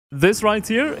This right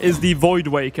here is the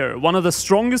Voidwaker, one of the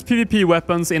strongest PvP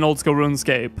weapons in old school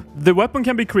RuneScape. The weapon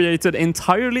can be created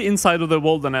entirely inside of the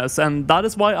wilderness, and that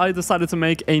is why I decided to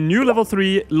make a new level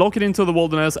 3, lock it into the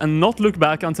wilderness, and not look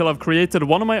back until I've created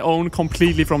one of my own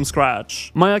completely from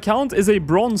scratch. My account is a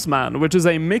Bronzeman, which is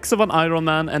a mix of an Iron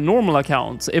Man and normal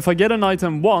account. If I get an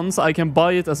item once, I can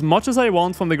buy it as much as I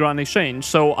want from the Grand Exchange,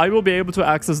 so I will be able to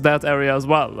access that area as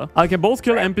well. I can both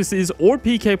kill NPCs or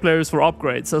PK players for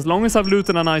upgrades. As long as I've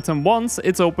looted an item once,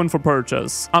 it's open for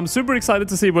purchase. I'm super excited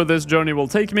to see where this journey will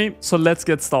take me, so let's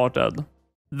get started.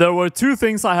 There were two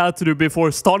things I had to do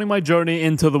before starting my journey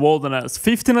into the wilderness.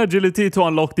 15 agility to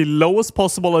unlock the lowest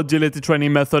possible agility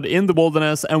training method in the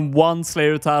wilderness, and 1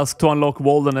 Slayer task to unlock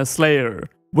Wilderness Slayer,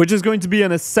 which is going to be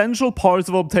an essential part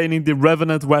of obtaining the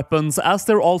Revenant weapons, as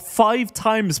they're all 5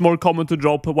 times more common to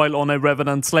drop while on a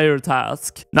Revenant Slayer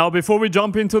task. Now, before we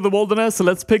jump into the wilderness,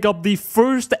 let's pick up the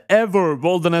first ever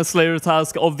Wilderness Slayer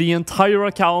task of the entire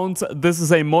account. This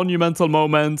is a monumental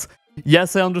moment.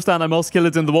 Yes, I understand I must kill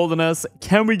it in the wilderness.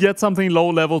 Can we get something low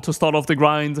level to start off the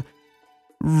grind?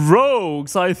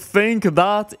 Rogues, I think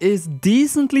that is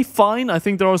decently fine. I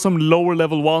think there are some lower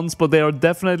level ones, but they are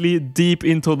definitely deep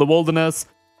into the wilderness.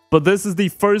 But this is the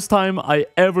first time I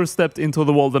ever stepped into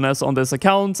the wilderness on this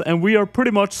account, and we are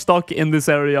pretty much stuck in this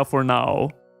area for now.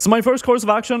 So my first course of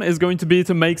action is going to be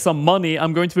to make some money.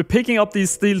 I'm going to be picking up these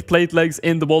steel plate legs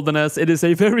in the wilderness. It is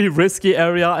a very risky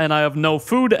area and I have no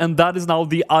food, and that is now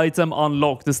the item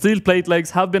unlocked. The steel plate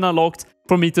legs have been unlocked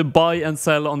for me to buy and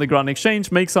sell on the Grand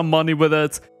Exchange, make some money with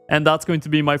it, and that's going to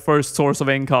be my first source of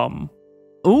income.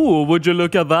 Ooh, would you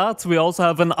look at that? We also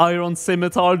have an iron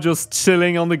scimitar just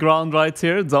chilling on the ground right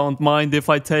here. Don't mind if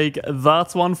I take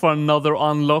that one for another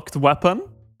unlocked weapon.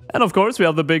 And of course, we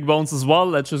have the big bones as well.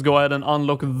 Let's just go ahead and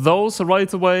unlock those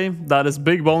right away. That is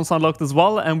big bones unlocked as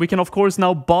well. And we can, of course,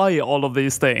 now buy all of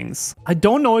these things. I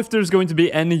don't know if there's going to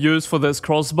be any use for this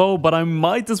crossbow, but I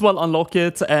might as well unlock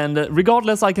it. And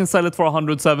regardless, I can sell it for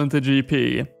 170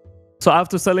 GP. So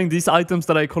after selling these items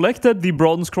that I collected, the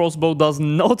bronze crossbow does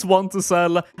not want to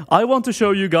sell. I want to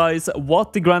show you guys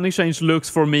what the Grand Exchange looks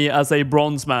for me as a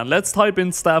Bronzeman. Let's type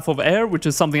in Staff of Air, which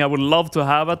is something I would love to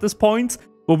have at this point.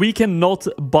 But we cannot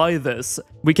buy this.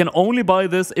 We can only buy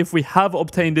this if we have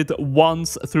obtained it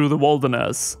once through the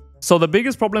wilderness. So the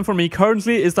biggest problem for me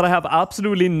currently is that I have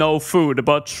absolutely no food,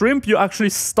 but shrimp you actually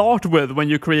start with when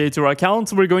you create your account.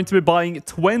 So we're going to be buying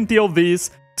 20 of these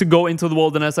to go into the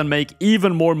wilderness and make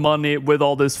even more money with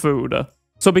all this food.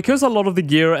 So because a lot of the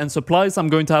gear and supplies I'm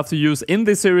going to have to use in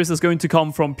this series is going to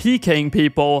come from PKing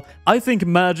people, I think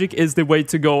magic is the way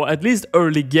to go, at least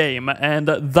early game, and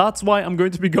that's why I'm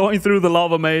going to be going through the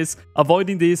lava maze,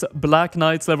 avoiding these Black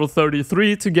Knights level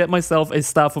 33 to get myself a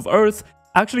Staff of Earth,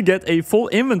 actually get a full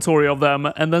inventory of them,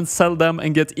 and then sell them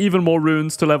and get even more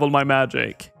runes to level my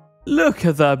magic. Look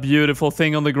at that beautiful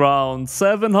thing on the ground,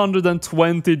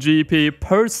 720 GP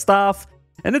per staff.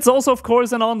 And it's also, of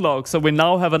course, an unlock, so we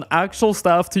now have an actual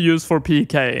staff to use for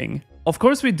PKing. Of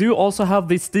course, we do also have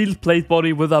the steel plate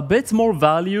body with a bit more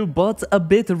value, but a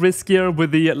bit riskier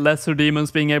with the lesser demons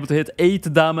being able to hit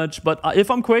 8 damage. But if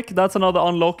I'm quick, that's another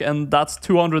unlock, and that's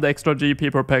 200 extra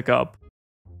GP per pickup.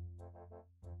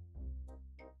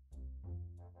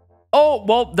 Oh,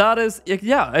 well, that is,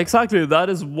 yeah, exactly. That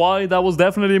is why that was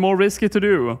definitely more risky to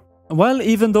do. Well,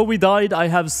 even though we died, I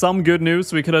have some good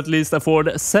news. We could at least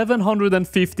afford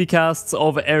 750 casts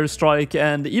of Airstrike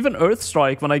and even Earth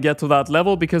Strike when I get to that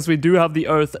level, because we do have the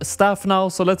Earth Staff now,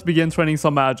 so let's begin training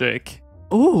some magic.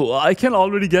 Ooh, I can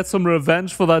already get some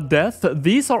revenge for that death.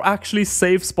 These are actually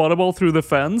safe spottable through the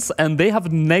fence, and they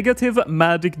have negative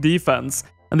magic defense.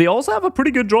 And they also have a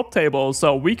pretty good drop table,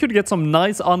 so we could get some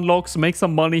nice unlocks, make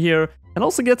some money here, and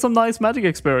also get some nice magic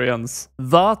experience.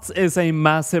 That is a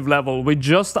massive level. We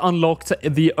just unlocked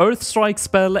the Earth Strike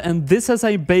spell, and this has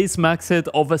a base max hit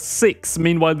of 6.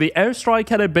 Meanwhile, the Airstrike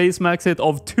had a base max hit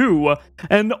of 2.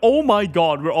 And oh my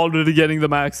god, we're already getting the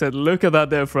max hit. Look at that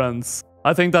difference.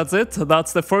 I think that's it.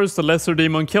 That's the first lesser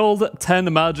demon killed.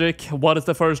 10 magic. What is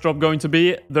the first drop going to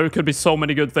be? There could be so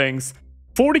many good things.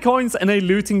 40 coins and a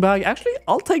looting bag. Actually,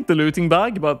 I'll take the looting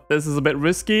bag, but this is a bit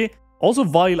risky. Also,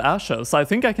 vile ashes. I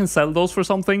think I can sell those for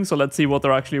something, so let's see what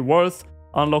they're actually worth.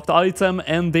 Unlocked item,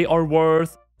 and they are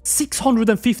worth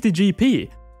 650 GP.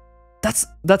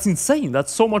 That's insane.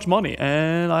 That's so much money,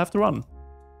 and I have to run.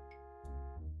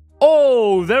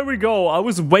 Oh, there we go. I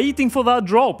was waiting for that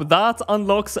drop. That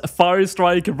unlocks Fire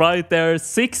Strike right there.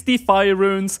 60 fire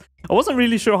runes. I wasn't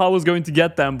really sure how I was going to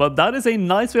get them, but that is a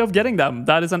nice way of getting them.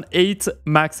 That is an 8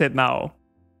 max hit now.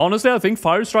 Honestly, I think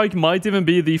Fire Strike might even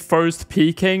be the first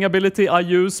PKing ability I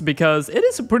use, because it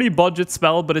is a pretty budget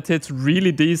spell, but it hits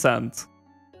really decent.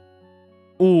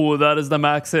 Ooh, that is the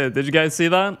max hit. Did you guys see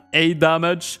that? 8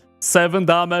 damage, 7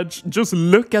 damage. Just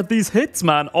look at these hits,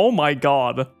 man. Oh my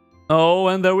god. Oh,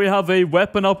 and there we have a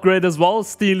weapon upgrade as well.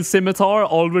 Steel Scimitar,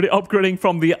 already upgrading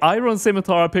from the Iron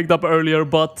Scimitar I picked up earlier,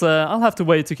 but I'll have to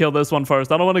wait to kill this one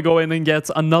first. I don't want to go in and get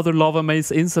another Lava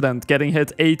Maze incident, getting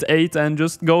hit 8-8 and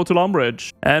just go to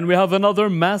Lumbridge. And we have another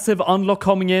massive unlock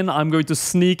coming in. I'm going to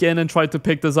sneak in and try to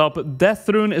pick this up. Death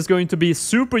Rune is going to be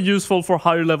super useful for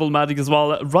higher level magic as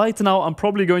well. Right now, I'm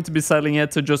probably going to be selling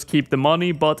it to just keep the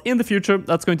money, but in the future,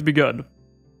 that's going to be good.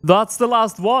 That's the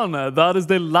last one. That is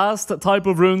the last type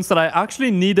of runes that I actually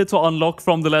needed to unlock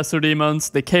from the Lesser Demons.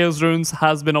 The Chaos Runes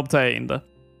has been obtained.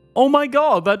 Oh my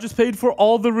god, that just paid for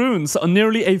all the runes.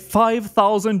 Nearly a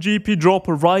 5,000 GP drop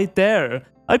right there.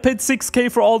 I paid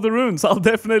 6k for all the runes. I'll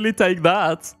definitely take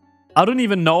that. I don't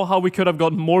even know how we could have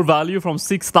got more value from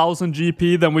 6,000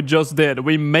 GP than we just did.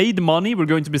 We made money. We're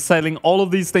going to be selling all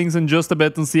of these things in just a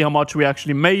bit and see how much we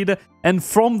actually made. And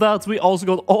from that, we also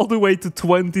got all the way to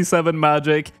 27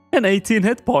 magic and 18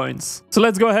 hit points. So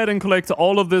let's go ahead and collect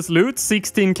all of this loot,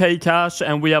 16k cash,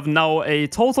 and we have now a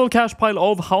total cash pile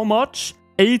of how much?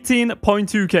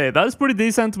 18.2k. That is pretty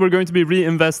decent. We're going to be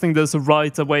reinvesting this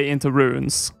right away into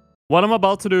runes. What I'm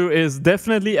about to do is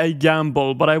definitely a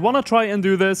gamble, but I want to try and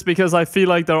do this because I feel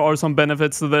like there are some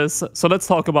benefits to this, so let's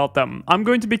talk about them. I'm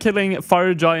going to be killing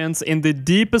fire giants in the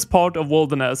deepest part of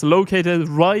Wilderness, located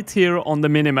right here on the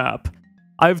minimap.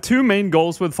 I have two main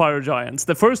goals with fire giants.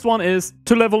 The first one is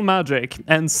to level magic,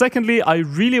 and secondly, I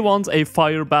really want a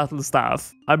fire battle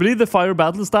staff. I believe the fire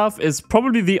battle staff is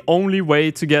probably the only way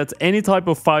to get any type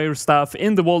of fire staff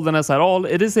in the Wilderness at all.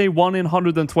 It is a 1 in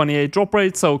 128 drop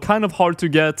rate, so kind of hard to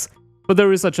get. But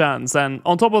there is a chance, and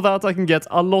on top of that I can get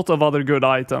a lot of other good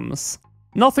items.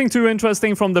 Nothing too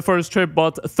interesting from the first trip,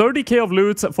 but 30k of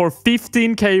loot for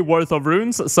 15k worth of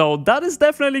runes, so that is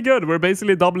definitely good. We're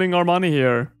basically doubling our money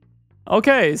here.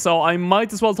 Okay, so I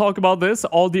might as well talk about this.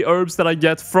 All the herbs that I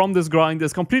get from this grind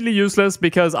is completely useless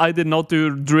because I did not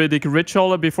do Druidic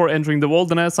Ritual before entering the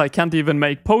Wilderness. I can't even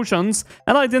make potions,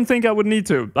 and I didn't think I would need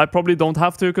to. I probably don't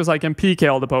have to because I can PK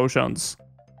all the potions.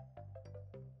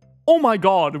 Oh my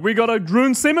god, we got a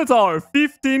Rune Scimitar,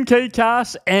 15k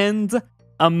cash, and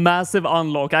a massive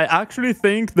unlock. I actually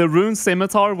think the Rune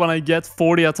Scimitar, when I get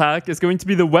 40 attack, is going to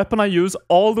be the weapon I use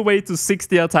all the way to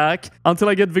 60 attack until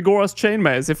I get Vigora's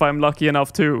Chainmace, if I'm lucky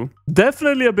enough too.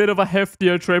 Definitely a bit of a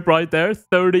heftier trip right there.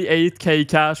 38k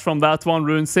cash from that one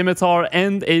Rune Scimitar,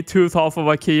 and a tooth off of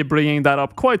a key, bringing that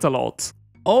up quite a lot.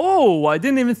 Oh, I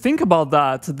didn't even think about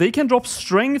that. They can drop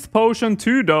Strength Potion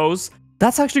to those.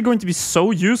 That's actually going to be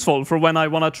so useful for when I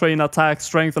want to train attack,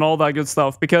 strength, and all that good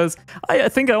stuff, because I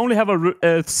think I only have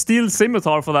a steel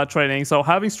scimitar for that training, so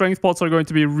having strength pots are going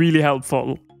to be really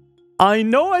helpful. I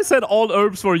know I said all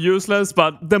herbs were useless,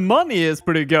 but the money is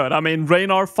pretty good. I mean,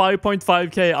 Raynar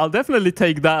 5.5k, I'll definitely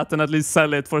take that and at least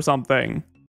sell it for something.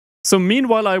 So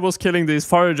meanwhile I was killing these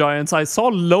fire giants, I saw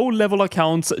low level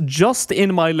accounts just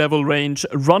in my level range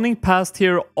running past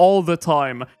here all the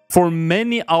time for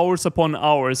many hours upon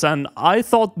hours, and I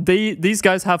thought these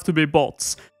guys have to be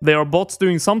bots. They are bots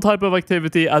doing some type of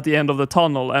activity at the end of the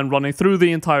tunnel and running through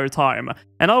the entire time.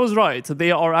 And I was right, they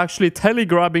are actually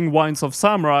telegrabbing Wines of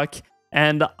Samrak.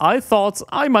 And I thought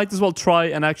I might as well try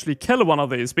and actually kill one of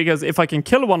these, because if I can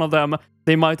kill one of them,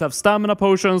 they might have stamina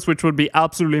potions, which would be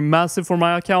absolutely massive for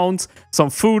my account, some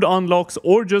food unlocks,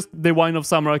 or just the Wine of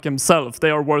Samrak himself. They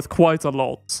are worth quite a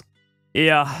lot.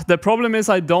 Yeah, the problem is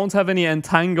I don't have any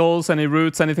entangles, any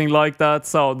roots, anything like that,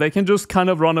 so they can just kind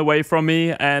of run away from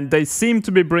me, and they seem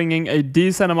to be bringing a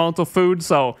decent amount of food,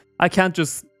 so I can't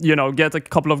just, you know, get a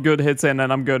couple of good hits in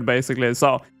and I'm good, basically.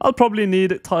 So I'll probably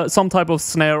need some type of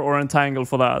snare or entangle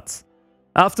for that.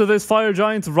 After this fire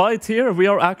giant right here, we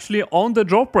are actually on the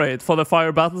drop rate for the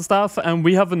fire battle staff, and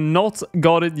we have not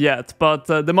got it yet. But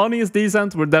the money is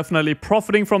decent, we're definitely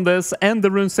profiting from this, and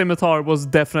the Rune Scimitar was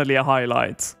definitely a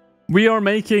highlight. We are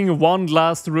making one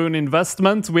last rune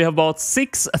investment. We have bought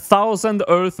 6,000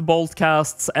 Earth Bolt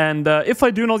casts, and if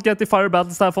I do not get the Fire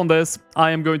Battle Staff on this,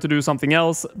 I am going to do something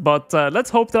else, but let's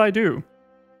hope that I do.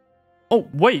 Oh,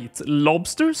 wait,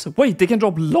 lobsters? Wait, they can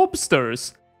drop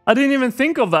lobsters! I didn't even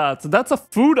think of that. That's a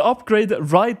food upgrade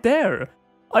right there.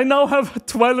 I now have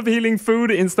 12 healing food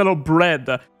instead of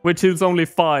bread, which heals only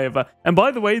 5. And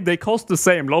by the way, they cost the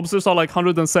same. Lobsters are like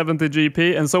 170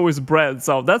 GP, and so is bread,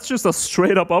 so that's just a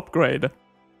straight up upgrade.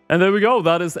 And there we go,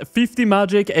 that is 50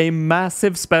 magic, a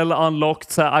massive spell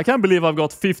unlocked. I can't believe I've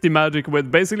got 50 magic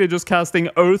with basically just casting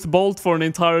Earth Bolt for an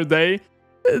entire day.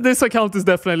 This account is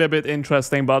definitely a bit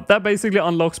interesting, but that basically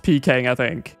unlocks PKing, I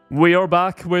think. We are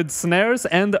back with snares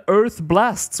and earth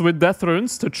blasts with death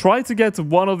runes to try to get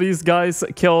one of these guys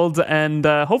killed, and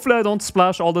hopefully I don't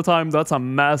splash all the time. That's a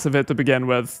massive hit to begin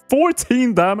with.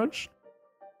 14 damage.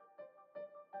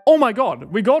 Oh my god,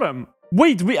 we got him.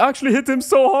 Wait, we actually hit him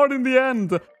so hard in the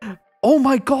end. Oh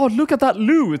my god, look at that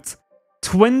loot.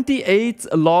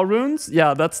 28 law runes.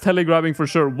 Yeah, that's telegrabbing for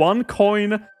sure. 1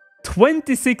 coin.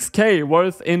 26k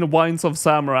worth in Wines of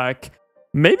Samarak.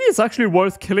 Maybe it's actually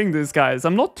worth killing these guys.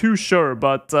 I'm not too sure,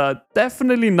 but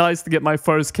definitely nice to get my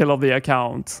first kill of the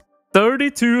account.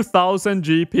 32,000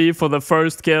 GP for the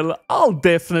first kill. I'll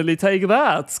definitely take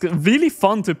that. It's really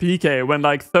fun to PK when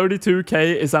like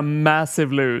 32k is a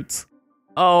massive loot.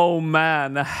 Oh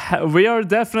man, we are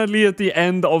definitely at the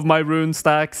end of my rune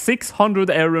stack. 600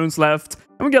 air runes left.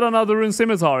 And we get another rune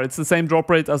scimitar. It's the same drop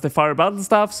rate as the fire battle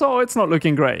staff, so it's not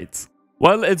looking great.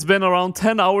 Well, it's been around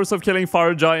 10 hours of killing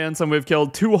fire giants, and we've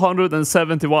killed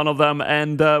 271 of them,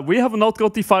 and we have not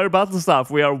got the fire battle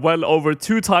staff. We are well over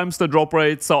 2 times the drop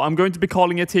rate, so I'm going to be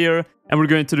calling it here, and we're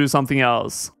going to do something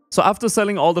else. So after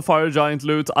selling all the fire giant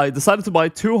loot, I decided to buy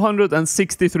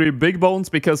 263 big bones,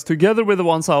 because together with the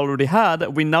ones I already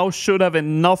had, we now should have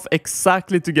enough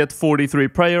exactly to get 43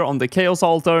 prayer on the chaos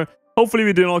altar. Hopefully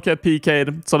we do not get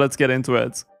PK'd, so let's get into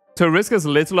it. To risk as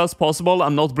little as possible,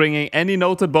 I'm not bringing any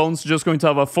noted bones, just going to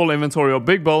have a full inventory of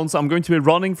big bones. I'm going to be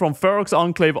running from Ferox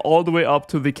Enclave all the way up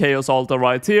to the Chaos Altar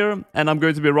right here, and I'm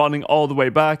going to be running all the way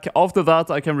back. After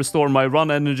that, I can restore my run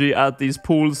energy at these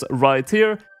pools right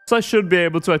here, so I should be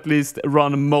able to at least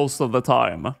run most of the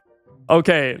time.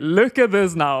 Okay, look at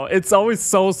this now. It's always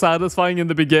so satisfying in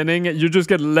the beginning. You just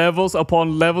get levels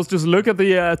upon levels. Just look at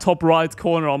the top right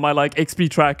corner on my like XP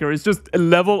tracker. It's just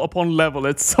level upon level.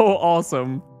 It's so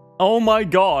awesome. Oh my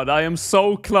god, I am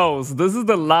so close. This is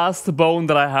the last bone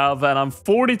that I have, and I'm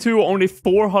 42, only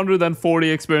 440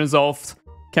 experience off.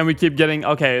 Can we keep getting...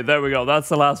 Okay, there we go. That's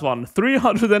the last one.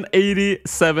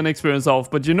 387 experience off.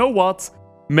 But you know what?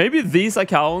 Maybe these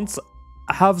accounts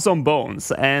have some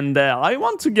bones, and I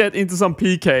want to get into some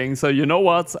PKing, so you know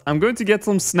what? I'm going to get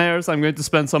some snares, I'm going to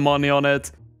spend some money on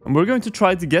it, and we're going to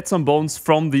try to get some bones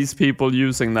from these people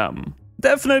using them.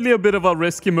 Definitely a bit of a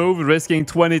risky move, risking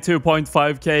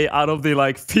 22.5k out of the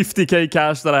like 50k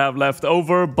cash that I have left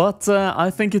over, but I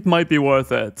think it might be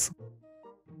worth it.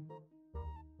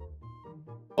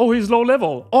 Oh, he's low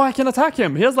level. Oh, I can attack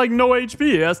him. He has like no HP.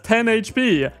 He has 10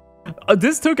 HP.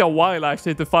 This took a while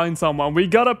actually to find someone. We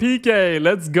got a PK.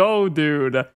 Let's go,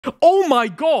 dude. Oh my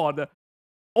god.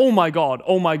 Oh my god.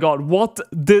 Oh my god. What?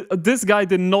 This guy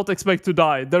did not expect to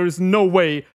die. There is no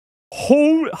way.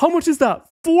 How much is that?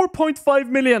 4.5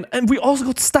 million. And we also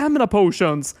got stamina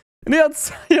potions. And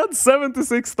he had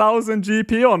 76,000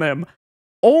 GP on him.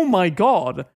 Oh my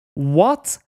god.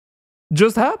 What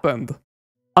just happened?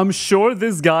 I'm sure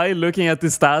this guy, looking at the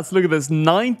stats, look at this,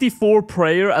 94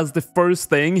 prayer as the first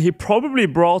thing. He probably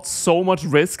brought so much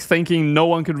risk thinking no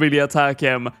one could really attack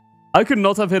him. I could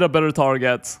not have hit a better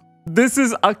target. This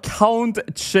is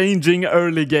account-changing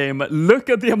early game. Look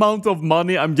at the amount of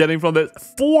money I'm getting from this.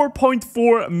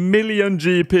 4.4 million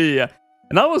GP.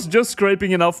 And I was just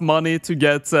scraping enough money to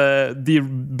get the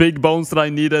big bones that I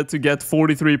needed to get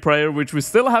 43 prayer, which we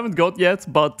still haven't got yet,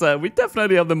 but we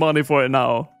definitely have the money for it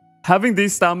now. Having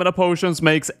these stamina potions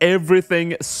makes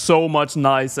everything so much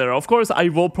nicer. Of course, I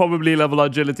will probably level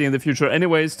agility in the future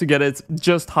anyways to get it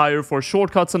just higher for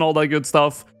shortcuts and all that good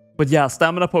stuff. But yeah,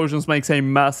 stamina potions makes a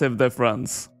massive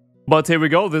difference. But here we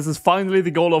go, this is finally the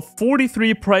goal of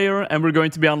 43 prayer, and we're going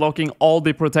to be unlocking all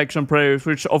the protection prayers,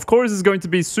 which of course is going to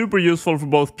be super useful for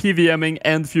both PVMing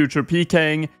and future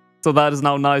PKing. So that is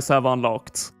now nice to have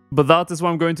unlocked. But that is where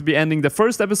I'm going to be ending the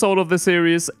first episode of the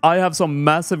series. I have some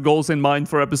massive goals in mind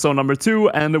for episode number 2,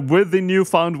 and with the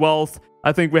newfound wealth,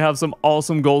 I think we have some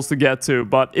awesome goals to get to.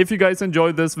 But if you guys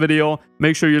enjoyed this video,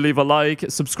 make sure you leave a like,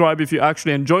 subscribe if you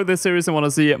actually enjoyed this series and want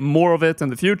to see more of it in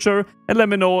the future, and let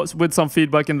me know with some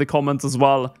feedback in the comments as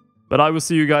well. But I will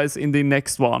see you guys in the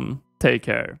next one. Take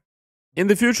care. In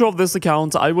the future of this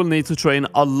account, I will need to train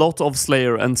a lot of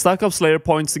Slayer and stack up Slayer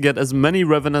points to get as many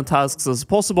Revenant tasks as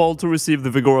possible to receive the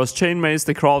Vigorous Chainmace,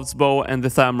 the Crafts Bow, and the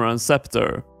Thamaran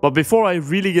Scepter. But before I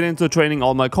really get into training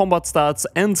all my combat stats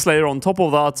and Slayer on top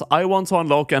of that, I want to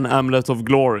unlock an Amulet of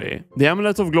Glory. The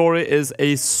Amulet of Glory is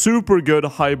a super good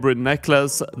hybrid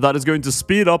necklace that is going to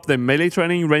speed up the melee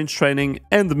training, range training,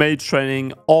 and mage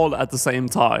training all at the same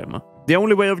time. The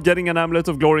only way of getting an Amulet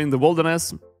of Glory in the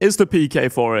wilderness is to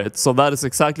PK for it, so that is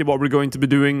exactly what we're going to be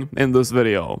doing in this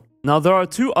video. Now, there are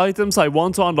 2 items I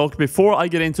want to unlock before I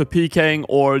get into PKing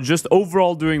or just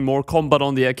overall doing more combat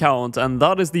on the account, and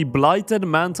that is the Blighted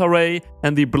Manta Ray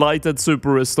and the Blighted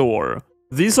Super Restore.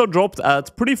 These are dropped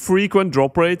at pretty frequent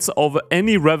drop rates of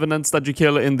any revenants that you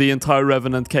kill in the entire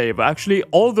Revenant cave. Actually,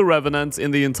 all the revenants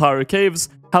in the entire caves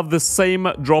have the same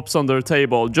drops on their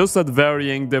table, just at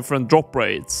varying different drop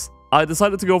rates. I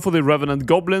decided to go for the Revenant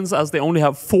Goblins as they only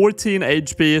have 14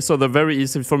 HP, so they're very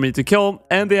easy for me to kill,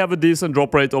 and they have a decent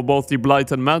drop rate of both the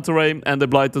Blighted Manta Ray and the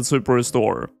Blighted Super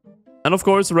Restore. And of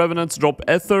course, Revenants drop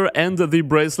Ether and the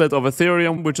Bracelet of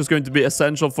Ethereum, which is going to be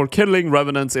essential for killing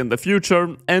Revenants in the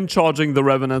future and charging the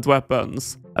Revenant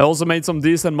weapons. I also made some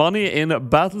decent money in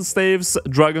Battle Staves,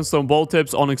 Dragonstone Bolt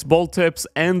Tips, Onyx Bolt Tips,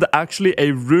 and actually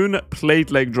a Rune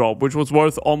Plate Leg drop, which was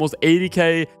worth almost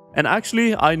 80k, and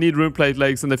actually I need Rune Plate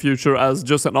Legs in the future as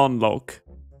just an unlock.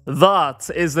 That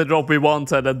is the drop we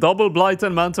wanted, a double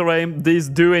Blighted Manta Ray. These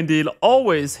do indeed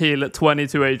always heal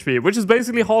 22 HP, which is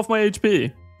basically half my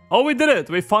HP. Oh, we did it!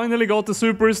 We finally got the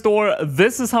Super Restore.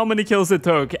 This is how many kills it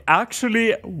took.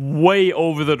 Actually, way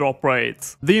over the drop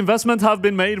rate. The investment have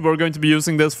been made. We're going to be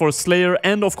using this for Slayer,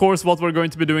 and of course what we're going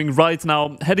to be doing right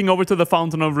now, heading over to the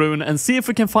Fountain of Rune and see if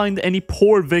we can find any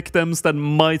poor victims that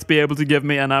might be able to give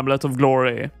me an Amulet of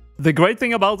Glory. The great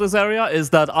thing about this area is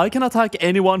that I can attack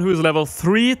anyone who is level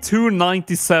 3 to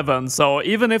 97, so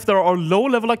even if there are low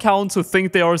level accounts who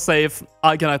think they are safe,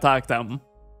 I can attack them.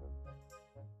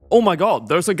 Oh my god,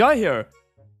 there's a guy here.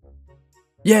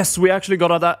 Yes, we actually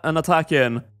got an attack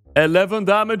in. 11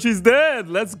 damage, he's dead.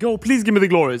 Let's go. Please give me the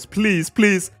glories. Please,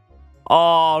 please.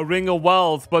 Ah, Ring of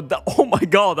Wealth. But oh my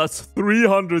god, that's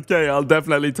 300k. I'll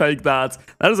definitely take that.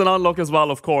 That is an unlock as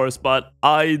well, of course. But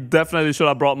I definitely should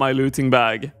have brought my looting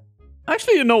bag.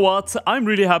 Actually, you know what? I'm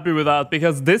really happy with that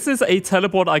because this is a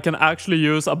teleport I can actually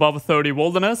use above 30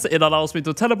 wilderness. It allows me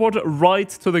to teleport right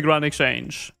to the Grand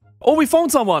Exchange. Oh, we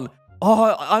found someone.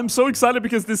 Oh, I'm so excited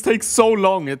because this takes so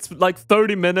long. It's like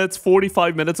 30 minutes,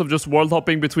 45 minutes of just world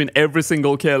hopping between every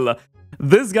single kill.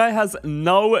 This guy has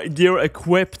no gear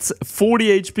equipped,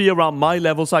 40 HP around my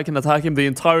level so I can attack him the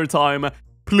entire time.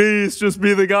 Please just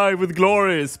be the guy with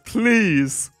glories,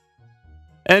 please.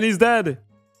 And he's dead.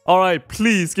 Alright,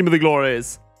 please give me the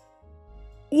glories.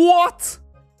 What?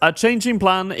 A changing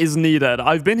plan is needed.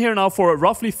 I've been here now for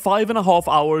roughly 5.5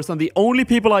 hours and the only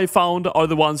people I found are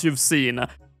the ones you've seen.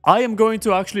 I am going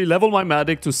to actually level my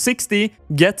magic to 60,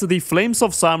 get the Flames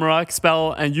of Samarak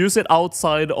spell and use it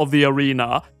outside of the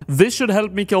arena. This should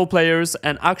help me kill players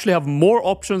and actually have more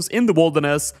options in the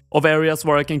wilderness of areas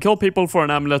where I can kill people for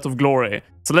an Amulet of Glory.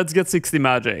 So let's get 60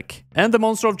 magic. And the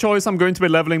monster of choice I'm going to be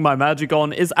leveling my magic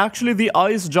on is actually the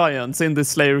Ice Giants in the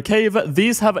Slayer Cave.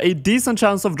 These have a decent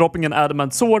chance of dropping an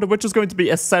Adamant Sword, which is going to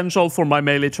be essential for my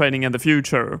melee training in the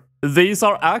future. These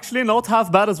are actually not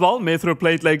half bad as well. Mithril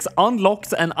Plate Legs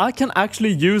unlocked, and I can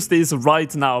actually use these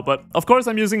right now. But of course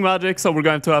I'm using magic, so we're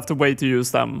going to have to wait to use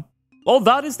them. Well,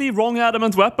 that is the wrong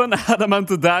adamant weapon,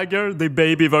 Adamant Dagger, the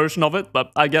baby version of it,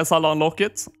 but I guess I'll unlock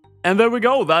it. And there we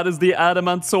go, that is the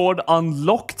Adamant Sword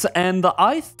unlocked, and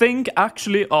I think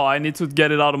actually... Oh, I need to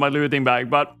get it out of my looting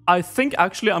bag, but I think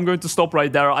actually I'm going to stop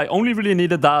right there. I only really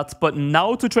needed that, but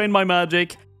now to train my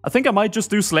magic, I think I might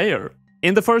just do Slayer.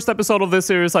 In the first episode of this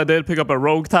series, I did pick up a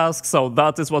rogue task, so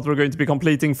that is what we're going to be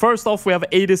completing. First off, we have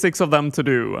 86 of them to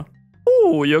do.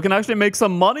 Ooh, you can actually make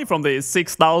some money from these,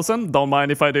 6,000, don't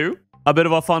mind if I do. A bit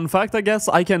of a fun fact, I guess,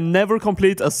 I can never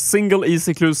complete a single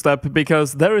easy clue step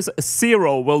because there is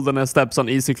 0 wilderness steps on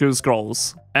easy clue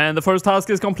scrolls. And the first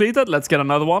task is completed, let's get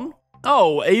another one.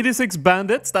 Oh, 86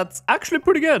 bandits, that's actually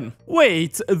pretty good.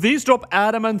 Wait, these drop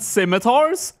adamant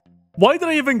scimitars? Why did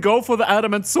I even go for the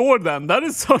adamant sword then? That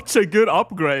is such a good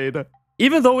upgrade.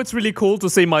 Even though it's really cool to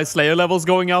see my Slayer levels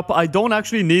going up, I don't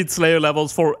actually need Slayer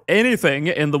levels for anything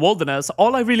in the wilderness.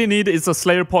 All I really need is the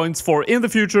Slayer points for, in the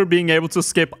future, being able to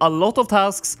skip a lot of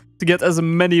tasks to get as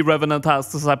many Revenant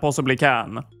tasks as I possibly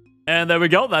can. And there we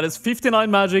go, that is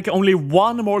 59 magic, only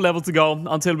one more level to go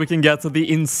until we can get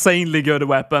the insanely good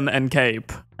weapon and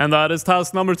cape. And that is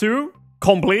task number 2,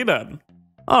 completed.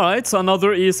 Alright, so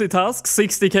another easy task,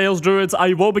 60 Chaos Druids.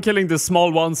 I will be killing the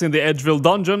small ones in the Edgeville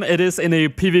dungeon. It is in a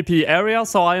PvP area,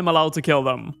 so I am allowed to kill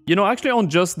them. You know, actually on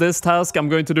just this task, I'm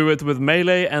going to do it with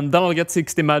melee, and then I'll get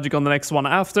 60 magic on the next one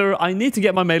after. I need to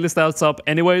get my melee stats up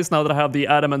anyways, now that I have the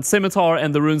Adamant Scimitar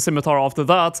and the Rune Scimitar after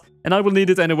that, and I will need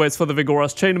it anyways for the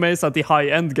Vigora's Chainmace at the high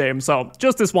end game, so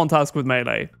just this one task with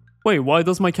melee. Wait, why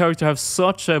does my character have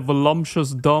such a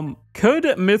voluptuous dumb... Could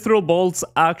Mithril Bolts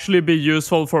actually be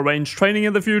useful for range training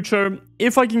in the future?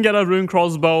 If I can get a Rune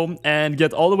Crossbow and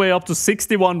get all the way up to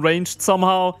 61 ranged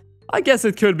somehow, I guess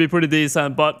it could be pretty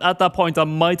decent, but at that point I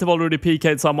might have already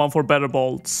PK'd someone for better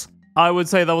bolts. I would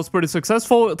say that was pretty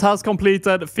successful. Task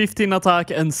completed, 15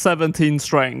 attack and 17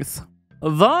 strength.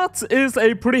 That is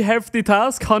a pretty hefty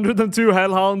task, 102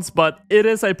 hellhounds, but it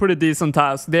is a pretty decent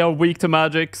task. They are weak to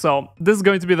magic, so this is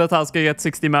going to be the task I get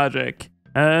 60 magic.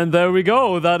 And there we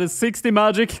go, that is 60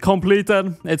 magic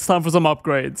completed. It's time for some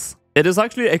upgrades. It is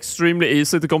actually extremely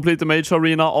easy to complete the Mage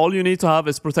Arena. All you need to have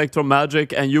is Protect from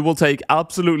Magic and you will take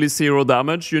absolutely 0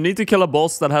 damage. You need to kill a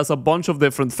boss that has a bunch of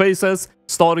different phases,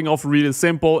 starting off really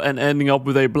simple and ending up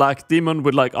with a black demon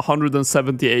with like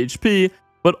 170 HP.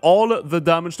 But all the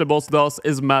damage the boss does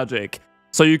is magic.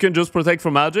 So you can just Protect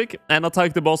from Magic and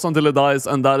attack the boss until it dies,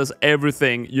 and that is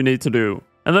everything you need to do.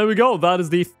 And there we go, that is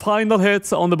the final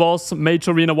hit on the boss. Mage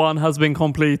Arena 1 has been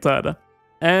completed.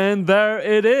 And there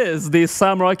it is, the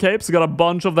samurai capes, got a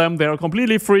bunch of them, they are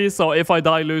completely free, so if I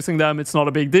die losing them, it's not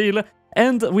a big deal.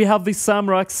 And we have the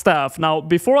samurai staff. Now,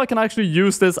 before I can actually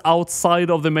use this outside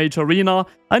of the Mage Arena,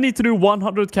 I need to do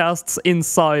 100 casts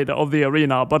inside of the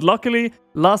arena. But luckily,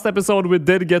 last episode we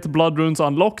did get blood runes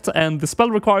unlocked, and the spell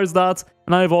requires that,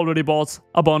 and I've already bought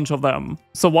a bunch of them.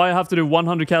 So why I have to do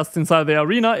 100 casts inside the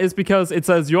arena is because it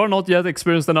says you're not yet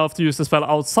experienced enough to use the spell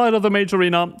outside of the Mage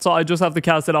Arena, so I just have to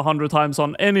cast it 100 times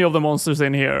on any of the monsters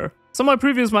in here. So my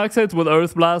previous max hit with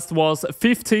Earth Blast was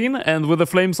 15, and with the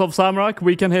Flames of Samrak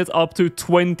we can hit up to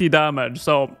 20 damage.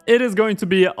 So it is going to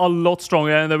be a lot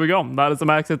stronger, and there we go. That is the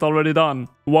max hit already done.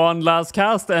 One last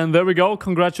cast, and there we go.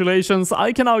 Congratulations.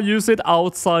 I can now use it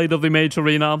outside of the Mage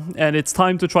Arena, and it's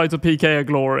time to try to PK a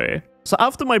Glory. So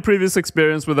after my previous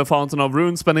experience with the Fountain of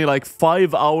Runes, spending like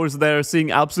 5 hours there,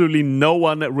 seeing absolutely no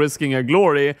one risking a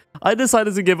Glory, I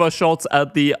decided to give a shot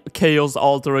at the Chaos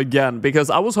Altar again,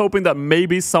 because I was hoping that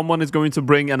maybe someone is going to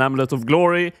bring an Amulet of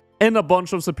Glory and a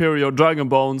bunch of Superior Dragon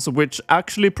Bones, which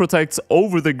actually protects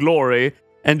over the Glory,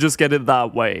 and just get it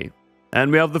that way. And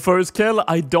we have the first kill.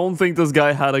 I don't think this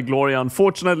guy had a Glory,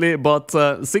 unfortunately, but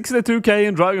 62k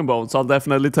in Dragon Bones, I'll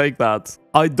definitely take that.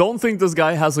 I don't think this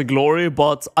guy has a Glory,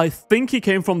 but I think he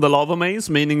came from the Lava Maze,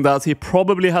 meaning that he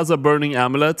probably has a Burning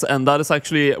Amulet, and that is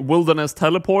actually Wilderness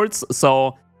Teleports,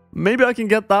 so maybe I can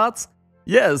get that.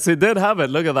 Yes, he did have it,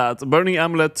 look at that. Burning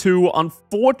Amulet 2,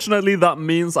 unfortunately that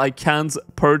means I can't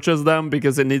purchase them,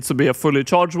 because it needs to be a fully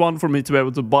charged one for me to be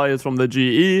able to buy it from the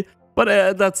GE.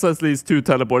 But that's at least 2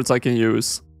 teleports I can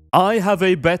use. I have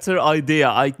a better idea.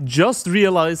 I just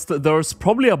realized there's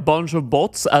probably a bunch of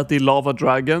bots at the Lava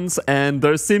Dragons, and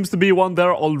there seems to be one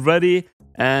there already.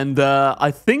 And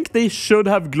I think they should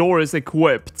have Glories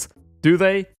equipped. Do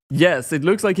they? Yes, it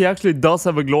looks like he actually does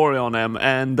have a Glory on him.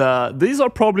 And these are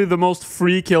probably the most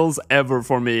free kills ever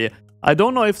for me. I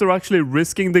don't know if they're actually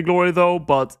risking the Glory though,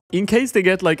 but in case they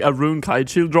get like a Rune Kite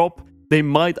Shield drop, they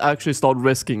might actually start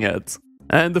risking it.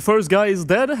 And the first guy is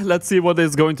dead. Let's see what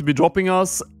is going to be dropping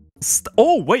us.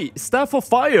 Oh, wait. Staff of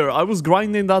Fire. I was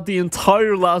grinding that the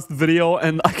entire last video,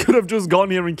 and I could have just gone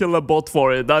here and killed a bot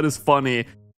for it. That is funny.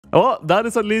 Well, that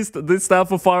is at least the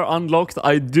Staff of Fire unlocked.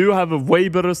 I do have a way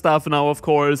better staff now, of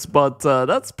course, but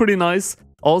that's pretty nice.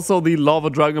 Also, the Lava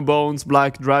Dragon Bones,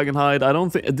 Black Dragon Hide. I don't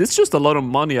think... It's just a lot of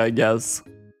money, I guess.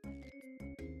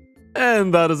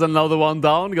 And that is another one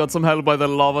down. Got some help by the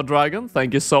Lava Dragon.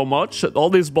 Thank you so much. All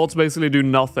these bots basically do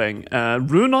nothing.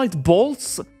 Runelite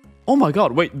Bolts. Oh my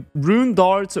god, wait. Rune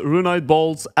Darts, Runelite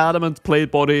Bolts, Adamant Plate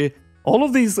Body. All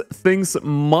of these things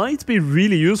might be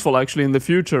really useful actually in the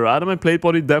future. Adamant Plate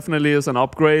Body definitely is an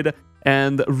upgrade.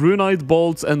 And Runelite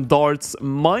Bolts and Darts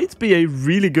might be a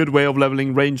really good way of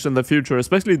leveling ranged in the future,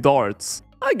 especially Darts.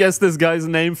 I guess this guy's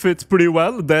name fits pretty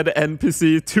well. Dead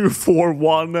NPC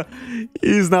 241.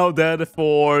 He's now dead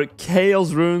for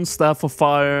Chaos Rune, Staff of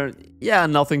Fire. Yeah,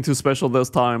 nothing too special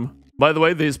this time. By the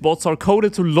way, these bots are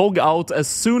coded to log out as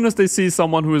soon as they see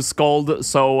someone who is scald.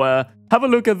 So have a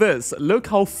look at this. Look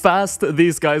how fast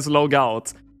these guys log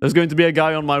out. There's going to be a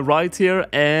guy on my right here,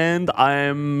 and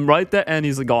I'm right there, and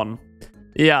he's gone.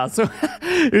 Yeah, so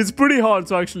it's pretty hard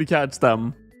to actually catch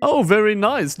them. Oh, very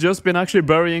nice. Just been actually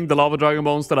burying the Lava Dragon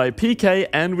Bones that I PK,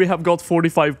 and we have got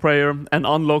 45 prayer and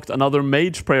unlocked another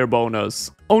Mage prayer bonus.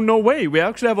 Oh, no way. We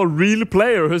actually have a real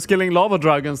player who's killing Lava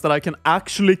Dragons that I can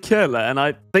actually kill, and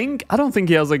I don't think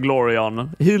he has a Glory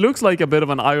on. He looks like a bit of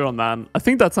an Iron Man. I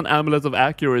think that's an Amulet of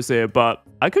Accuracy, but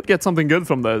I could get something good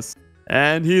from this.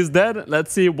 And he's dead.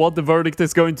 Let's see what the verdict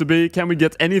is going to be. Can we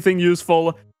get anything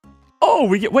useful? Oh,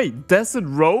 we get... Wait, Desert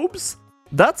Robes?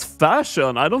 That's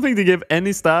fashion. I don't think they give any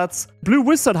stats. Blue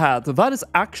Wizard Hat. That is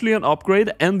actually an upgrade,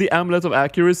 and the Amulet of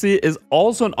Accuracy is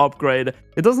also an upgrade.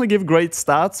 It doesn't give great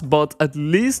stats, but at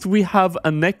least we have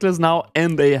a necklace now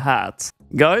and a hat.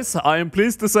 Guys, I am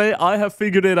pleased to say I have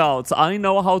figured it out. I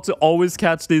know how to always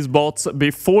catch these bots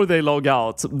before they log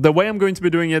out. The way I'm going to be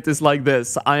doing it is like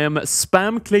this. I am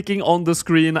spam clicking on the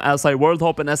screen as I world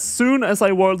hop, and as soon as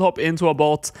I world hop into a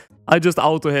bot, I just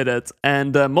auto hit it.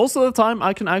 And most of the time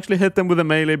I can actually hit them with a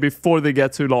melee before they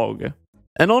get to log.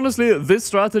 And honestly, this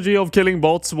strategy of killing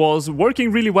bots was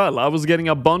working really well. I was getting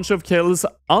a bunch of kills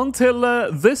until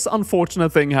this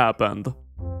unfortunate thing happened.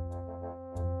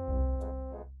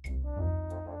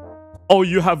 Oh,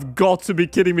 you have got to be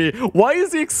kidding me. Why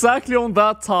is he exactly on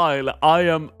that tile?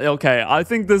 Okay, I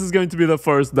think this is going to be the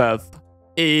first death.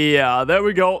 Yeah, there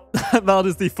we go. That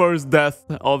is the first death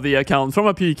of the account from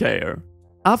a PKer.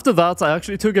 After that, I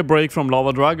actually took a break from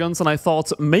Lava Dragons and I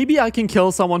thought maybe I can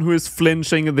kill someone who is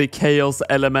flinching the Chaos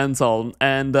Elemental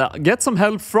and get some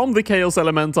help from the Chaos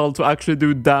Elemental to actually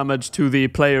do damage to the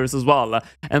players as well.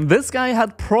 And this guy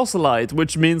had Proselyte,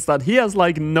 which means that he has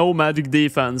like no magic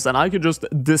defense and I could just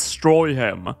destroy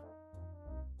him.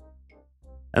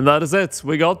 And that is it.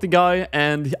 We got the guy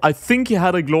and I think he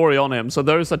had a glory on him, so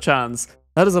there is a chance.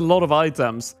 That is a lot of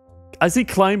items. I see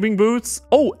climbing boots.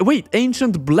 Oh, wait,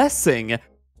 Ancient Blessing.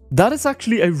 That is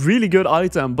actually a really good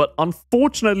item, but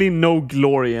unfortunately no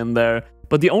glory in there.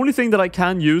 But the only thing that I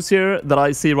can use here that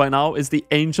I see right now is the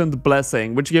Ancient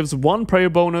Blessing, which gives 1 prayer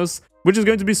bonus, which is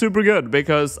going to be super good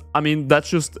because, I mean, that's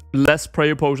just less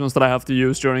prayer potions that I have to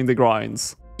use during the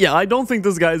grinds. Yeah, I don't think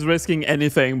this guy is risking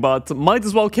anything, but might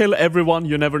as well kill everyone.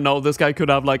 You never know. This guy could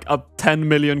have like a 10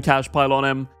 million cash pile on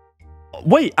him.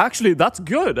 Wait, actually, that's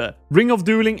good. Ring of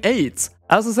Dueling 8.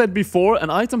 As I said before, an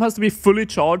item has to be fully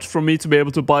charged for me to be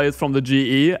able to buy it from the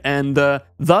GE, and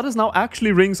that is now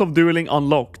actually Rings of Dueling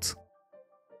unlocked.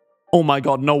 Oh my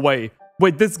god, no way.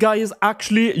 Wait, this guy is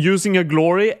actually using a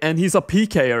glory, and he's a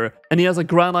PKer, and he has a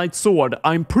granite sword.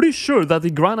 I'm pretty sure that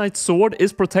the granite sword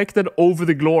is protected over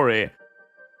the glory.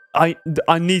 I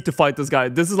need to fight this guy.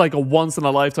 This is like a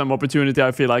once-in-a-lifetime opportunity,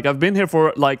 I feel like. I've been here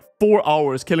for like 4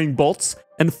 hours killing bots,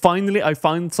 and finally I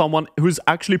find someone who's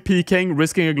actually PKing,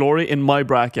 risking a glory in my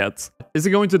bracket. Is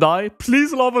he going to die?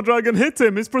 Please, Lava Dragon, hit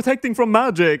him! He's protecting from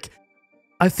magic!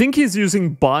 I think he's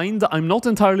using Bind. I'm not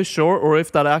entirely sure, or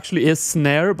if that actually is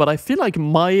Snare, but I feel like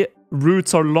my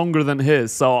roots are longer than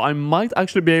his, so I might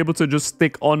actually be able to just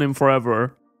stick on him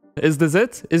forever. Is this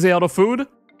it? Is he out of food?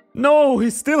 No, he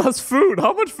still has food.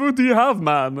 How much food do you have,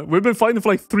 man? We've been fighting for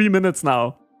like 3 minutes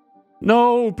now.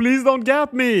 No, please don't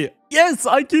gap me. Yes,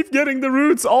 I keep getting the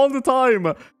roots all the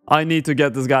time. I need to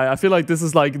get this guy. I feel like this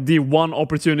is like the one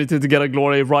opportunity to get a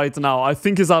glory right now. I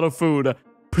think he's out of food.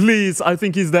 Please, I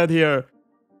think he's dead here.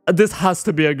 This has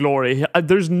to be a glory.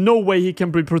 There's no way he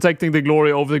can be protecting the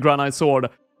glory over the granite sword.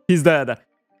 He's dead.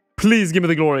 Please give me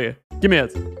the glory. Give me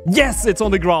it. Yes, it's on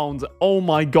the ground. Oh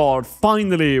my god.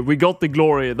 Finally, we got the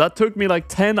glory. That took me like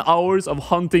 10 hours of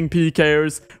hunting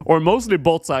PKers, or mostly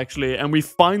bots actually, and we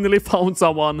finally found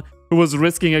someone who was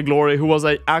risking a glory, who was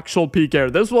an actual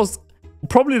PKer. This was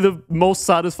probably the most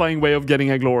satisfying way of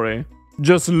getting a glory.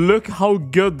 Just look how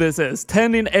good this is.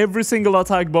 10 in every single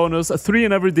attack bonus, 3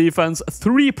 in every defense,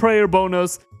 3 prayer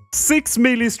bonus, 6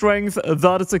 melee strength.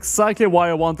 That is exactly why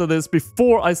I wanted this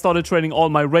before I started training all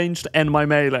my ranged and my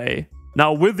melee.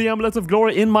 Now, with the Amulet of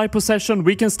Glory in my possession,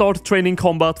 we can start training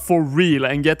combat for real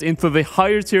and get into the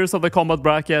higher tiers of the combat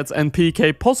brackets and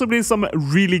PK possibly some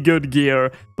really good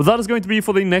gear. But that is going to be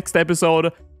for the next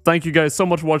episode. Thank you guys so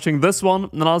much for watching this one,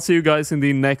 and I'll see you guys in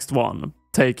the next one.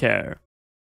 Take care.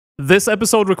 This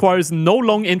episode requires no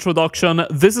long introduction.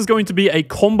 This is going to be a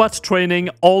combat training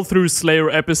all through Slayer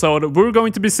episode. We're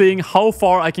going to be seeing how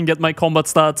far I can get my combat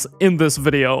stats in this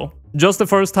video. Just the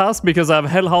first task, because I have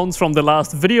Hellhounds from the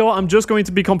last video, I'm just going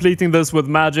to be completing this with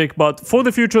magic, but for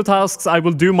the future tasks, I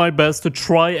will do my best to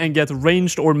try and get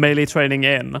ranged or melee training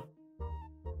in.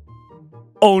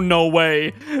 Oh, no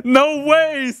way. No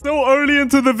way! So early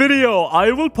into the video.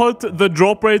 I will put the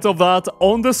drop rate of that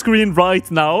on the screen right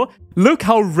now. Look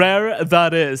how rare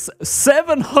that is.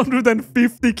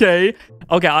 750k.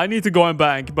 Okay, I need to go and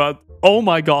bank, but oh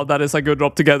my god, that is a good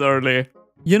drop to get early.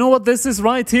 You know what this is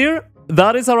right here?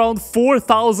 That is around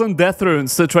 4,000 death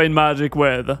runes to train magic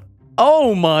with.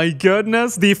 Oh my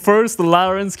goodness, the first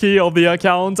Larens key of the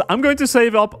account. I'm going to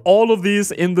save up all of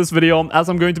these in this video, as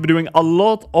I'm going to be doing a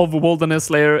lot of Wilderness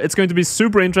Slayer. It's going to be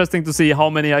super interesting to see how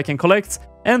many I can collect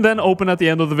and then open at the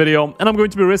end of the video, and I'm going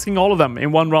to be risking all of them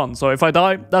in one run, so if I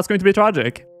die, that's going to be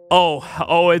tragic.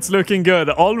 Oh, it's looking good.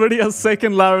 Already a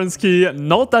second Larens key,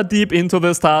 not that deep into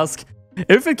this task.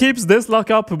 If it keeps this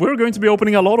luck up, we're going to be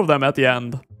opening a lot of them at the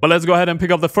end. But let's go ahead and pick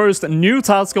up the first new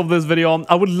task of this video.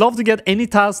 I would love to get any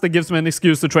task that gives me an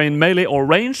excuse to train melee or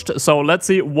ranged, so let's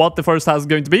see what the first task is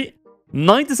going to be.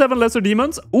 97 lesser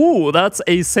demons. Ooh, that's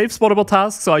a safe spottable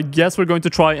task, so I guess we're going to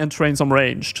try and train some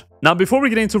ranged. Now, before we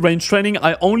get into range training,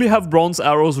 I only have bronze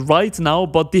arrows right now,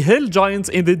 but the hill giant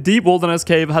in the deep wilderness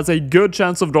cave has a good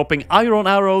chance of dropping iron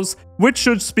arrows, which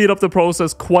should speed up the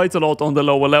process quite a lot on the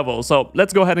lower level, so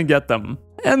let's go ahead and get them.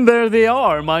 And there they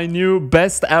are, my new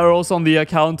best arrows on the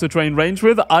account to train range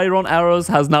with. Iron arrows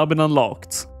has now been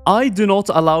unlocked. I do not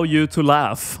allow you to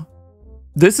laugh.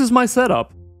 This is my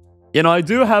setup. You know, I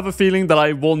do have a feeling that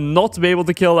I will not be able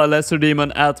to kill a lesser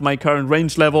demon at my current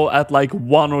range level at like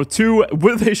 1 or 2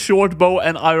 with a short bow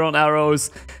and iron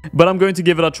arrows, but I'm going to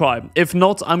give it a try. If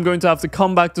not, I'm going to have to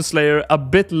come back to Slayer a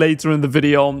bit later in the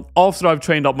video after I've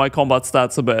trained up my combat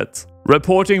stats a bit.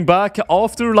 Reporting back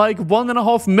after like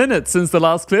 1.5 minutes since the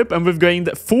last clip, and we've gained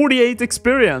 48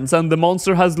 experience and the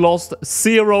monster has lost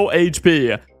 0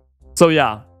 HP. So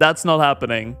yeah, that's not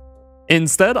happening.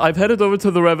 Instead, I've headed over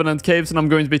to the Revenant Caves and I'm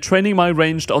going to be training my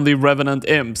ranged on the Revenant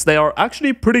Imps. They are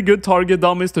actually pretty good target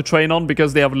dummies to train on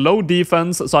because they have low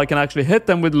defense, so I can actually hit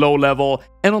them with low level.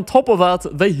 And on top of that,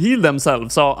 they heal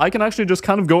themselves, so I can actually just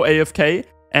kind of go AFK.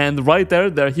 And right there,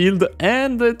 they're healed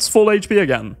and it's full HP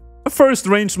again. First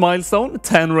ranged milestone,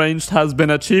 10 ranged has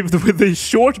been achieved with the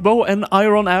short bow and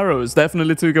iron arrows.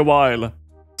 Definitely took a while.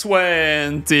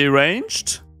 20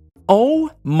 ranged.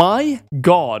 Oh my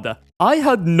god. I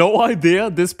had no idea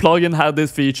this plugin had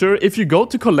this feature. If you go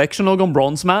to collection log on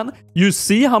Bronzeman, you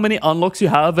see how many unlocks you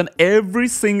have and every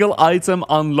single item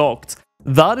unlocked.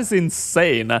 That is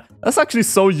insane. That's actually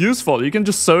so useful. You can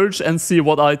just search and see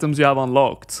what items you have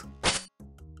unlocked.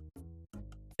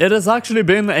 It has actually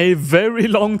been a very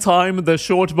long time. The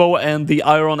short bow and the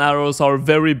iron arrows are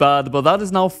very bad, but that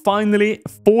is now finally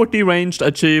 40 ranged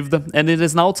achieved, and it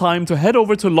is now time to head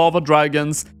over to Lava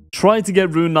Dragons, try to get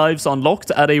rune knives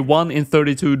unlocked at a 1 in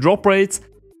 32 drop rate,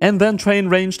 and then train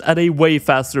ranged at a way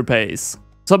faster pace.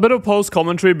 So a bit of post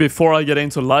commentary before I get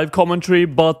into live commentary,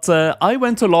 but I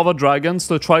went to Lava Dragons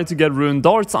to try to get rune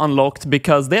darts unlocked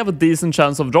because they have a decent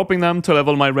chance of dropping them to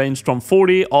level my range from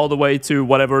 40 all the way to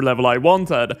whatever level I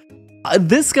wanted.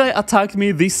 This guy attacked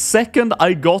me the second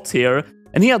I got here,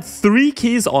 and he had 3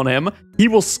 keys on him, he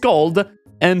was scald,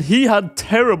 and he had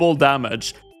terrible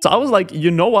damage. So I was like,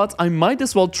 you know what, I might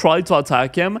as well try to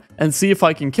attack him and see if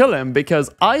I can kill him,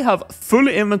 because I have full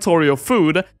inventory of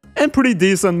food and pretty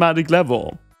decent magic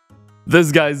level.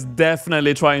 This guy's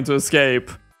definitely trying to escape.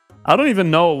 I don't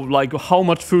even know like how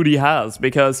much food he has,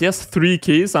 because he has 3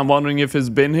 keys. I'm wondering if he's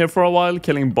been here for a while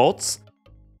killing bots.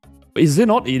 Is he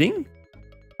not eating?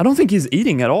 I don't think he's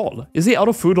eating at all. Is he out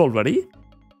of food already?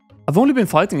 I've only been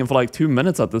fighting him for like 2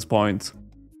 minutes at this point.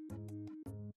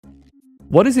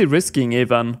 What is he risking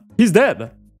even? He's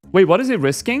dead. Wait, what is he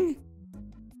risking?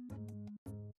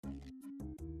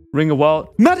 Ring a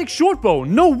well. Magic shortbow!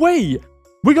 No way!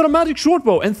 We got a magic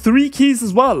shortbow and 3 keys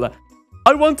as well.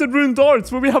 I wanted rune darts,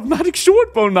 but we have magic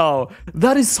shortbow now.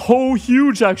 That is so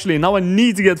huge actually. Now I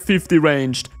need to get 50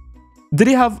 ranged. Did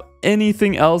he have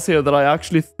anything else here that I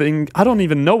actually think... I don't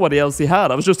even know what else he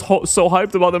had. I was just so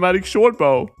hyped about the magic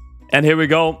shortbow. And here we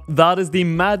go. That is the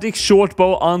magic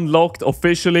shortbow unlocked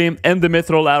officially, and the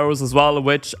mithril arrows as well,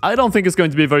 which I don't think is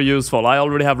going to be very useful. I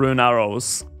already have rune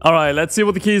arrows. Alright, let's see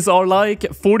what the keys are like.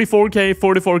 44k,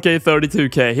 44k,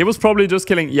 32k. He was probably just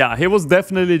killing... Yeah, he was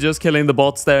definitely just killing the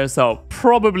bots there, so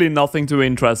probably nothing too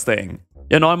interesting.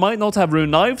 You know, I might not have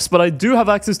rune knives, but I do have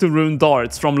access to rune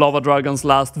darts from Lava Dragon's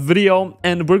last video,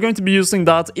 and we're going to be using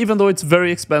that, even though it's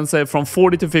very expensive, from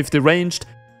 40 to 50 ranged.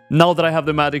 Now that I have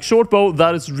the magic shortbow,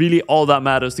 that is really all that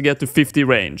matters to get to 50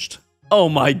 ranged. Oh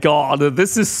my god,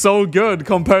 this is so good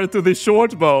compared to the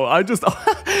shortbow.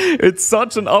 It's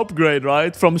such an upgrade,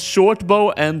 right? From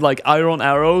shortbow and like iron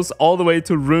arrows all the way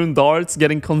to rune darts,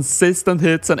 getting consistent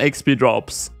hits and XP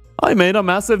drops. I made a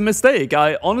massive mistake.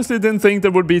 I honestly didn't think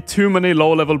there would be too many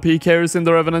low-level PKers in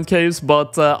the Revenant Caves,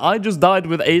 but I just died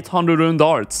with 800 rune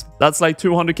darts. That's like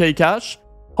 200k cash.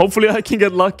 Hopefully I can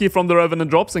get lucky from the Revenant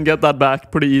drops and get that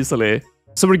back pretty easily.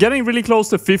 So we're getting really close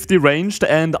to 50 ranged,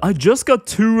 and I just got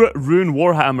 2 rune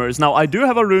warhammers. Now I do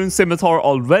have a rune scimitar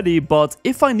already, but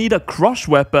if I need a crush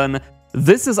weapon,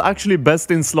 this is actually best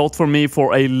in slot for me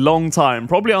for a long time.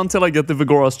 Probably until I get the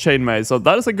Vigora's chainmail, so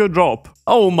that is a good drop.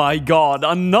 Oh my god,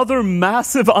 another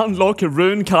massive unlock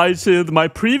rune kite shield. My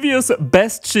previous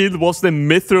best shield was the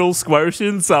mithril square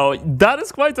shield, so that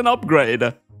is quite an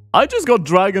upgrade. I just got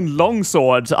Dragon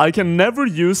Longsword. I can never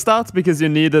use that because you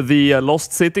need the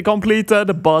Lost City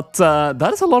completed, but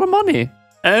that is a lot of money.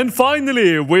 And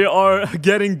finally, we are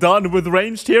getting done with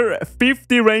ranged here.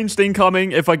 50 ranged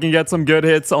incoming if I can get some good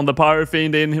hits on the Pyro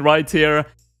Fiend in right here.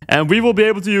 And we will be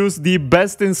able to use the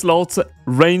best in slot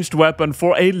ranged weapon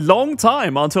for a long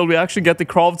time until we actually get the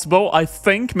crossbow. I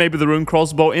think maybe the rune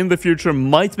crossbow in the future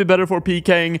might be better for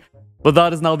PKing, but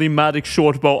that is now the magic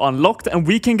shortbow unlocked and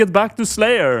we can get back to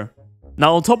Slayer.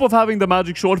 Now, on top of having the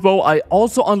magic shortbow, I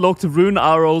also unlocked rune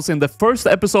arrows in the first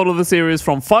episode of the series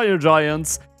from Fire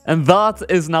Giants, and that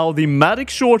is now the magic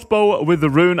shortbow with the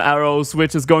rune arrows,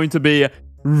 which is going to be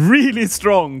really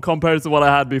strong compared to what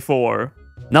I had before.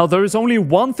 Now, there is only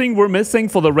one thing we're missing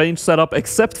for the range setup,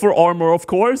 except for armor, of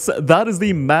course. That is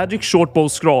the magic shortbow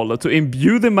scroll. To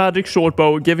imbue the magic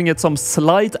shortbow, giving it some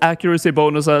slight accuracy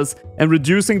bonuses and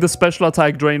reducing the special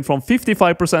attack drain from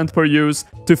 55% per use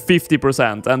to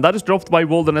 50%. And that is dropped by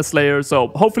Wilderness Slayer, so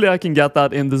hopefully I can get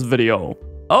that in this video.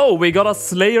 Oh, we got a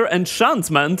Slayer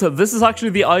enchantment. This is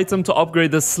actually the item to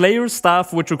upgrade the Slayer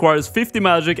staff, which requires 50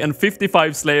 magic and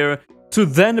 55 Slayer, to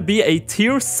then be a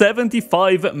tier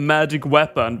 75 magic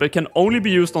weapon, but can only be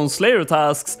used on Slayer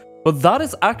tasks. But that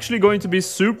is actually going to be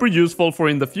super useful for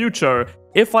in the future,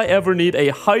 if I ever need a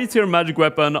high tier magic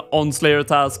weapon on Slayer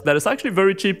task that is actually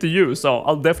very cheap to use, so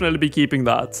I'll definitely be keeping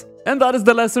that. And that is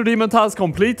the Lesser Demon task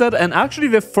completed, and actually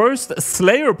the first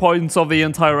Slayer points of the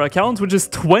entire account, which is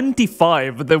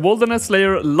 25. The Wilderness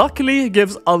Slayer luckily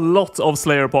gives a lot of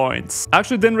Slayer points.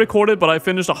 Actually didn't record it, but I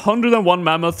finished 101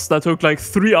 mammoths that took like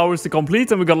 3 hours to complete,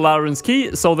 and we got Laren's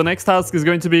key, so the next task is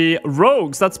going to be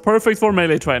rogues. That's perfect for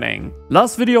melee training.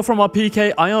 Last video from our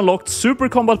PK, I unlocked super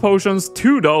combat potions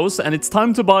 2 dose, and it's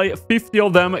time to buy 50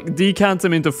 of them, decant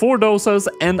them into 4 doses,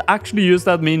 and actually use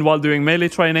that meanwhile doing melee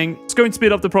training. It's going to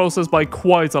speed up the process by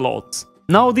quite a lot.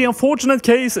 Now, the unfortunate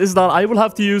case is that I will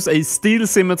have to use a steel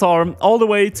scimitar all the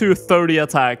way to 30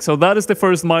 attack, so that is the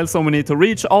first milestone we need to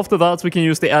reach. After that, we can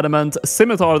use the adamant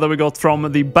scimitar that we got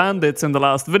from the bandits in the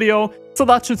last video, so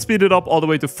that should speed it up all the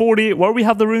way to 40, where we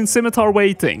have the rune scimitar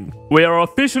waiting. We are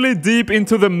officially deep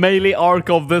into the melee arc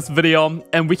of this video,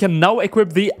 and we can now equip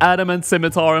the adamant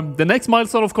scimitar. The next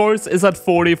milestone, of course, is at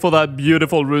 40 for that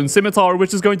beautiful rune scimitar,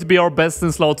 which is going to be our best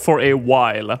in slot for a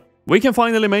while. We can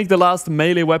finally make the last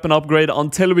melee weapon upgrade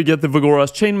until we get the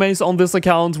Vigora's Chain Mace on this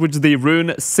account, which is the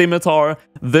Rune Scimitar.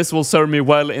 This will serve me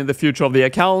well in the future of the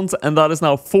account, and that is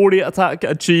now 40 attack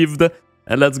achieved.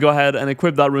 And let's go ahead and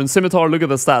equip that Rune Scimitar. Look at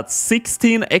the stats,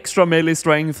 16 extra melee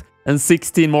strength and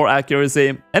 16 more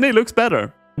accuracy, and it looks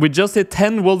better. We just hit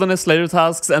 10 Wilderness Slayer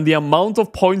tasks, and the amount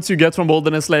of points you get from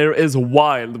Wilderness Slayer is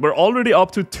wild. We're already up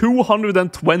to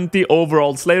 220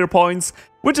 overall Slayer points,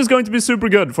 which is going to be super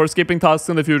good for skipping tasks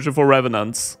in the future for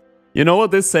Revenants. You know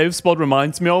what this save spot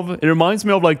reminds me of? It reminds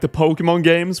me of like the Pokemon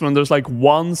games when there's like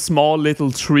one small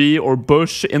little tree or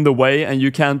bush in the way and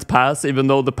you can't pass even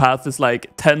though the path is like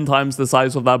 10 times the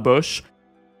size of that bush.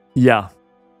 Yeah.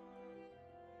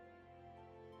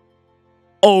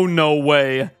 Oh, no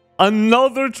way.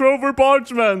 Another Trover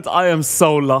Parchment! I am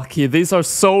so lucky. These are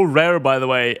so rare, by the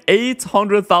way.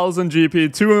 800,000 GP,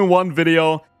 2-in-1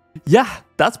 video. Yeah,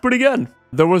 that's pretty good.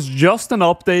 There was just an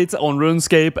update on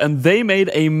Runescape, and they made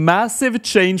a massive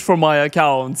change for my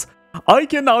account. I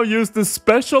can now use the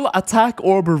special attack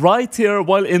orb right here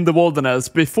while in the wilderness.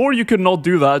 Before you could not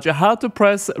do that. You had to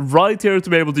press right here to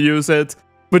be able to use it.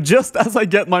 But just as I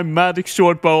get my magic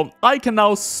shortbow, I can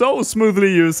now so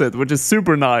smoothly use it, which is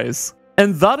super nice.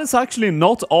 And that is actually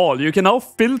not all. You can now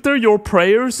filter your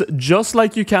prayers just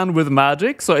like you can with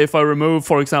magic. So if I remove,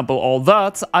 for example, all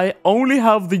that, I only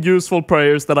have the useful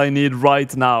prayers that I need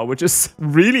right now, which is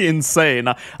really insane.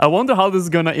 I wonder how this is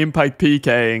gonna impact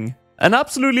PKing. An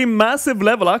absolutely massive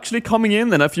level actually coming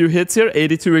in a few hits here.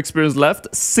 82 experience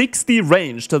left, 60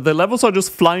 ranged. The levels are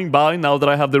just flying by now that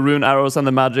I have the rune arrows and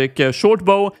the magic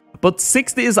shortbow. But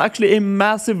 60 is actually a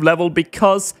massive level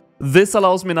because this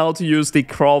allows me now to use the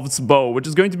Crafts Bow, which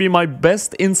is going to be my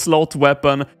best in-slot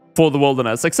weapon for the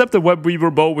wilderness, except the Web Weaver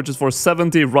Bow, which is for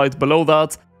 70 right below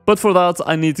that. But for that,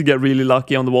 I need to get really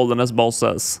lucky on the wilderness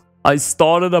bosses. I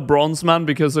started a Bronzeman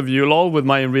because of you lol with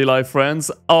my in-real-life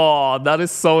friends. Oh, that is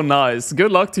so nice.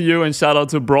 Good luck to you and shout out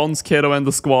to Bronze Kiddo and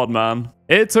the squad, man.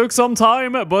 It took some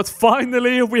time, but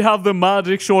finally we have the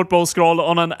magic shortbow scroll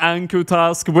on an Anku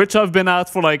task, which I've been at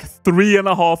for like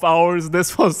 3.5 hours.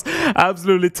 This was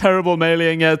absolutely terrible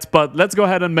meleeing it, but let's go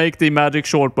ahead and make the magic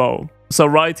shortbow. So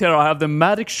right here I have the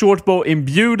magic shortbow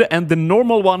imbued, and the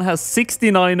normal one has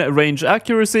 69 range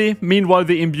accuracy. Meanwhile,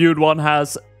 the imbued one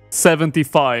has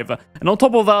 75. And on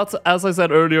top of that, as I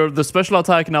said earlier, the special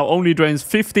attack now only drains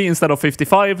 50 instead of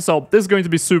 55, so this is going to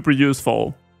be super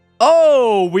useful.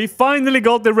 Oh, we finally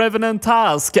got the Revenant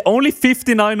task. Only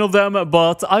 59 of them,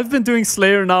 but I've been doing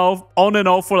Slayer now on and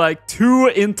off for like 2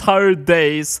 entire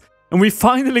days, and we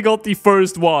finally got the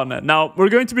first one. Now, we're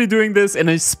going to be doing this in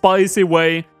a spicy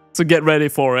way, so get ready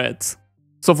for it.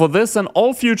 So for this and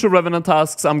all future Revenant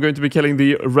tasks, I'm going to be killing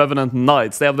the Revenant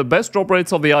Knights. They have the best drop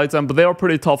rates of the item, but they are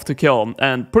pretty tough to kill,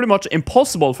 and pretty much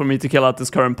impossible for me to kill at this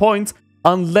current point,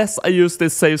 unless I use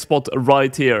this save spot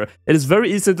right here. It is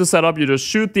very easy to set up. You just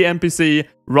shoot the NPC,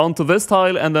 run to this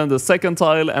tile, and then the second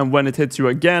tile, and when it hits you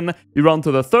again, you run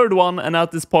to the third one, and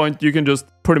at this point, you can just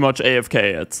pretty much AFK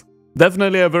it.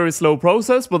 Definitely a very slow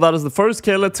process, but that is the first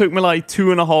kill. It took me like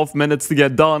 2.5 minutes to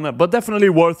get done, but definitely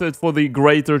worth it for the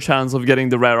greater chance of getting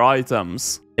the rare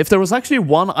items. If there was actually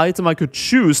one item I could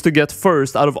choose to get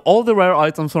first out of all the rare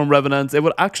items from Revenant, it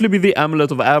would actually be the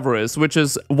Amulet of Avarice, which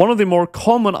is one of the more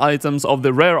common items of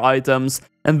the rare items,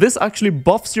 and this actually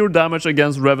buffs your damage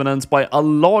against Revenants by a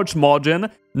large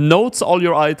margin, notes all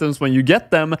your items when you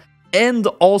get them, and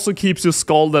also keeps you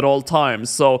scald at all times.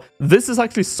 So this is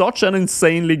actually such an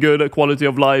insanely good quality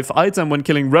of life item when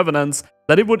killing Revenants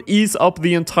that it would ease up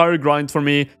the entire grind for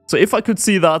me. So if I could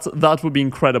see that, that would be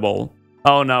incredible.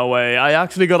 Oh, no way. I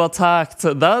actually got attacked.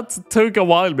 That took a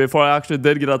while before I actually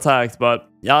did get attacked, but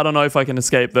yeah, I don't know if I can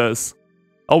escape this.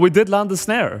 Oh, we did land the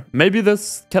snare. Maybe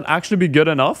this can actually be good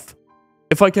enough.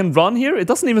 If I can run here, it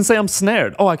doesn't even say I'm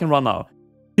snared. Oh, I can run now.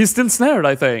 He's still snared,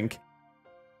 I think.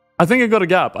 I think I got a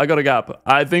gap. I got a gap.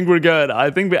 I think we're good. I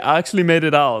think we actually made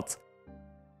it out.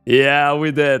 Yeah,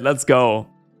 we did. Let's go.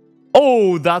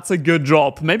 Oh, that's a good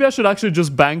drop. Maybe I should actually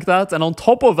just bank that. And on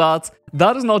top of that,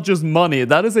 that is not just money.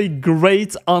 That is a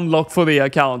great unlock for the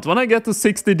account. When I get to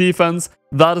 60 defense,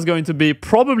 that is going to be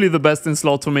probably the best in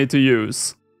slot for me to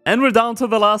use. And we're down to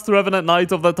the last Revenant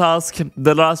Knight of the task.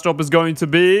 The last drop is going to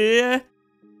be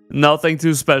nothing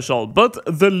too special, but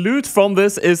the loot from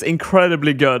this is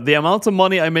incredibly good. The amount of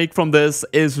money I make from this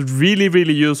is really,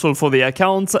 really useful for the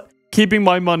account. Keeping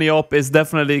my money up is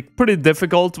definitely pretty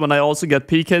difficult when I also get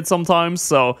PK'd sometimes,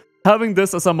 so having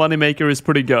this as a moneymaker is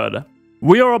pretty good.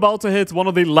 We are about to hit one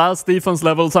of the last defense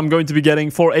levels I'm going to be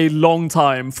getting for a long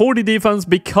time. 40 defense,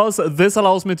 because this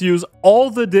allows me to use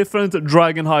all the different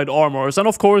Dragonhide armors, and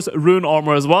of course rune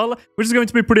armor as well, which is going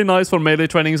to be pretty nice for melee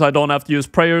training, so I don't have to use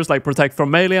prayers like protect from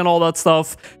melee and all that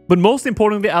stuff. But most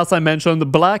importantly, as I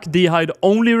mentioned, black D-hide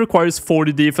only requires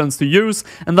 40 defense to use,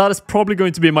 and that is probably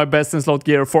going to be my best in slot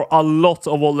gear for a lot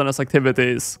of wilderness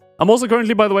activities. I'm also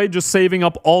currently, by the way, just saving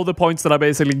up all the points that I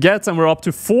basically get, and we're up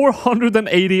to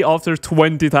 480 after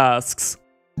 20 tasks.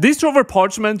 These Trover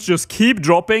parchments just keep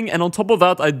dropping, and on top of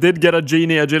that, I did get a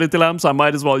genie agility lamp, so I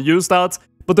might as well use that.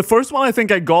 But the first one I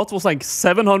think I got was like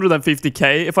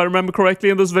 750k, if I remember correctly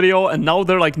in this video, and now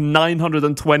they're like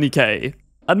 920k.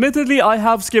 Admittedly, I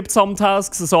have skipped some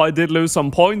tasks, so I did lose some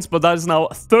points, but that is now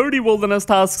 30 wilderness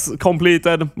tasks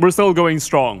completed. We're still going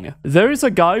strong. There is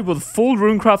a guy with full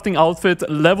runecrafting outfit,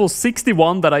 level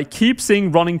 61, that I keep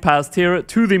seeing running past here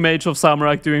to the Mage of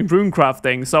Samarak doing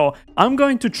runecrafting, so I'm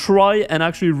going to try and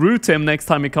actually root him next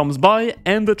time he comes by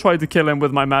and try to kill him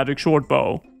with my magic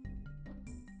shortbow.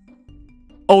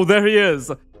 Oh, there he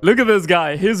is. Look at this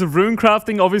guy. His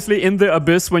runecrafting, obviously in the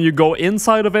abyss, when you go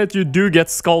inside of it, you do get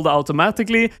skulled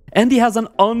automatically. And he has an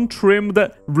untrimmed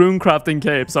runecrafting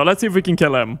cape. So let's see if we can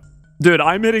kill him. Dude,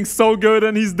 I'm hitting so good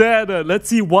and he's dead. Let's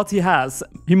see what he has.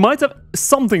 He might have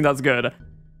something that's good.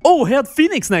 Oh, he had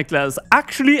Phoenix Necklace.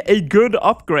 Actually, a good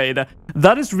upgrade.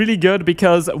 That is really good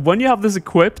because when you have this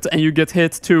equipped and you get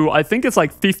hit to, I think it's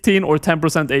like 15 or 10%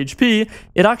 HP,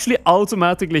 it actually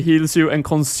automatically heals you and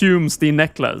consumes the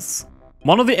necklace.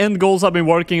 One of the end goals I've been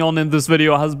working on in this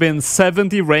video has been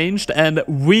 70 ranged, and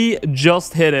we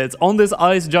just hit it on this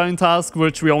Ice Giant task,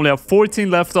 which we only have 14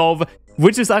 left of,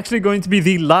 which is actually going to be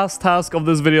the last task of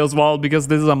this video as well, because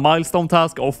this is a milestone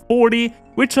task of 40,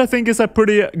 which I think is a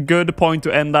pretty good point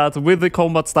to end at, with the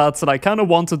combat stats that I kind of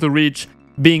wanted to reach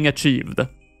being achieved.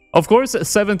 Of course,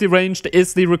 70 ranged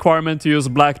is the requirement to use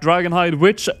Black Dragonhide,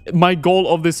 which my goal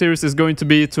of this series is going to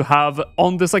be to have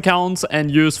on this account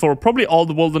and use for probably all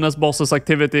the Wilderness Bosses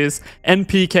activities and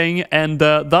PKing, and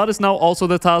that is now also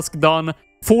the task done.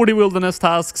 40 Wilderness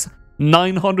tasks,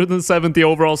 970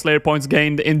 overall Slayer points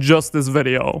gained in just this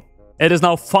video. It is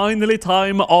now finally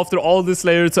time, after all this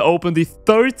Slayer, to open the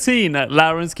 13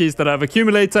 Laren's keys that I've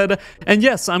accumulated. And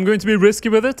yes, I'm going to be risky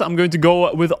with it. I'm going to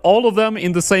go with all of them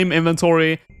in the same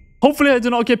inventory. Hopefully I do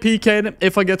not get PK'd.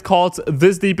 If I get caught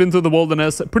this deep into the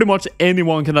wilderness, pretty much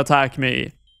anyone can attack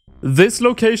me. This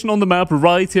location on the map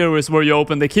right here is where you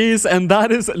open the keys, and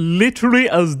that is literally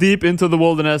as deep into the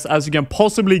wilderness as you can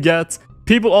possibly get.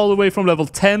 People all the way from level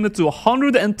 10 to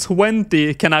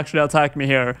 120 can actually attack me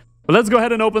here. But let's go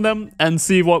ahead and open them and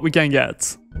see what we can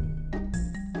get.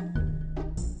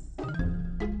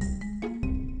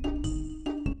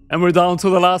 And we're down to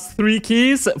the last 3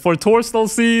 keys for Torstal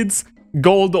Seeds.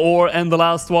 gold ore, and the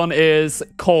last one is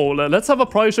coal. Let's have a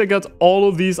price check at all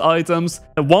of these items.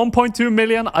 1.2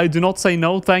 million, I do not say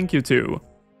no thank you to.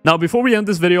 Now, before we end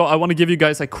this video, I want to give you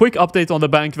guys a quick update on the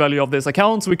bank value of this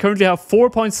account. We currently have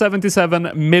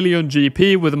 4.77 million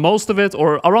GP, with most of it,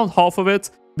 or around half of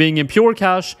it, being in pure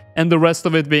cash, and the rest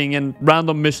of it being in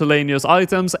random miscellaneous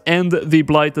items and the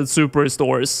blighted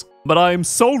superstores. But I'm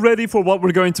so ready for what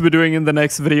we're going to be doing in the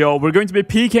next video. We're going to be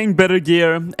peaking better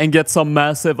gear and get some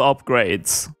massive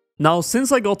upgrades. Now,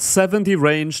 since I got 70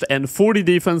 ranged and 40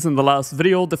 defense in the last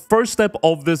video, the first step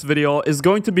of this video is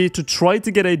going to be to try to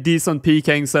get a decent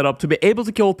PKing setup to be able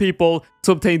to kill people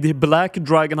to obtain the black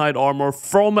dragonhide armor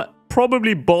from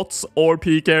probably bots or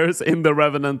PKers in the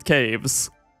Revenant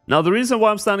caves. Now, the reason why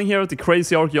I'm standing here at the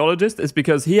Crazy Archaeologist is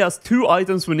because he has two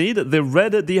items we need: the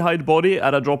red d'hide body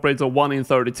at a drop rate of 1 in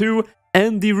 32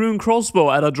 and the rune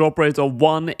crossbow at a drop rate of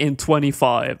 1 in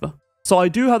 25. So I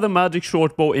do have the magic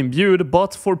shortbow imbued,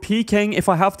 but for PKing, if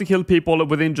I have to kill people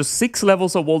within just 6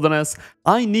 levels of wilderness,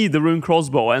 I need the rune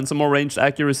crossbow and some more ranged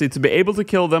accuracy to be able to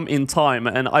kill them in time.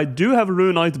 And I do have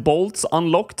runelite bolts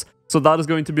unlocked, so that is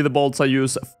going to be the bolts I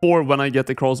use for when I get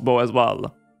the crossbow as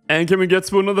well. And can we get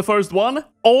spoon on the first one?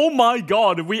 Oh my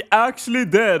god, we actually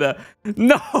did!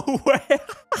 No way!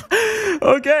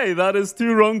 Okay, that is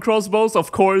 2 rune crossbows.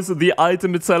 Of course, the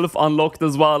item itself unlocked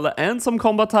as well. And some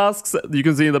combat tasks. You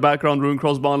can see in the background, rune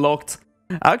crossbow unlocked.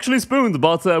 Actually spooned,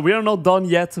 but we are not done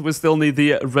yet. We still need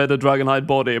the red dragonhide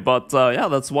body. But yeah,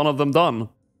 that's one of them done.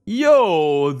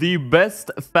 Yo, the best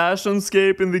fashion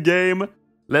scape in the game.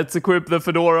 Let's equip the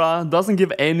fedora. Doesn't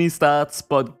give any stats,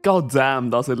 but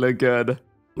goddamn does it look good.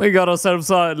 We got ourselves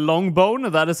a longbone.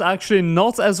 That is actually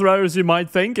not as rare as you might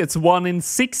think. It's 1 in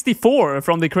 64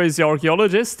 from the Crazy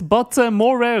Archaeologist, but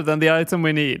more rare than the item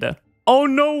we need. Oh,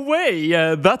 no way!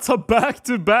 That's a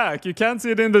back-to-back. You can't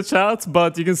see it in the chat,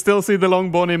 but you can still see the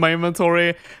longbone in my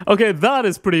inventory. Okay, that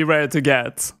is pretty rare to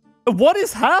get. What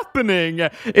is happening?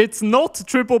 It's not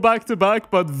triple back-to-back,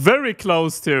 but very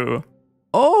close to.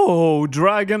 Oh,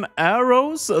 dragon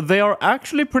arrows. They are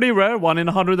actually pretty rare, 1 in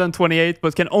 128,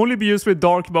 but can only be used with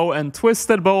dark bow and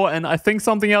twisted bow, and I think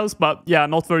something else, but yeah,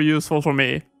 not very useful for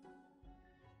me.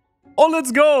 Oh,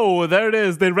 let's go! There it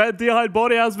is. The red d'hide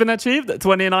body has been achieved.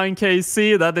 29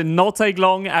 KC. That did not take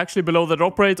long, actually below the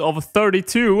drop rate of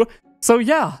 32. So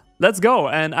yeah, let's go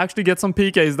and actually get some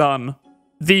PKs done.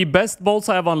 The best bolts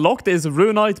I have unlocked is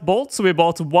runelite bolts. We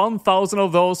bought 1,000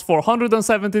 of those for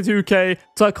 172k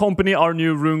to accompany our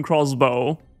new rune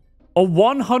crossbow. A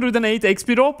 108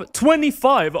 XP drop?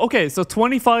 25! Okay, so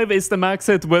 25 is the max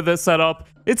hit with this setup.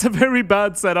 It's a very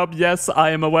bad setup, yes,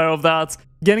 I am aware of that.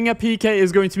 Getting a PK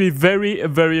is going to be very,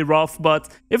 very rough, but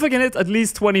if I can hit at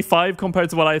least 25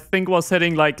 compared to what I think was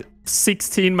hitting like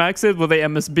 16 max hit with a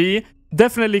MSB,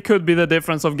 definitely could be the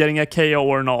difference of getting a KO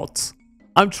or not.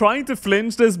 I'm trying to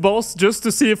flinch this boss just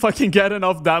to see if I can get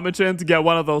enough damage in to get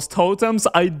one of those totems.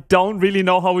 I don't really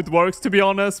know how it works, to be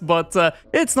honest, but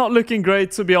it's not looking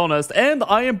great, to be honest. And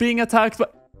I am being attacked,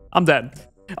 but I'm dead.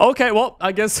 Okay, well,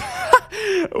 I guess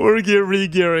we're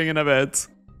re-gearing in a bit.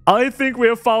 I think we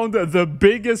have found the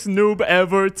biggest noob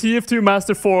ever, TF2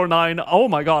 Master 409. Oh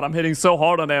my god, I'm hitting so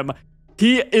hard on him.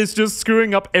 He is just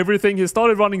screwing up everything. He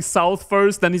started running south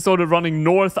first, then he started running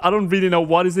north. I don't really know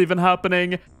what is even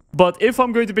happening. But if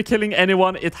I'm going to be killing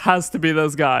anyone, it has to be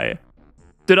this guy.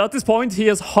 Dude, at this point, he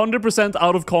is 100%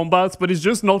 out of combat, but he's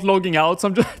just not logging out. So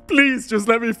I'm just, please, just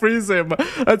let me freeze him.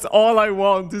 That's all I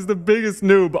want. He's the biggest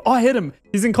noob. Oh, I hit him.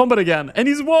 He's in combat again. And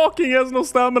he's walking. He has no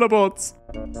stamina bots.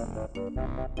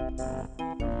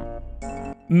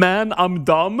 Man, I'm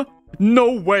dumb.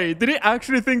 No way. Did he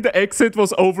actually think the exit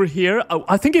was over here?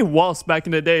 I think it was back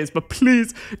in the days, but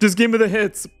please, just give me the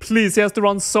hits. Please, he has to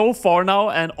run so far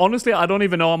now, and honestly, I don't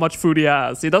even know how much food he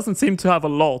has. He doesn't seem to have a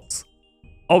lot.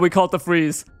 Oh, we caught the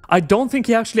freeze. I don't think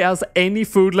he actually has any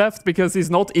food left because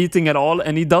he's not eating at all,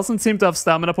 and he doesn't seem to have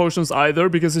stamina potions either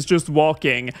because he's just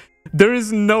walking. There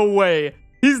is no way.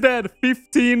 He's dead.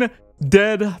 15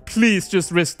 dead. Please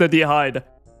just risk the d'hide.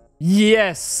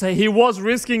 Yes, he was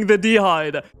risking the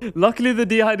d'hide. Luckily, the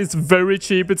d'hide is very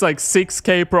cheap. It's like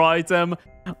 6k per item.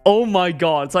 Oh my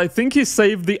god. So I think he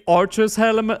saved the archer's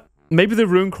helm, maybe the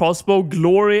rune crossbow,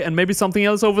 glory, and maybe something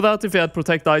else over that if he had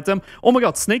protect item. Oh my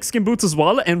god, snakeskin boots as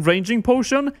well, and ranging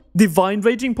potion, divine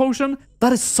raging potion.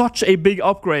 That is such a big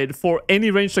upgrade for any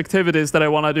ranged activities that I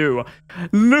want to do.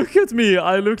 Look at me.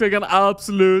 I look like an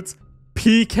absolute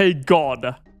PK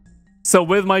god. So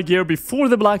with my gear before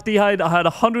the black d'hide, I had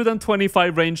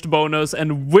 125 ranged bonus,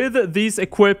 and with these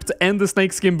equipped and the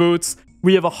snakeskin boots,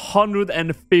 we have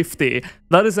 150.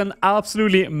 That is an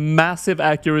absolutely massive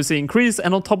accuracy increase,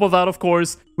 and on top of that, of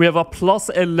course, we have a plus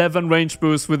 11 range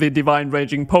boost with the Divine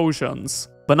Raging Potions.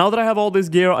 But now that I have all this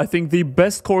gear, I think the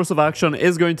best course of action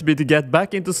is going to be to get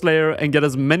back into Slayer and get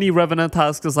as many Revenant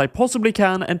tasks as I possibly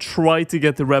can and try to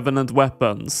get the Revenant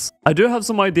weapons. I do have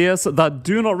some ideas that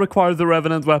do not require the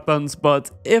Revenant weapons,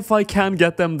 but if I can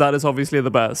get them, that is obviously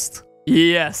the best.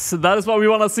 Yes, that is what we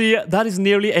want to see. That is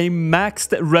nearly a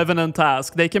maxed Revenant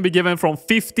task. They can be given from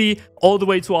 50 all the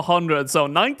way to 100, so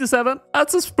 97,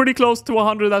 that's as pretty close to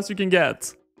 100 as you can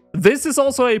get. This is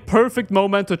also a perfect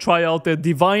moment to try out the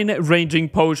Divine Raging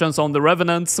Potions on the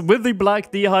Revenants. With the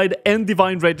Black D'hide and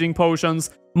Divine Raging Potions,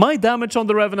 my damage on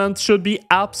the Revenant should be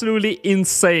absolutely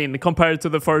insane compared to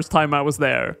the first time I was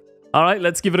there. Alright,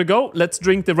 let's give it a go. Let's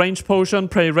drink the Range Potion,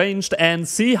 pray ranged, and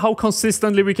see how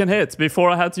consistently we can hit. Before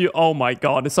I had to... Oh my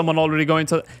god, is someone already going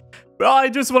to... I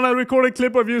just want to record a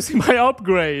clip of using my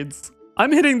upgrades.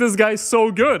 I'm hitting this guy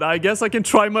so good. I guess I can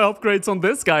try my upgrades on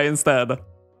this guy instead.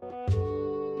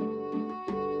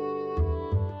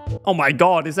 Oh my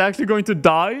god, is he actually going to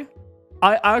die?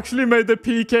 I actually made the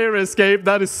PK escape.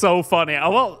 That is so funny.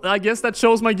 Well, I guess that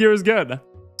shows my gear is good.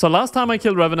 So last time I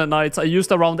killed Revenant Knights, I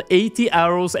used around 80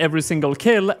 arrows every single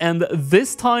kill, and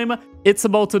this time it's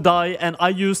about to die, and I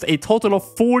used a total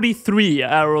of 43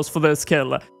 arrows for this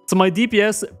kill. So my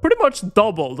DPS pretty much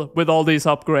doubled with all these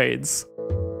upgrades.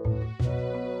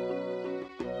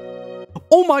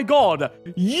 Oh my god!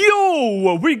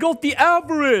 Yo! We got the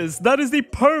Avarice! That is the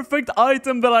perfect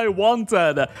item that I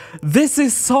wanted! This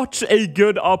is such a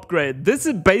good upgrade. This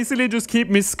is basically just keep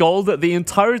me skulled the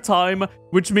entire time,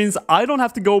 which means I don't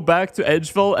have to go back to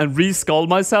Edgeville and re-skull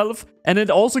myself, and it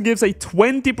also gives a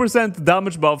 20%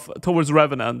 damage buff towards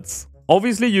Revenants.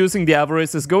 Obviously, using the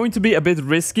Avarice is going to be a bit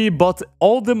risky, but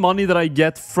all the money that I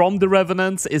get from the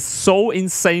Revenants is so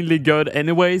insanely good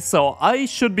anyway, so I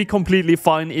should be completely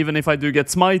fine even if I do get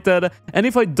smited. And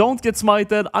if I don't get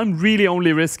smited, I'm really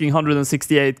only risking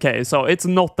 168k, so it's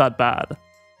not that bad.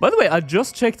 By the way, I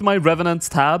just checked my Revenants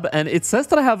tab, and it says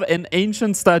that I have an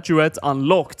Ancient Statuette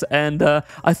unlocked, and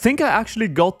I think I actually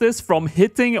got this from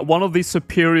hitting one of the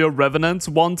superior Revenants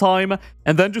one time,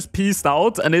 and then just peaced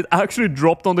out, and it actually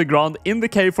dropped on the ground in the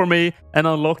cave for me, and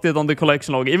unlocked it on the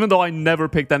collection log, even though I never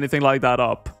picked anything like that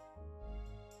up.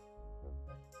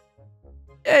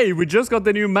 Hey, we just got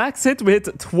the new max hit. We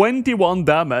hit 21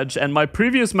 damage, and my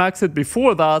previous max hit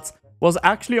before that was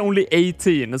actually only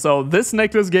 18, so this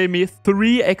necklace gave me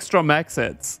 3 extra max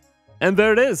hits. And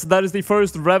there it is, that is the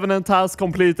first Revenant task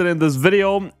completed in this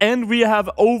video, and we have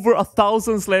over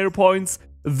 1,000 Slayer points.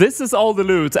 This is all the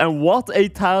loot, and what a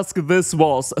task this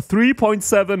was.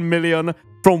 3.7 million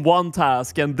from one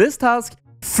task, and this task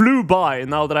flew by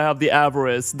now that I have the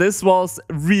Avarice. This was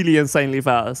really insanely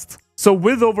fast. So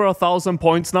with over 1,000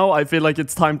 points now, I feel like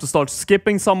it's time to start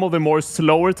skipping some of the more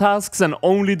slower tasks and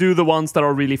only do the ones that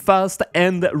are really fast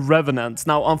and Revenants.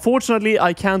 Now, unfortunately,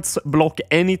 I can't block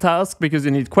any task because you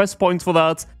need quest points for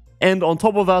that. And on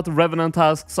top of that, Revenant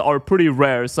tasks are pretty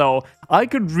rare, so I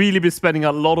could really be spending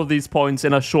a lot of these points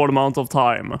in a short amount of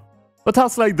time. But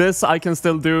tasks like this I can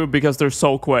still do because they're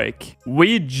so quick.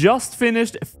 We just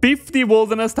finished 50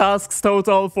 Wilderness tasks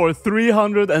total for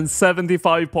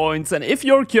 375 points, and if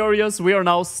you're curious, we are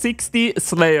now 60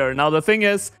 Slayer. Now the thing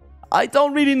is, I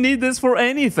don't really need this for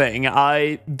anything.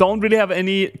 I don't really have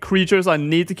any creatures I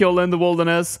need to kill in the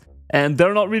Wilderness, and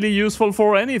they're not really useful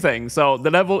for anything, so the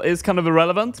level is kind of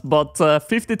irrelevant, but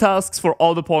 50 tasks for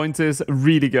all the points is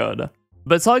really good.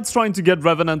 Besides trying to get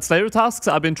Revenant Slayer tasks,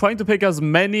 I've been trying to pick as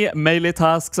many melee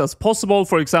tasks as possible,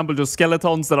 for example just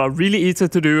skeletons that are really easy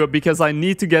to do, because I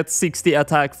need to get 60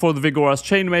 attack for the Vigora's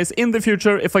Chainmace in the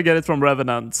future if I get it from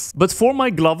Revenants. But for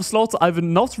my glove slot, I've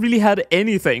not really had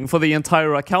anything for the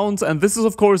entire account, and this is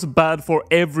of course bad for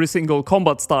every single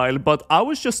combat style, but I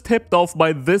was just tipped off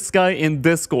by this guy in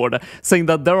Discord, saying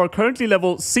that there are currently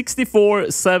level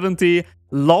 64, 70,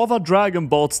 lava dragon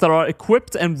bots that are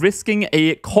equipped and risking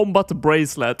a combat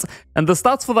bracelet. And the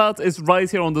stats for that is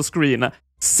right here on the screen.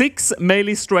 6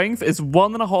 melee strength is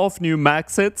 1.5 new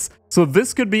max hits, so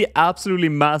this could be absolutely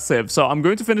massive. So I'm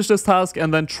going to finish this task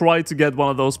and then try to get one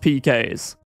of those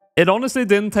PKs. It honestly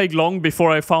didn't take long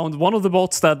before I found one of the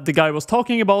bots that the guy was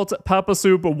talking about, Papa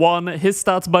Soup 1. His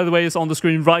stats, by the way, is on the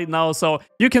screen right now, so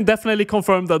you can definitely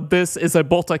confirm that this is a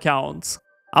bot account.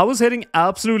 I was hitting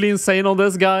absolutely insane on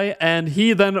this guy, and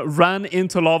he then ran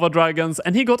into lava dragons,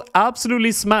 and he got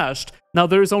absolutely smashed. Now,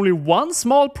 there is only one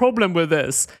small problem with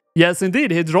this. Yes, indeed,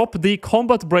 he dropped the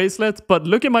combat bracelet, but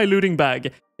look at my looting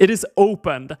bag. It is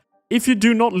opened. If you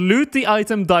do not loot the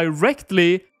item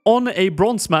directly, on a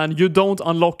Bronzeman, you don't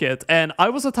unlock it. And I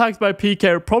was attacked by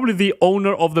PK, probably the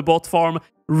owner of the bot farm,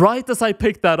 right as I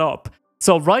picked that up.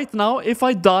 So right now, if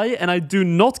I die and I do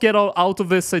not get out of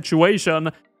this situation,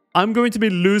 I'm going to be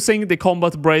losing the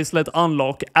combat bracelet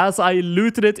unlock as I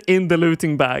looted it in the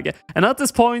looting bag. And at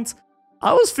this point,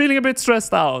 I was feeling a bit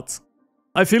stressed out.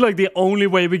 I feel like the only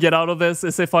way we get out of this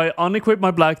is if I unequip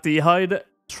my black D-hide,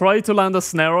 try to land a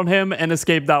snare on him and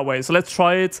escape that way. So let's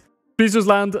try it. Please just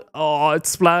land. Oh, it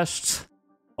splashed.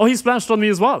 Oh, he splashed on me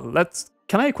as well.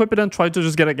 Can I equip it and try to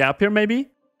just get a gap here maybe?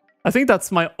 I think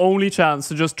that's my only chance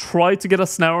to just try to get a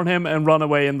snare on him and run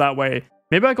away in that way.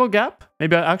 Maybe I got gap?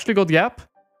 Maybe I actually got gap?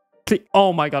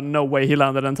 Oh my god, no way he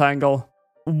landed Entangle.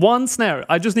 One snare.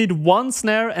 I just need one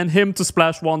snare and him to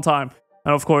splash one time.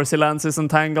 And of course he lands his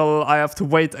Entangle. I have to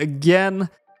wait again.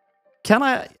 Can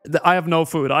I have no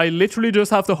food. I literally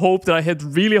just have to hope that I hit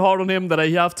really hard on him, that I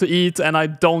have to eat, and I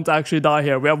don't actually die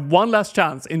here. We have one last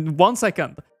chance in 1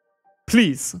 second.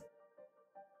 Please.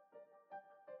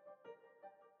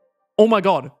 Oh my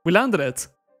god, we landed it.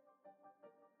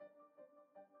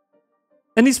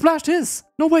 And he splashed his.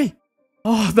 No way.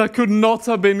 Oh, that could not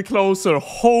have been closer.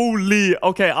 Holy.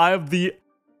 Okay,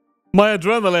 my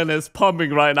adrenaline is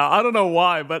pumping right now. I don't know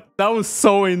why, but that was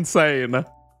so insane.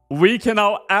 We can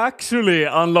now actually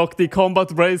unlock the combat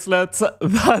bracelet.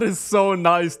 That is so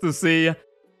nice to see.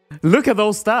 Look at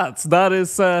those stats. That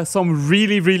is some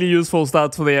really, really useful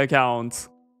stats for the account.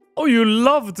 Oh, you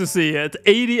love to see it.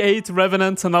 88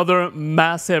 Revenants, another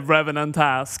massive Revenant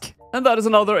task. And that is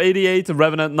another 88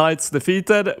 Revenant Knights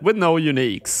defeated with no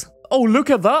uniques. Oh, look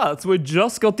at that! We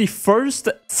just got the first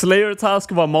Slayer task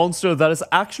of a monster that is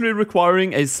actually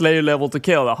requiring a Slayer level to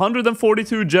kill.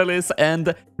 142 jellies,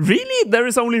 and really, there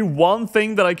is only one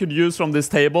thing that I could use from this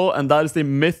table, and that is the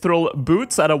Mithril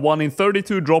Boots at a 1 in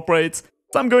 32 drop rate.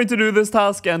 So I'm going to do this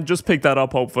task and just pick that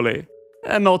up, hopefully.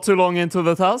 And not too long into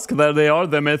the task, there they are.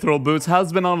 The Mithril Boots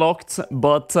has been unlocked,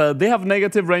 but they have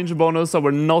negative range bonus, so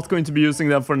we're not going to be using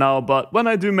them for now. But when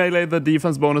I do melee, the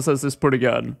defense bonuses is pretty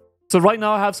good. So right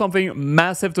now I have something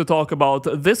massive to talk about.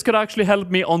 This could actually help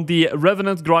me on the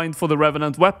Revenant grind for the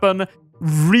Revenant weapon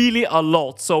really a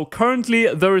lot. So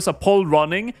currently there is a poll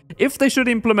running if they should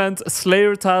implement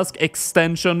Slayer task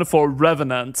extension for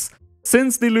Revenants.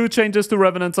 Since the loot changes to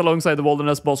Revenants alongside the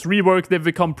Wilderness boss rework, they've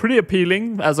become pretty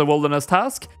appealing as a Wilderness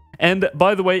task. And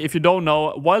by the way, if you don't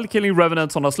know, while killing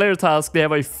Revenants on a Slayer task, they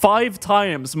have a 5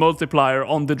 times multiplier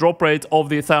on the drop rate of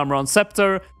the Thamron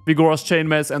Scepter, Vigorous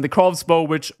Chainmace, and the Crossbow,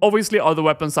 which obviously are the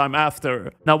weapons I'm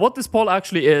after. Now, what this poll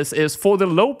actually is for the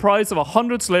low price of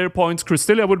 100 Slayer points,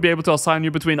 Crystalia would be able to assign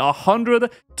you between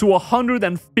 100 to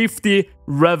 150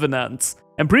 Revenants.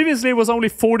 And previously it was only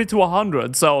 40 to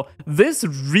 100, so this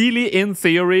really, in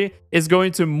theory, is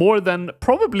going to more than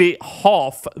probably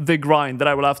half the grind that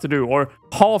I will have to do, or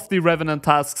half the Revenant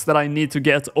tasks that I need to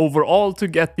get overall to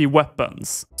get the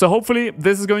weapons. So hopefully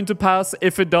this is going to pass.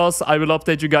 If it does, I will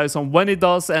update you guys on when it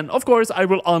does, and of course I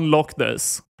will unlock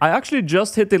this. I actually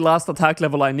just hit the last attack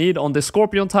level I need on the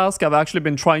Scorpion task. I've actually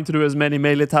been trying to do as many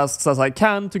melee tasks as I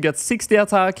can to get 60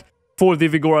 attack for the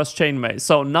Vigorous Chainmace.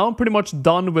 So now I'm pretty much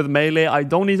done with melee. I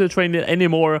don't need to train it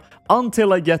anymore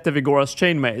until I get the Vigorous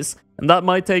Chainmace. And that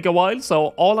might take a while, so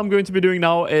all I'm going to be doing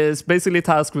now is basically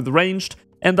task with ranged,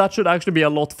 and that should actually be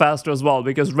a lot faster as well,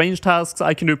 because ranged tasks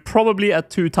I can do probably at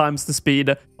 2 times the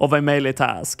speed of a melee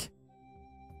task.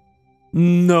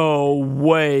 No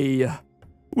way.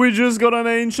 We just got an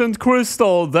Ancient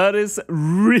Crystal. That is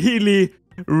really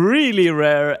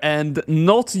rare and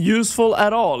not useful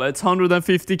at all. It's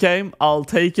 150k. I'll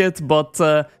take it, but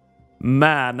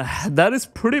man, that is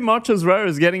pretty much as rare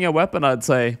as getting a weapon, I'd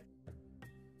say.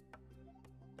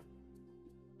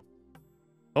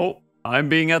 Oh, I'm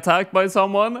being attacked by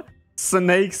someone.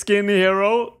 Snakeskin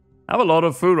hero. I have a lot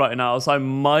of food right now, so I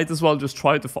might as well just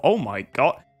try to... Oh my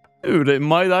god. Dude, it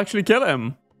might actually kill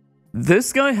him.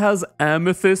 This guy has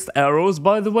amethyst arrows,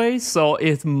 by the way, so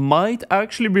it might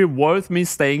actually be worth me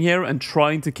staying here and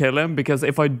trying to kill him, because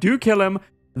if I do kill him,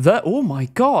 oh my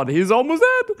god, he's almost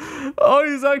dead! Oh,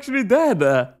 he's actually dead!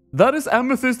 That is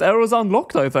amethyst arrows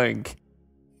unlocked, I think.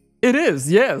 It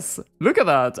is, yes. Look at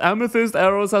that. Amethyst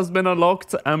arrows has been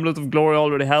unlocked. Amulet of Glory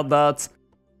already had that.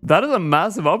 That is a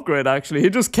massive upgrade, actually. He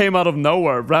just came out of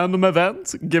nowhere. Random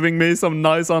event, giving me some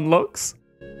nice unlocks.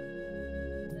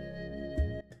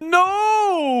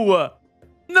 No!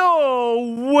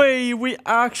 No way, we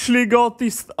actually got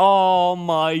this. Oh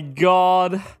my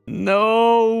god.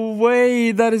 No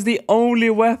way, that is the only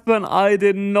weapon I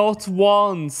did not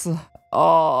want.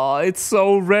 Oh, it's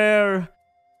so rare.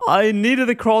 I needed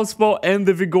the crossbow and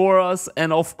the Vigorous,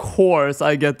 and of course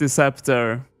I get the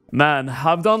scepter. Man,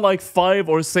 I've done like 5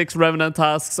 or 6 Revenant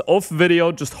tasks off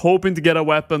video just hoping to get a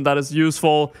weapon that is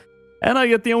useful. And I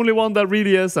get the only one that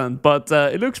really isn't, but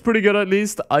it looks pretty good at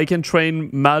least. I can train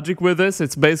magic with this.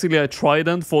 It's basically a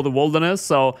trident for the wilderness,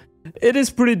 so it is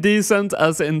pretty decent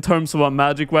as in terms of a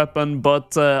magic weapon,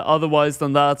 but otherwise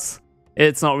than that,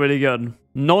 it's not really good.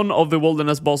 None of the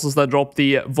wilderness bosses that drop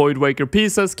the Voidwaker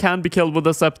pieces can be killed with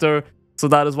the scepter, so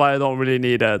that is why I don't really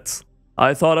need it.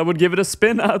 I thought I would give it a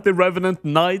spin at the Revenant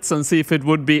Knights and see if it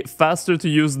would be faster to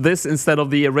use this instead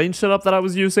of the range setup that I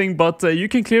was using, but you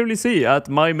can clearly see at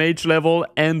my mage level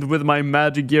and with my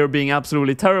magic gear being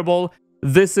absolutely terrible,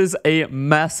 this is a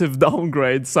massive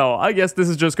downgrade, so I guess this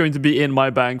is just going to be in my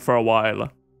bank for a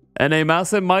while. And a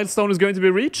massive milestone is going to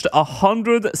be reached.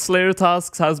 100 Slayer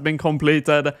tasks has been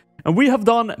completed, and we have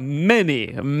done many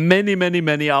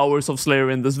hours of Slayer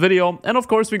in this video, and of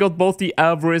course we got both the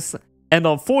Avarice and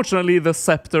unfortunately the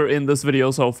Scepter in this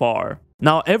video so far.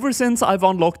 Now, ever since I've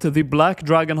unlocked the Black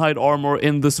Dragonhide armor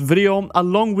in this video,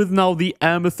 along with now the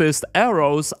Amethyst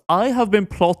arrows, I have been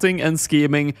plotting and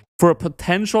scheming for a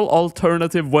potential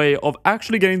alternative way of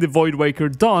actually getting the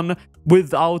Voidwaker done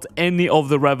without any of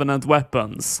the Revenant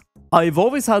weapons. I've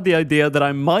always had the idea that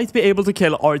I might be able to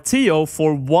kill Artio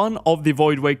for one of the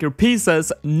Voidwaker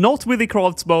pieces, not with the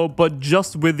crossbow, but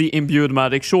just with the imbued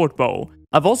magic shortbow.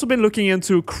 I've also been looking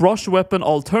into crush weapon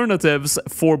alternatives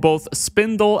for both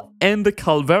Spindle and the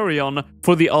Calvarion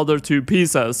for the other 2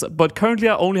 pieces, but currently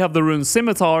I only have the Rune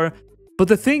Scimitar. But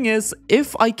the thing is,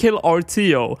 if I kill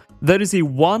Artio, there is a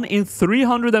 1 in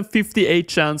 358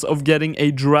 chance of getting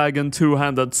a Dragon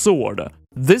 2-handed sword.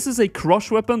 This is a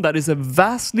crush weapon that is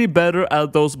vastly better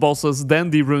at those bosses than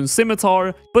the Rune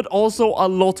Scimitar, but also a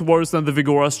lot worse than the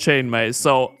Vigora's Chainmace,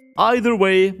 so either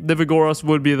way, the Vigora's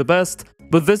would be the best,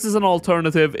 but this is an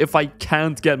alternative if I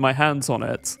can't get my hands on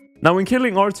it. Now, when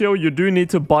killing Artio, you do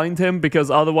need to bind him, because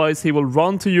otherwise he will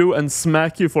run to you and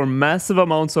smack you for massive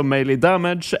amounts of melee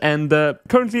damage, and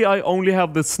currently I only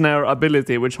have the Snare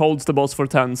ability, which holds the boss for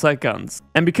 10 seconds.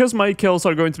 And because my kills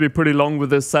are going to be pretty long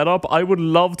with this setup, I would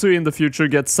love to in the future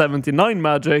get 79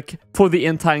 magic for the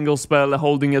Entangle spell,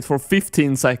 holding it for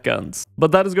 15 seconds.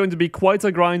 But that is going to be quite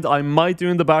a grind I might do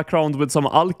in the background with some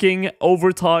alking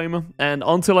over time, and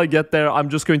until I get there, I'm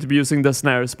just going to be using the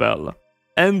Snare spell.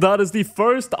 And that is the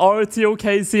first Artio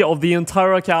KC of the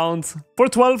entire account for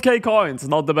 12k coins.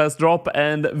 Not the best drop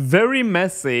and very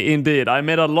messy indeed. I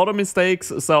made a lot of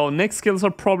mistakes, so next kills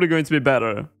are probably going to be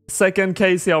better. Second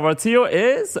KC of Artio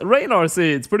is Raynar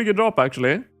Seeds. Pretty good drop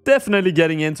actually. Definitely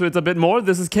getting into it a bit more.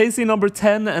 This is KC number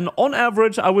 10, and on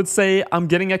average I would say I'm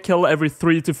getting a kill every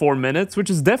 3 to 4 minutes, which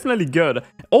is definitely good.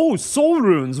 Oh, Soul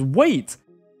Runes, wait!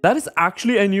 That is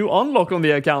actually a new unlock on the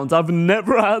account. I've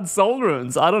never had Soul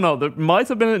Runes. I don't know, there might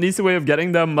have been an easy way of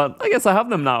getting them, but I guess I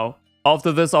have them now.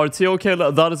 After this Artio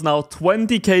kill, that is now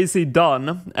 20 KC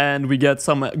done, and we get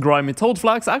some Grimy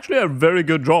Toadflax. Actually a very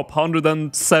good drop,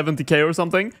 170k or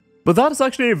something. But that is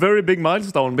actually a very big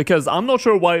milestone, because I'm not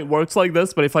sure why it works like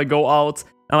this, but if I go out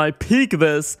and I peek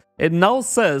this, it now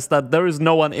says that there is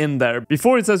no one in there.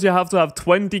 Before it says you have to have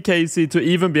 20 KC to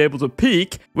even be able to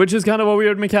peek, which is kind of a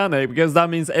weird mechanic, because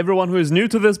that means everyone who is new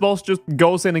to this boss just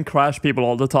goes in and crash people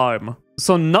all the time.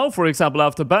 So now, for example,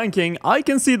 after banking, I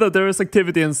can see that there is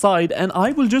activity inside, and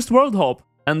I will just world hop.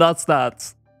 And that's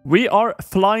that. We are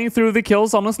flying through the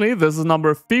kills, honestly. This is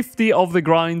number 50 of the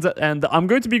grind, and I'm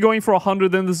going to be going for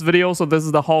 100 in this video, so this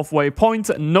is the halfway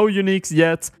point. No uniques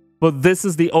yet, but this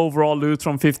is the overall loot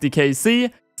from 50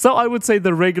 KC. So I would say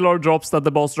the regular drops that the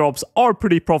boss drops are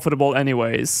pretty profitable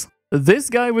anyways. This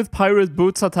guy with pirate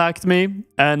boots attacked me,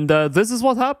 and this is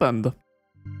what happened.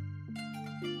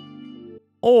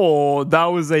 Oh, that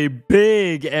was a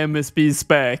big MSP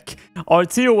spec.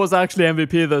 Artio was actually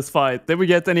MVP this fight. Did we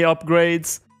get any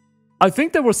upgrades? I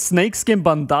think there was snakeskin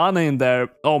bandana in there.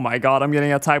 Oh my god, I'm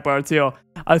getting attacked by Artio.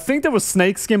 I think there was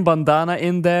snakeskin bandana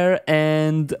in there,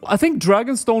 and I think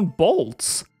Dragonstone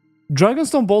bolts.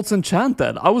 Dragonstone bolts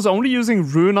enchanted. I was only using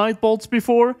runelite bolts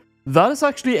before. That is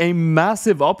actually a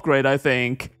massive upgrade, I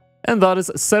think. And that is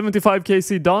 75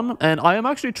 KC done, and I am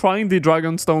actually trying the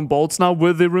Dragonstone bolts now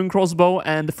with the rune crossbow,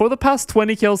 and for the past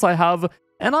 20 kills I have,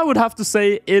 and I would have to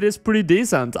say it is pretty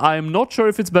decent. I am not sure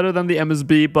if it's better than the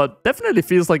MSB, but definitely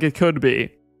feels like it could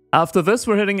be. After this,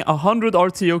 we're hitting 100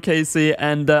 Artio KC,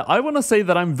 and I want to say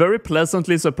that I'm very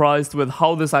pleasantly surprised with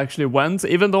how this actually went.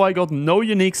 Even though I got no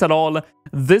uniques at all,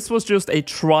 this was just a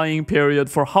trying period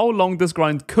for how long this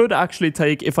grind could actually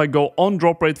take if I go on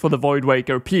drop rate for the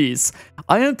Voidwaker piece.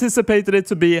 I anticipated it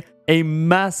to be a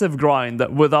massive grind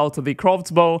without the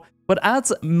crossbow, but at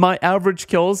my average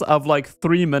kills of like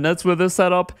 3 minutes with this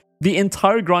setup, the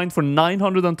entire grind for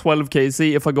 912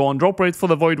 KC, if I go on drop rate for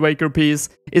the Voidwaker piece,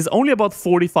 is only about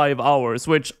 45 hours,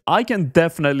 which I can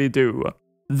definitely do.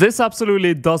 This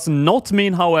absolutely does not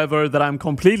mean, however, that I'm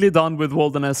completely done with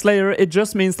Wilderness Slayer. It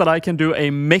just means that I can do a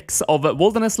mix of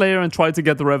Wilderness Slayer and try to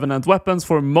get the Revenant weapons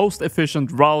for most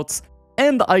efficient routes,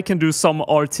 and I can do some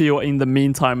RTO in the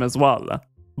meantime as well.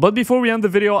 But before we end the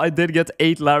video, I did get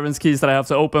 8 Laren's keys that I have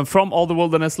to open from all the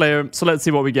Wilderness Slayer, so let's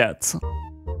see what we get.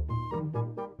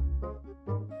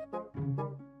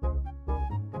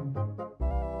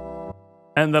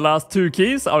 And the last 2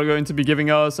 keys are going to be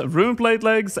giving us Rune Plate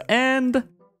Legs and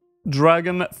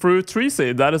Dragon Fruit Tree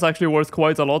Seed. That is actually worth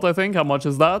quite a lot, I think. How much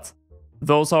is that?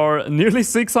 Those are nearly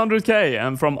 600k,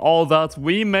 and from all that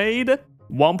we made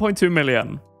 1.2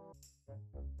 million.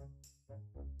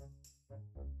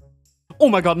 Oh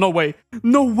my god, no way!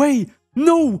 No way!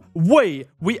 No way!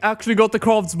 We actually got the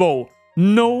Crafts Bow!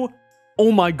 No!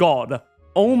 Oh my god!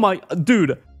 Oh my...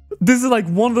 Dude! This is like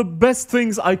one of the best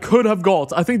things I could have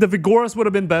got. I think the Vigoras would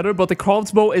have been better, but the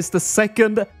Crafts Bow is the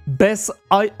second best.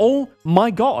 Oh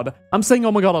my god. I'm saying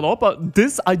oh my god a lot, but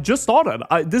this I just started.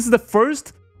 This is the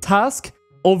first task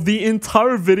of the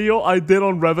entire video I did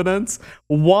on Revenants.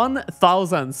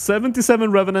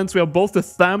 1077 Revenants. We have both the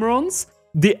Thamerons,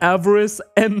 the Avarice,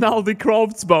 and now the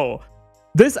Crafts Bow.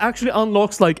 This actually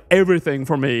unlocks like everything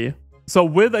for me. So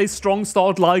with a strong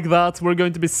start like that, we're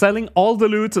going to be selling all the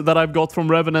loot that I've got from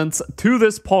Revenants to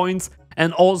this point,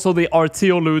 and also the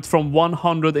RTO loot from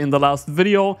 100 in the last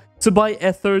video, to buy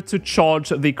Ether to charge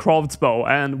the Crafts Bow,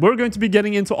 and we're going to be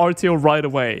getting into RTO right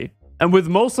away. And with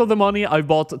most of the money, I've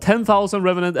bought 10,000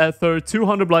 Revenant Ether,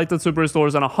 200 Blighted Super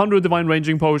Restores, and 100 Divine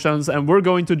Ranging Potions, and we're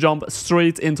going to jump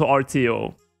straight into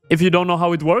RTO. If you don't know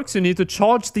how it works, you need to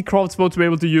charge the Crafts Bow to be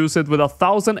able to use it with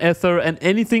 1000 Ether, and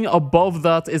anything above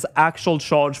that is actual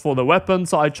charge for the weapon.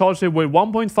 So I charged it with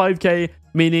 1.5k,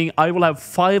 meaning I will have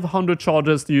 500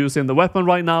 charges to use in the weapon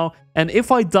right now. And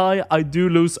if I die, I do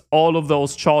lose all of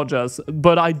those charges.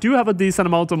 But I do have a decent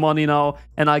amount of money now,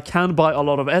 and I can buy a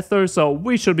lot of Ether, so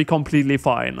we should be completely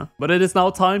fine. But it is now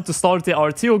time to start the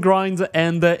RTO grind,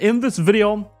 and in this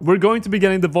video, we're going to be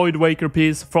getting the Voidwaker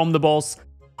piece from the boss,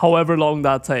 however long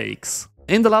that takes.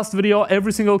 In the last video,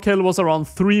 every single kill was around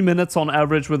 3 minutes on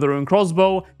average with the Rune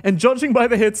Crossbow, and judging by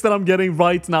the hits that I'm getting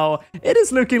right now, it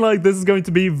is looking like this is going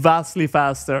to be vastly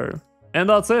faster. And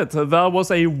that's it. That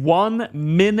was a 1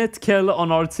 minute kill on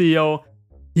RTO.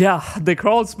 Yeah, the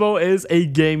Crossbow is a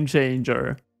game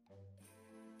changer.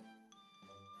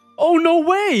 Oh, no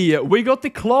way! We got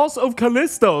the Claws of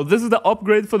Callisto. This is the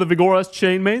upgrade for the Vigora's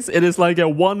Chainmace. It is like a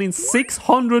 1 in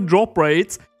 600 drop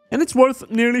rate, and it's worth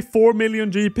nearly 4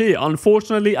 million GP.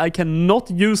 Unfortunately, I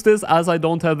cannot use this as I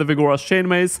don't have the Vigora's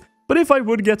Chainmace, but if I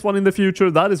would get one in the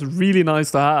future, that is really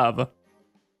nice to have.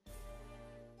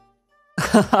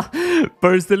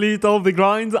 First delete of the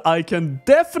grind. I can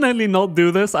definitely not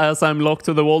do this as I'm locked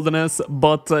to the wilderness,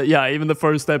 but yeah, even the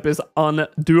first step is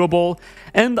undoable,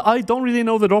 and I don't really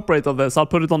know the drop rate of this. I'll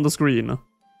put it on the screen.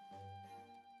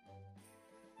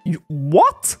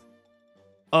 What?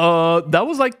 That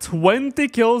was like 20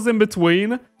 kills in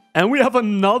between, and we have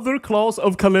another Claws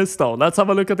of Callisto. Let's have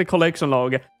a look at the collection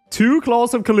log. 2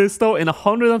 Claws of Callisto in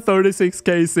 136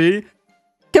 KC.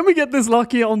 Can we get this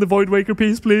lucky on the Voidwaker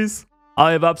piece, please?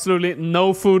 I have absolutely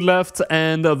no food left,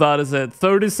 and that is it.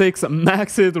 36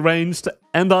 max hit ranged,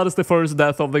 and that is the first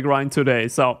death of the grind today,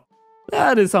 so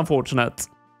that is unfortunate.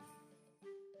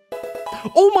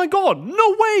 Oh my god,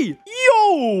 no way!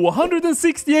 Yo!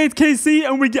 168 KC,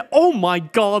 and we get... Oh my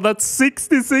god, that's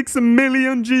 66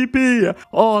 million GP!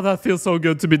 Oh, that feels so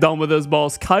good to be done with this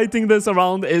boss. Kiting this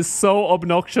around is so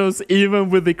obnoxious, even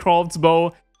with the Crafts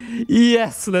Bow.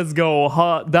 Yes, let's go.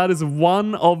 That is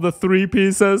one of the 3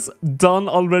 pieces done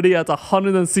already at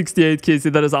 168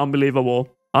 KC. That is unbelievable.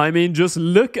 I mean, just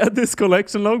look at this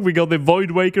collection log. We got the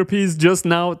Voidwaker piece just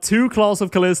now, 2 Claws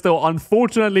of Callisto,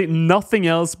 unfortunately nothing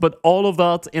else, but all of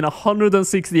that in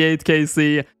 168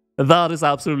 KC. That is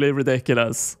absolutely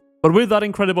ridiculous. But with that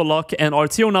incredible luck and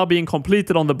RTO now being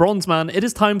completed on the Bronzeman, it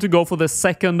is time to go for the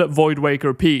second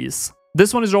Voidwaker piece.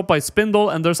 This one is dropped by Spindle,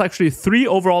 and there's actually 3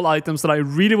 overall items that I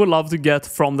really would love to get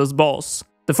from this boss.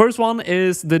 The first one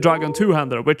is the Dragon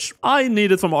 2-hander, which I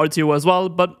needed from RTO as well,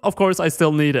 but of course I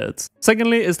still need it.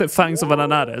 Secondly is the Fangs of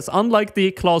Ananis. Unlike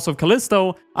the Claws of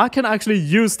Callisto, I can actually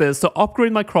use this to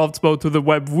upgrade my Crafts Bow to the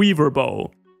Web Weaver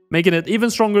Bow, making it even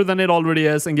stronger than it already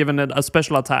is and giving it a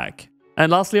special attack.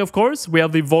 And lastly, of course, we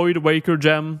have the Voidwaker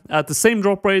gem at the same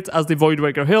drop rate as the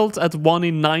Voidwaker hilt at 1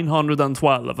 in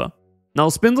 912. Now,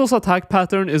 Spindle's attack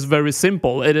pattern is very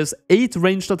simple. It is 8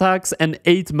 ranged attacks and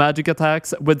 8 magic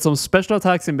attacks with some special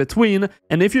attacks in between,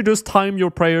 and if you just time your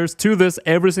prayers to this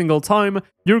every single time,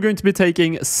 you're going to be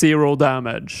taking 0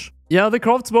 damage. Yeah, the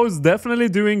crossbow is definitely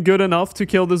doing good enough to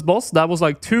kill this boss. That was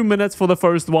like 2 minutes for the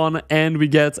first one, and we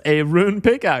get a rune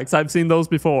pickaxe. I've seen those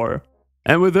before.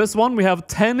 And with this one, we have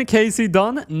 10 KC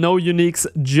done. No uniques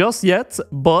just yet,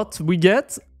 but we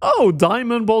get... Oh,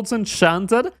 diamond bolts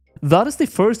enchanted. That is the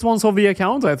first ones of the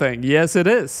account, I think. Yes, it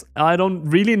is. I don't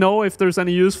really know if there's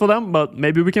any use for them, but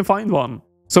maybe we can find one.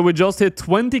 So we just hit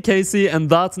 20 KC, and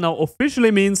that now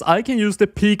officially means I can use the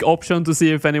peek option to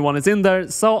see if anyone is in there,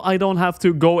 so I don't have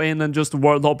to go in and just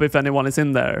world hop if anyone is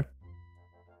in there.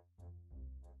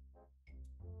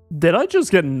 Did I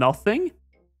just get nothing?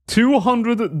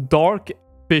 200 dark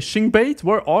fishing bait?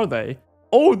 Where are they?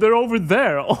 Oh, they're over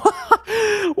there.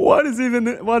 What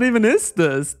even is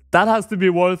this? That has to be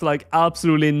worth like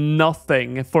absolutely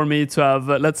nothing for me to have.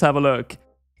 Let's have a look.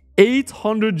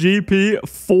 800 GP,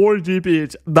 4 GP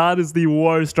each. That is the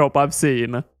worst drop I've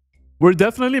seen. We're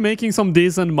definitely making some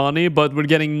decent money, but we're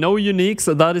getting no uniques.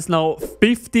 That is now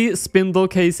 50 Spindle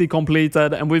KC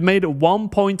completed, and we've made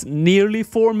nearly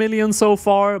 4 million so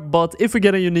far, but if we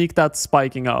get a unique, that's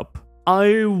spiking up.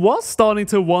 I was starting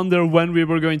to wonder when we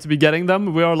were going to be getting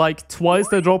them. We are like twice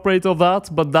the drop rate of that,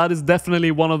 but that is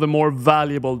definitely one of the more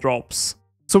valuable drops.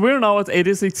 So we're now at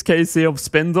 86 KC of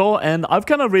Spindle, and I've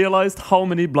kind of realized how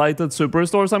many blighted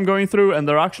superstores I'm going through, and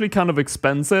they're actually kind of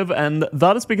expensive, and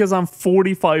that is because I'm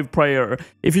 45 prayer.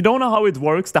 If you don't know how it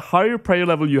works, the higher prayer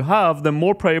level you have, the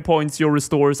more prayer points your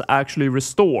restores actually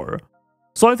restore.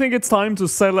 So I think it's time to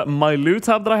sell my loot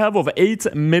tab that I have of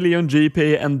 8 million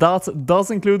GP, and that does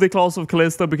include the Claws of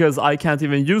Callisto because I can't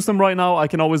even use them right now. I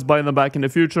can always buy them back in the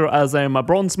future as I am a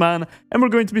Bronzeman, and we're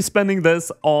going to be spending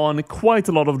this on quite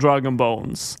a lot of Dragon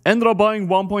Bones. Ended up buying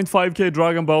 1.5k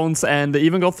Dragon Bones and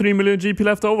even got 3 million GP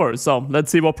left over, so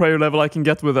let's see what prayer level I can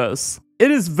get with this. It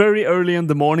is very early in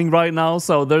the morning right now,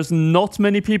 so there's not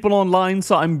many people online,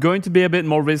 so I'm going to be a bit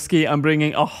more risky. I'm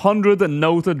bringing 100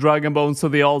 noted Dragon Bones to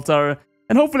the altar,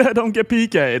 and hopefully I don't get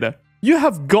PK'd. You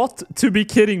have got to be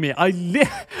kidding me. I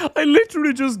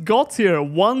literally just got here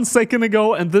 1 second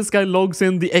ago, and this guy logs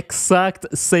in the exact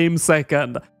same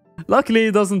second. Luckily,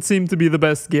 he doesn't seem to be the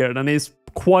best geared, and he's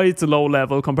quite low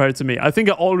level compared to me. I think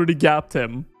I already gapped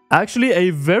him. Actually,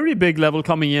 a very big level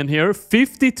coming in here,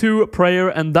 52 prayer,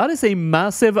 and that is a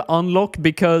massive unlock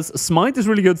because Smite is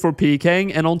really good for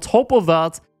PKing, and on top of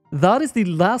that, that is the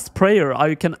last prayer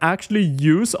I can actually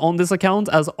use on this account,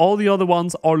 as all the other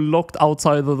ones are locked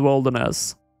outside of the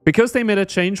wilderness. Because they made a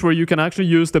change where you can actually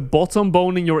use the bottom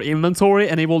bone in your inventory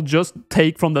and it will just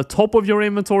take from the top of your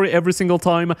inventory every single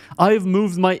time, I've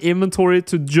moved my inventory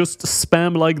to just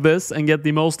spam like this and get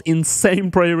the most insane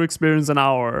prayer experience an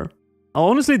hour. I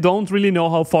honestly don't really know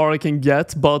how far I can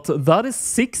get, but that is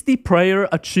 60 prayer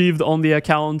achieved on the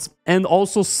account and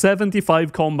also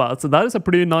 75 combat. So that is a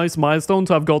pretty nice milestone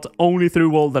to have got only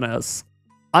through wilderness.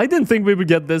 I didn't think we would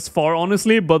get this far,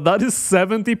 honestly, but that is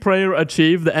 70 prayer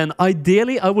achieved, and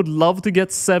ideally I would love to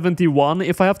get 71.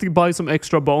 If I have to buy some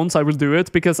extra bones, I will do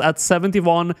it, because at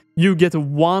 71 you get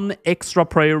 1 extra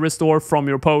prayer restore from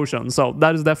your potion, so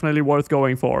that is definitely worth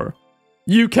going for.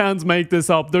 You can't make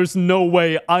this up. There's no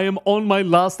way. I am on my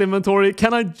last inventory.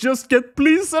 Can I just get,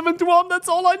 please, 71? That's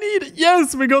all I need.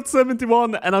 Yes, we got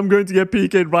 71, and I'm going to get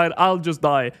PK'd right. I'll just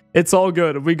die. It's all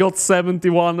good. We got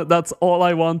 71. That's all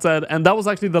I wanted, and that was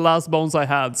actually the last bones I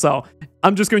had, so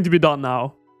I'm just going to be done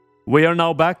now. We are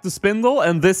now back to Spindle,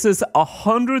 and this is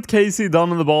 100 KC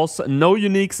done on the boss. No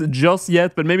uniques just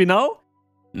yet, but maybe now?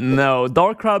 No,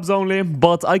 dark crabs only,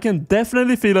 but I can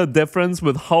definitely feel a difference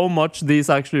with how much these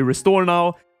actually restore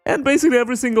now. And basically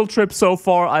every single trip so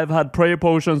far I've had prayer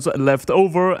potions left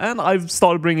over, and I've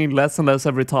started bringing less and less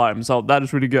every time, so that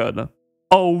is really good.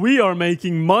 Oh, we are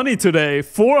making money today.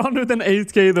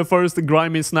 408k the first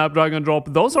grimy snapdragon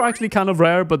drop. Those are actually kind of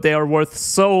rare, but they are worth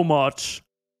so much.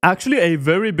 Actually, a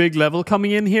very big level coming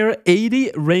in here.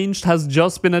 80 ranged has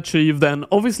just been achieved, and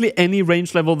obviously any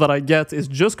range level that I get is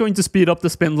just going to speed up the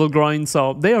Spindle grind,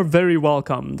 so they are very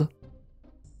welcomed.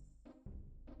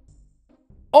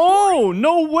 Oh,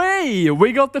 no way!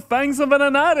 We got the Fangs of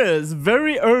Ananaris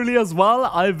very early as well.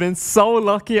 I've been so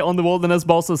lucky on the Wilderness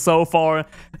bosses so far.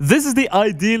 This is the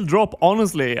ideal drop,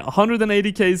 honestly.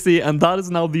 180 KC, and that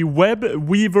is now the Web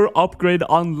Weaver upgrade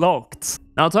unlocked.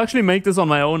 Now, to actually make this on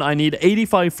my own, I need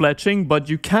 85 fletching, but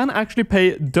you can actually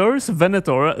pay Durs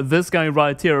Venator, this guy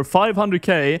right here,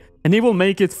 500k, and he will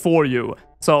make it for you.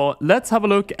 So let's have a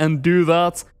look and do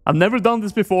that. I've never done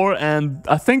this before, and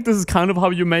I think this is kind of how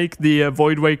you make the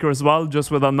Voidwaker as well,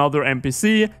 just with another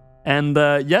NPC. And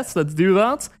yes, let's do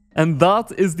that. And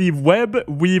that is the Web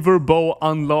Weaver bow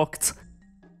unlocked.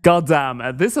 God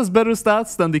damn, this has better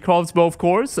stats than the crossbow, of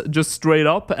course, just straight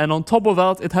up. And on top of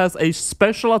that, it has a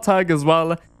special attack as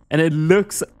well, and it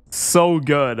looks so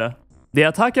good. The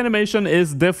attack animation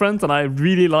is different, and I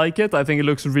really like it. I think it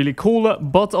looks really cool.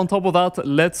 But on top of that,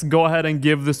 let's go ahead and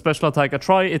give the special attack a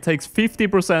try. It takes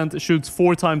 50%, shoots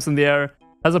 4 times in the air,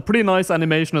 has a pretty nice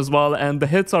animation as well, and the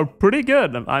hits are pretty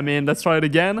good. I mean, let's try it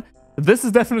again. This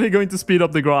is definitely going to speed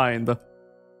up the grind.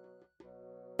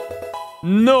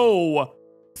 No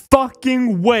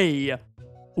fucking way.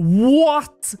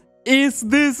 What is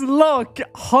this luck?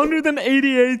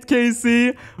 188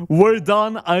 KC. We're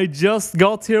done. I just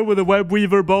got here with a Web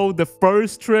Weaver bow the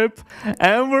first trip,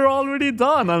 and we're already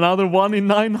done. Another 1 in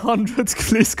 900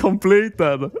 please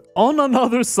completed. On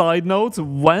another side note,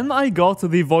 when I got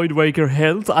the Voidwaker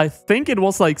hilt, I think it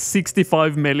was like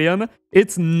 65 million.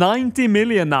 It's 90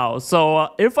 million now. So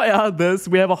if I add this,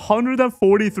 we have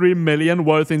 143 million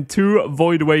worth in 2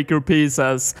 Voidwaker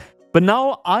pieces. But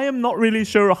now I am not really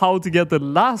sure how to get the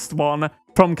last one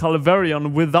from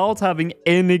Calvarion without having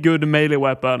any good melee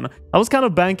weapon. I was kind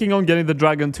of banking on getting the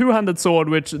Dragon two-handed sword,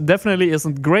 which definitely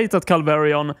isn't great at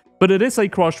Calvarion, but it is a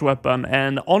crush weapon.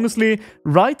 And honestly,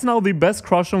 right now the best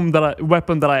crush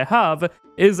weapon that I have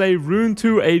is a Rune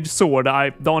 2 Age sword. I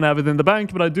don't have it in the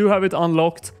bank, but I do have it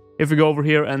unlocked. If we go over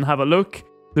here and have a look,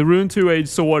 the Rune 2 Age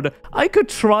sword, I could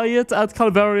try it at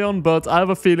Calvarion, but I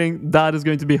have a feeling that is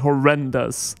going to be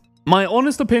horrendous. My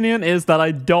honest opinion is that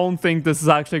I don't think this is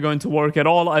actually going to work at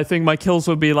all. I think my kills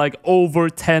will be like over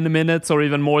 10 minutes or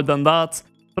even more than that.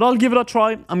 But I'll give it a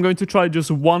try. I'm going to try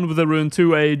just one with the Rune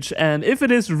 2 Age, and if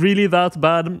it is really that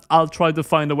bad, I'll try to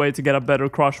find a way to get a better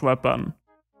crush weapon.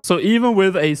 So even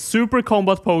with a super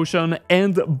combat potion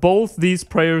and both these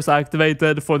prayers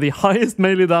activated for the highest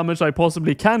melee damage I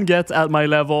possibly can get at my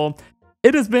level,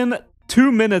 it has been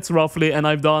 2 minutes roughly, and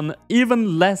I've done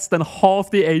even less than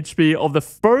half the HP of the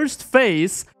first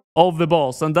phase of the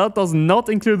boss, and that does not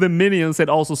include the minions it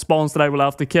also spawns that I will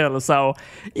have to kill. So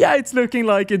yeah, it's looking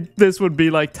like this would be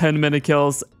like 10-minute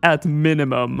kills at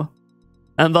minimum.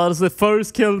 And that is the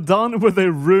first kill done with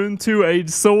a Rune 2 Age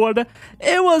sword.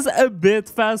 It was a bit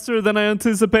faster than I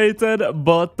anticipated,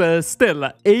 but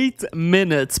still, 8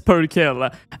 minutes per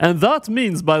kill. And that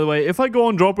means, by the way, if I go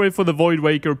on drop rate for the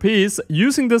Voidwaker piece,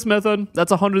 using this method, that's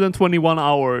 121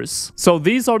 hours. So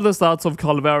these are the stats of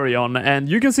Calvarion, and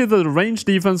you can see that the range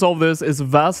defense of this is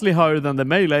vastly higher than the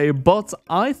melee, but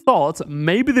I thought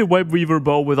maybe the Web Weaver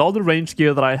bow with all the range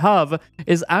gear that I have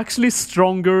is actually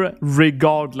stronger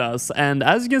regardless. And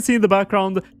as you can see in the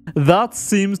background, that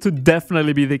seems to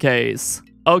definitely be the case.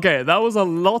 Okay, that was a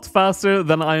lot faster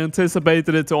than I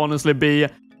anticipated it to honestly be.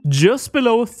 Just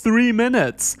below 3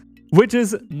 minutes, which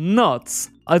is nuts.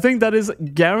 I think that is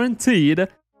guaranteed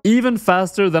even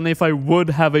faster than if I would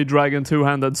have a Dragon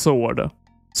two-handed sword.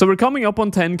 So we're coming up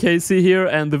on 10 KC here,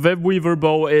 and the Web Weaver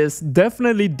bow is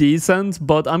definitely decent,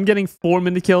 but I'm getting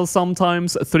 4-minute kills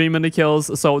sometimes, 3-minute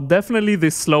kills, so definitely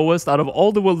the slowest out of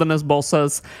all the wilderness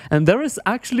bosses. And there has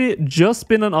actually just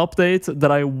been an update that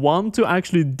I want to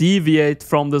actually deviate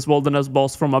from this wilderness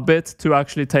boss from a bit to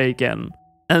actually take in.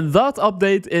 And that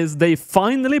update is they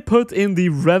finally put in the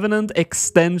Revenant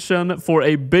extension for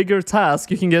a bigger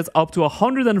task. You can get up to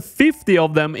 150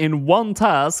 of them in one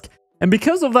task. And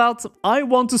because of that, I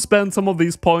want to spend some of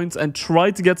these points and try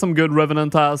to get some good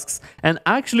Revenant tasks and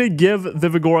actually give the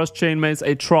Vigora's Chainmace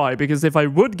a try, because if I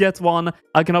would get one,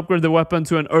 I can upgrade the weapon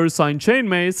to an Ursine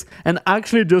Chainmace and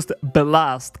actually just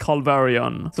blast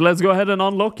Calvarion. So let's go ahead and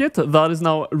unlock it. That is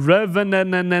now Revenant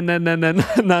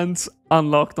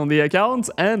unlocked on the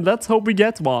account, and let's hope we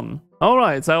get one.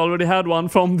 Alright, so I already had one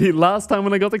from the last time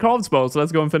when I got the crossbow, so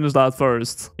let's go and finish that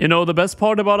first. You know, the best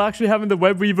part about actually having the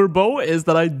Web Weaver bow is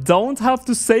that I don't have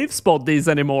to save spot these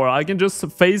anymore. I can just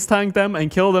face tank them and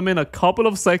kill them in a couple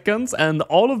of seconds, and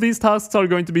all of these tasks are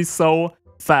going to be so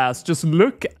fast. Just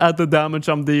look at the damage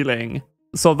I'm dealing.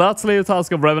 So that Slayer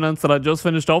task of Revenants that I just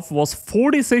finished off was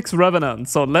 46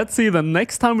 Revenants. So let's see the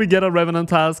next time we get a Revenant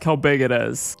task how big it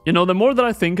is. You know, the more that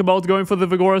I think about going for the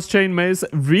Vigora's Chainmace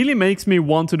really makes me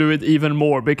want to do it even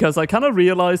more, because I kind of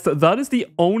realized that is the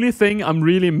only thing I'm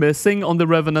really missing on the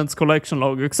Revenant's collection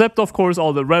log, except of course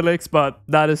all the relics, but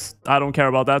that is, I don't care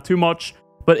about that too much.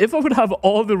 But if I would have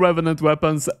all the Revenant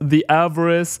weapons, the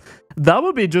Avarice, that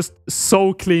would be just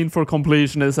so clean for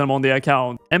completionism on the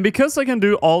account. And because I can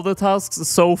do all the tasks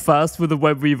so fast with the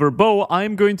Webweaver bow,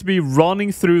 I'm going to be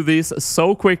running through these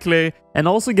so quickly and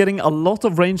also getting a lot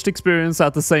of ranged experience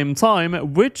at the same time,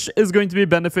 which is going to be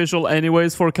beneficial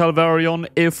anyways for Calvarion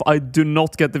if I do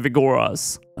not get the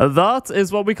Vigoras. That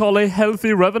is what we call a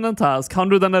healthy Revenant task,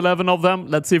 111 of them.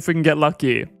 Let's see if we can get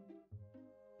lucky.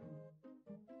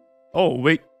 Oh,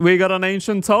 we got an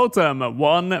ancient totem,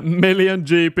 1 million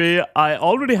GP. I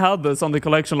already had this on the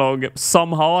collection log.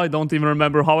 Somehow, I don't even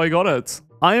remember how I got it.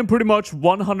 I am pretty much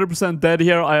 100% dead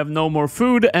here. I have no more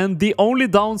food, and the only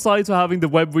downside to having the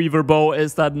Webweaver bow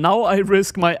is that now I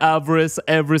risk my Avarice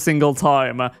every single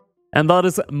time. And that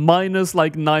is minus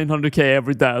like 900k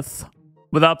every death.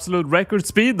 With absolute record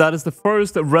speed, that is the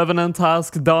first Revenant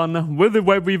task done with the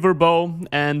Webweaver bow,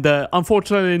 and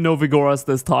unfortunately no Vigoras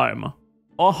this time.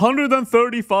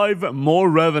 135 more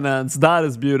Revenants, that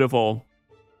is beautiful.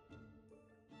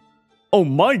 Oh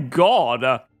my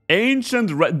god!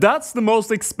 That's the most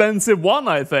expensive one,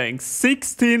 I think.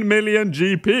 16 million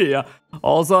GP.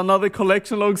 Also another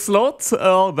collection log slot.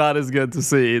 Oh, that is good to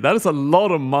see. That is a lot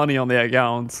of money on the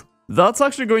account. That's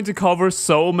actually going to cover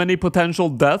so many potential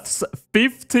deaths.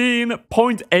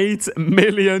 15.8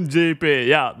 million GP.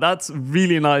 Yeah, that's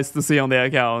really nice to see on the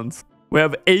account. We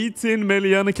have 18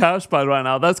 million cash pile right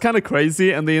now. That's kind of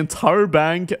crazy, and the entire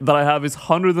bank that I have is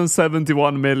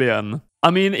 171 million.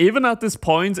 I mean, even at this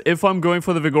point, if I'm going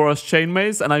for the Vigoras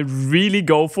Chainmaze and I really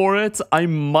go for it, I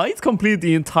might complete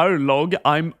the entire log.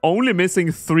 I'm only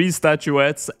missing 3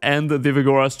 statuettes and the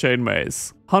Vigoras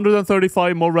Chainmaze.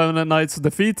 135 more Revenant Knights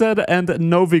defeated and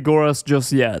no Vigoras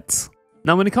just yet.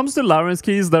 Now, when it comes to Larens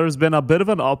keys, there has been a bit of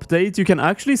an update. You can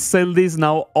actually sell these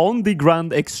now on the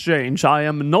Grand Exchange. I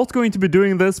am not going to be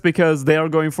doing this because they are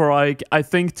going for, like, I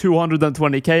think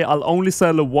 220k. I'll only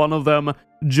sell one of them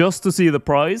just to see the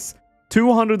price.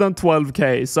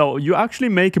 212k. So you actually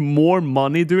make more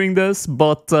money doing this,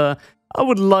 but I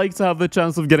would like to have the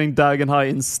chance of getting Dagon High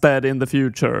instead in the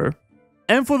future.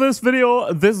 And for this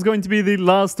video, this is going to be the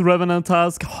last Revenant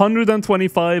task,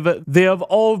 125. They have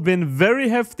all been very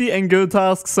hefty and good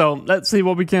tasks, so let's see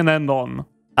what we can end on.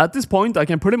 At this point, I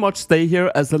can pretty much stay here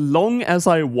as long as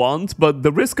I want, but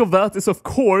the risk of that is, of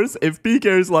course, if PK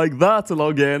is like that to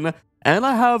log in, and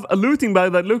I have a looting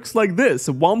bag that looks like this,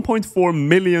 1.4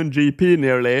 million GP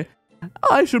nearly,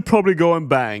 I should probably go and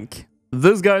bank.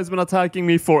 This guy's been attacking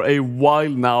me for a while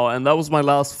now, and that was my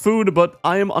last food, but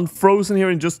I am unfrozen here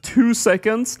in just 2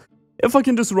 seconds. If I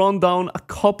can just run down a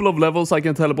couple of levels, I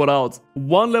can teleport out.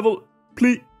 1 level,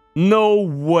 please. No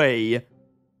way.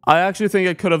 I actually think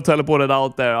I could have teleported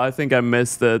out there. I think I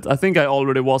missed it. I think I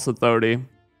already was at 30.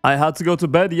 I had to go to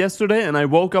bed yesterday, and I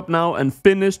woke up now and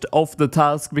finished off the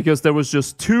task because there was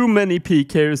just too many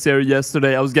PKs here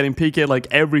yesterday. I was getting PK like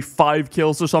every 5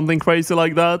 kills or something crazy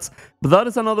like that. But that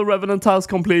is another Revenant task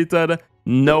completed.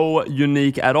 No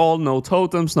unique at all, no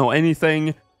totems, no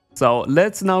anything. So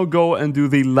let's now go and do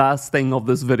the last thing of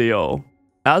this video.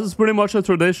 As is pretty much a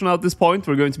tradition at this point,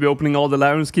 we're going to be opening all the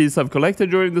Larens keys I've collected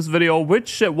during this video,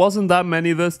 which wasn't that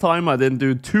many this time. I didn't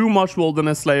do too much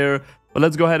Wilderness Slayer. But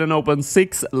let's go ahead and open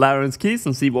 6 Larens keys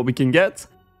and see what we can get.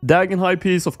 Dagon High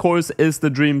piece, of course, is the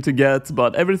dream to get,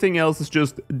 but everything else is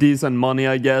just decent money,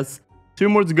 I guess. 2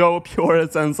 more to go, Pure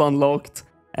Essence unlocked.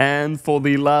 And for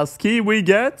the last key we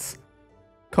get...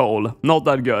 coal. Not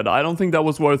that good. I don't think that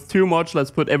was worth too much.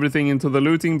 Let's put everything into the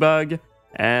looting bag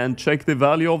and check the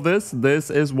value of this. This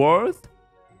is worth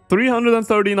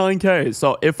 339k.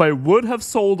 So if I would have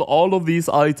sold all of these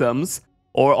items...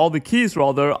 or all the keys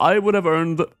rather, I would have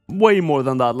earned way more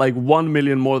than that, like 1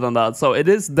 million more than that. So it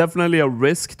is definitely a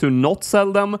risk to not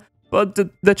sell them, but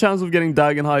the chance of getting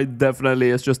Dagon High definitely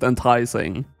is just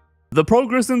enticing. The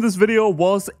progress in this video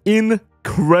was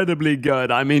incredibly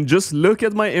good. I mean, just look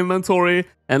at my inventory,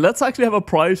 and let's actually have a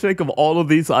price check of all of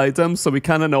these items so we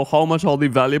kind of know how much all the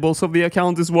valuables of the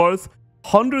account is worth.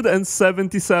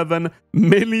 177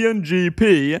 million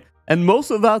GP. And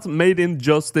most of that made in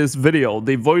just this video.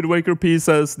 The Voidwaker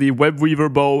pieces, the Webweaver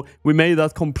bow, we made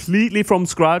that completely from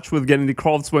scratch with getting the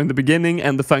Craftsbow in the beginning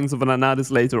and the Fangs of an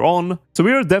Anatis later on. So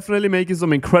we are definitely making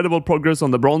some incredible progress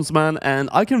on the Bronzeman, and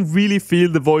I can really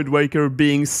feel the Voidwaker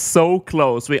being so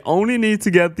close. We only need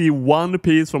to get the 1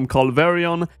 piece from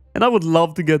Calvarion, and I would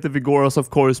love to get the Vigoras, of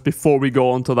course, before we go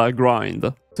on to that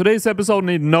grind. Today's episode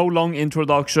needs no long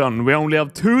introduction. We only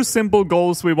have 2 simple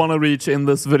goals we want to reach in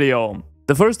this video.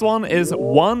 The first one is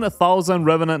 1000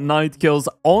 Revenant Knight kills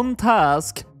on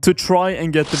task to try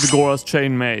and get the Vigora's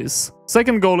Chain Mace.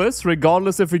 Second goal is,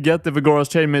 regardless if we get the Vigora's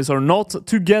Chain Mace or not,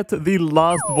 to get the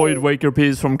last Voidwaker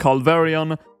piece from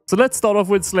Calvarion. So let's start off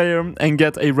with Slayer and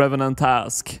get a Revenant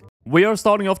task. We are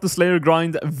starting off the Slayer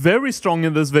grind very strong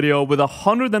in this video with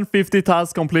 150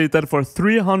 tasks completed for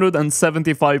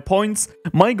 375 points.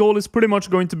 My goal is pretty much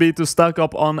going to be to stack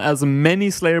up on as many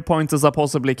Slayer points as I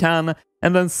possibly can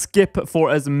and then skip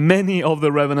for as many of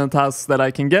the Revenant tasks that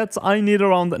I can get. I need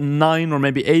around 9 or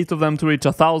maybe 8 of them to reach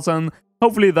 1000.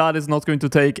 Hopefully that is not going to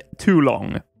take too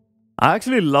long. I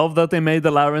actually love that they made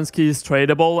the Larian's keys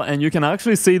tradable, and you can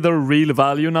actually see their real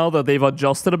value now that they've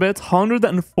adjusted a bit.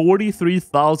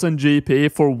 143,000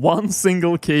 GP for one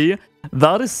single key.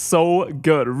 That is so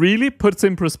good. Really puts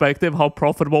in perspective how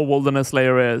profitable Wilderness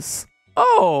Slayer is.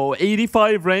 Oh,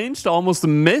 85 ranged, almost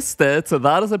missed it. So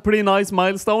that is a pretty nice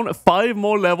milestone. 5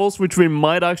 more levels, which we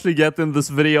might actually get in this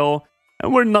video.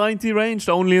 And we're 90 ranged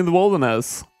only in the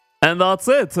Wilderness. And that's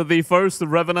it, the first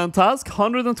Revenant task,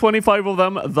 125 of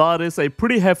them. That is a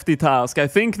pretty hefty task. I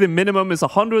think the minimum is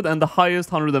 100 and the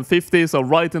highest 150, so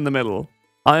right in the middle.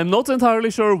 I am not entirely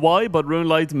sure why, but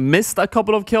Runelite missed a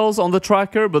couple of kills on the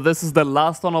tracker, but this is the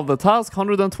last one of the task.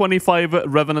 125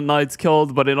 Revenant Knights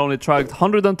killed, but it only tracked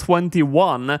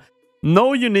 121.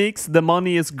 No uniques, the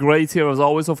money is great here as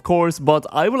always, of course, but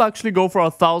I will actually go for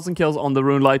 1000 kills on the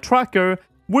Runelite tracker,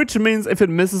 which means if it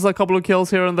misses a couple of kills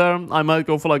here and there, I might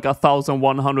go for like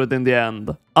 1100 in the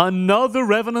end. Another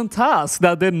Revenant task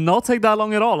that did not take that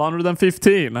long at all,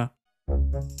 115.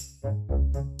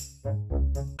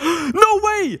 No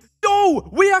way! No!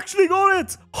 We actually got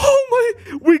it! Oh my!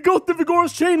 We got the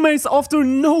Vigora's Chain Mace after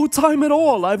no time at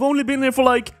all. I've only been here for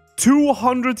like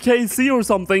 200 KC or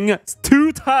something.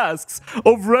 2 tasks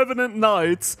of Revenant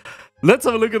Knights. Let's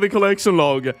have a look at the collection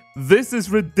log. This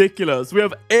is ridiculous. We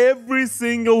have every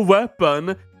single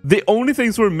weapon. The only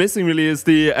things we're missing really is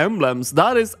the emblems.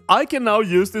 That is, I can now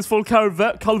use this for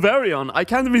Calvarion. I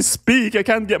can't even speak. I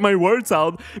can't get my words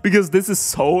out because this is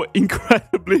so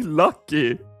incredibly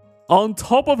lucky. On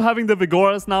top of having the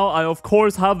Vigoras now, I of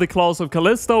course have the Claws of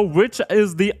Callisto, which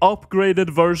is the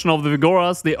upgraded version of the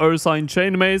Vigoras, the Ursine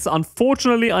Chain Mace.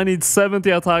 Unfortunately, I need 70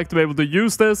 attack to be able to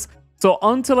use this. So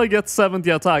until I get 70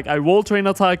 attack, I will train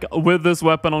attack with this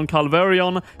weapon on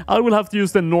Calvarion. I will have to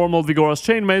use the normal Vigora's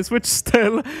Chain Mace, which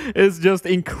still is just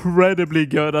incredibly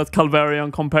good at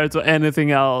Calvarion compared to anything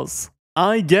else.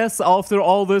 I guess after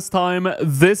all this time,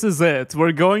 this is it.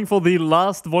 We're going for the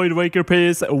last Voidwaker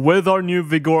piece with our new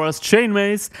Vigora's Chain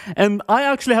Mace. And I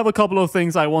actually have a couple of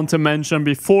things I want to mention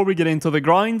before we get into the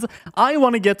grind. I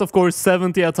want to get, of course,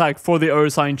 70 attack for the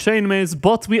Ursine Chain Mace,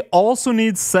 but we also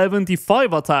need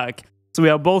 75 attack. So we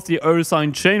have both the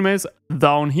Ursine Chain Mace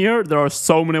down here. There are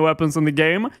so many weapons in the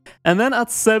game. And then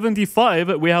at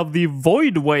 75, we have the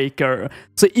Voidwaker.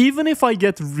 So even if I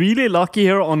get really lucky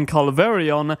here on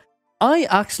Calvarion, I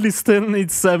actually still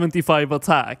need 75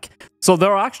 attack. So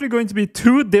there are actually going to be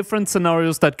 2 different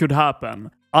scenarios that could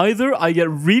happen. Either I get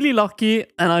really lucky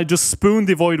and I just spoon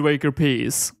the Voidwaker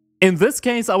piece. In this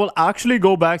case, I will actually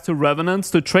go back to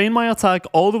Revenants to train my attack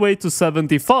all the way to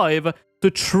 75 to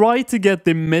try to get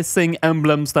the missing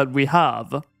emblems that we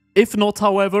have. If not,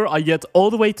 however, I get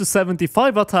all the way to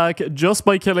 75 attack just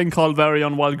by killing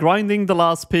Calvarion while grinding the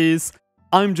last piece.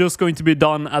 I'm just going to be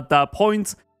done at that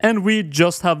point, and we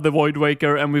just have the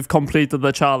Voidwaker and we've completed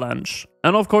the challenge.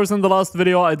 And of course, in the last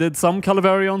video, I did some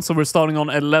Calvarion, so we're starting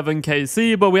on 11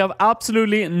 KC, but we have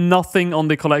absolutely nothing on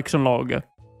the collection log.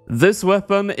 This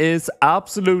weapon is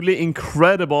absolutely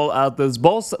incredible at this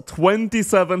boss.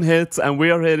 27 hits, and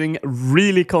we are hitting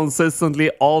really consistently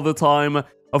all the time.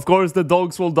 Of course, the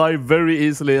dogs will die very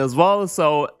easily as well,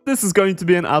 so this is going to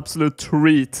be an absolute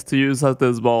treat to use at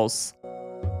this boss.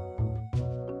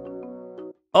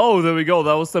 Oh, there we go.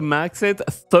 That was the max hit.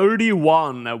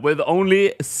 31 with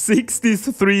only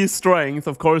 63 strength.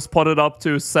 Of course, potted up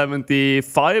to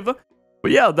 75.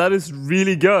 But yeah, that is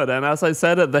really good. And as I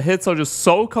said, the hits are just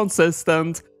so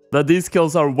consistent that these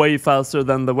kills are way faster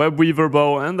than the Webweaver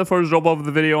bow and the first drop of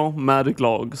the video, Magic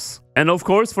Logs. And of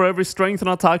course, for every strength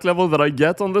and attack level that I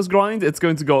get on this grind, it's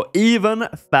going to go even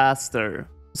faster.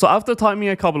 So after timing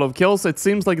a couple of kills, it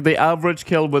seems like the average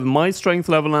kill with my strength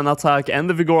level and attack and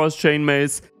the Vigora's Chain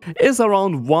Mace is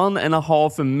around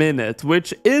 1.5 minutes,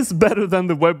 which is better than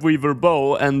the Webweaver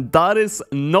bow, and that is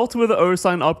not with the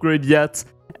Ursine upgrade yet,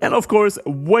 and of course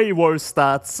way worse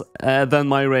stats than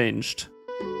my ranged.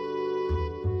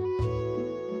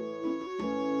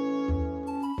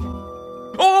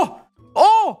 Oh!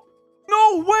 Oh!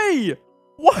 No way!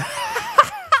 What?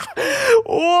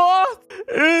 What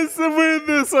is with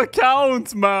this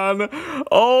account, man.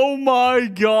 Oh my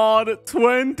god,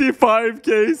 25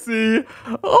 KC.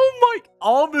 Oh my,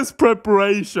 all this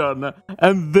preparation.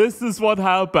 And this is what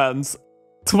happens.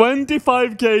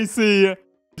 25 KC.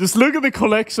 Just look at the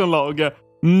collection log.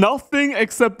 Nothing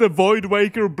except the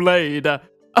Voidwaker blade.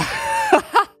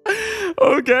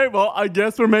 Okay, well, I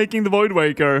guess we're making the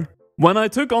Voidwaker. When I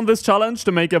took on this challenge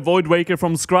to make a Voidwaker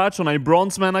from scratch on a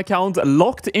Bronzeman account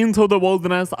locked into the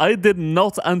wilderness, I did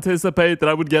not anticipate that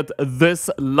I would get this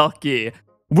lucky.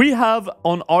 We have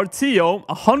on RTO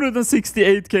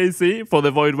 168 KC for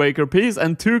the Voidwaker piece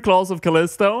and 2 Claws of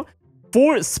Callisto.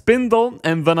 For Spindle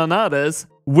and Venonadis,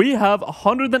 we have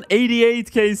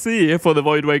 188 KC for the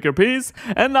Voidwaker piece,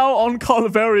 and now on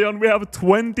Calvarion we have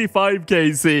 25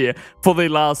 KC for the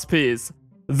last piece.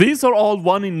 These are all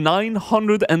 1 in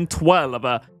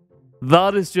 912.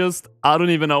 That is just, I don't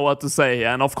even know what to say.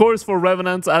 And of course for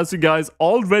Revenants, as you guys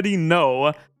already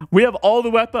know, we have all the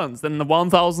weapons in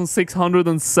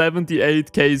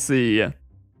 1678 KC.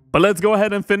 But let's go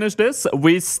ahead and finish this.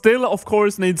 We still, of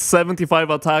course, need 75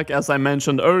 attack, as I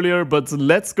mentioned earlier, but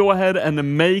let's go ahead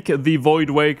and make the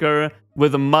Voidwaker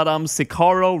with Madame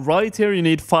Sicaro. Right here, you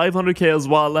need 500k as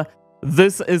well.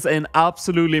 This is an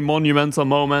absolutely monumental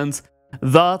moment.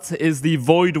 That is the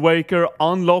Voidwaker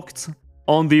unlocked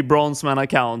on the Bronzeman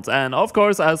account. And of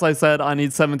course, as I said, I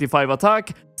need 75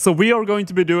 attack. So we are going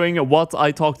to be doing what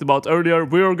I talked about earlier.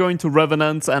 We are going to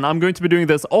Revenant, and I'm going to be doing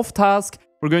this off task.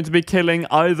 We're going to be killing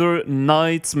either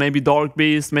knights, maybe dark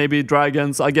beasts, maybe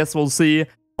dragons. I guess we'll see.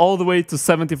 All the way to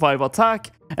 75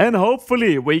 attack. And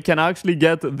hopefully we can actually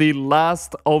get the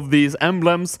last of these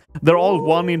emblems. They're all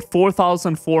 1 in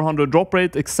 4,400 drop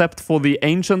rate, except for the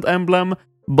ancient emblem.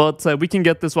 But we can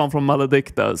get this one from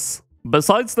Maledictus.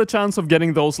 Besides the chance of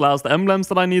getting those last emblems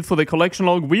that I need for the collection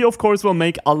log, we of course will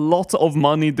make a lot of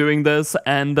money doing this,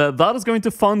 and that is going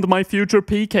to fund my future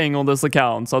PKing on this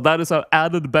account, so that is an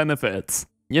added benefit.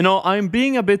 You know, I'm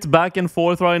being a bit back and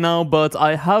forth right now, but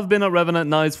I have been a Revenant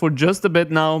Knight for just a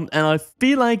bit now, and I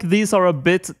feel like these are a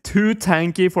bit too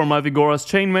tanky for my Vigora's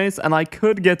Chainmace, and I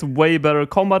could get way better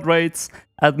combat rates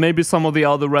at maybe some of the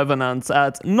other Revenants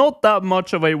at not that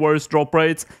much of a worse drop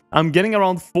rate. I'm getting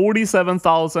around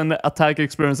 47,000 attack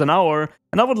experience an hour,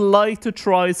 and I would like to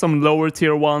try some lower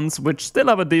tier ones, which still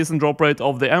have a decent drop rate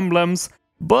of the emblems,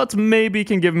 but maybe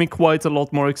can give me quite a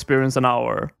lot more experience an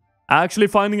hour. Actually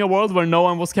finding a world where no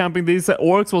one was camping these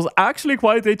orcs was actually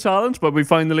quite a challenge, but we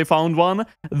finally found one.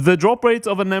 The drop rate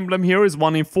of an emblem here is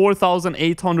 1 in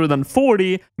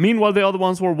 4,840, meanwhile the other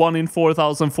ones were 1 in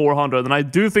 4,400, and I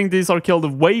do think these are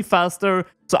killed way faster,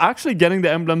 so actually getting the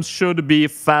emblems should be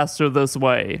faster this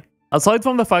way. Aside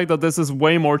from the fact that this is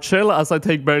way more chill, as I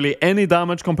take barely any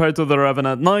damage compared to the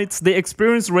Revenant Knights, the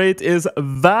experience rate is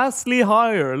vastly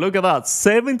higher. Look at that,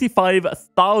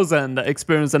 75,000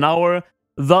 experience an hour.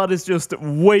 That is just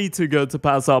way too good to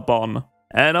pass up on.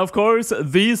 And of course,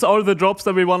 these are the drops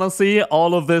that we want to see.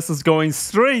 All of this is going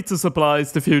straight to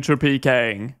supplies to future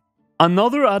PKing.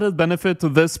 Another added benefit to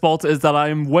this spot is that I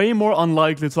am way more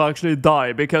unlikely to actually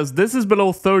die, because this is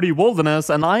below 30 wilderness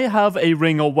and I have a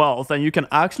Ring of Wealth, and you can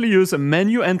actually use a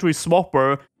menu entry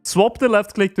swapper, swap the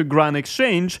left click to Grand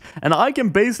Exchange, and I can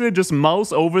basically just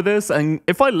mouse over this, and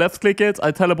if I left click it,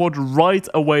 I teleport right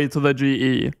away to the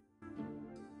GE.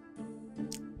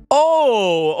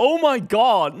 Oh my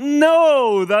god,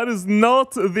 no, that is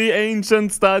not the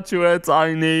ancient statuette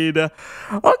I need.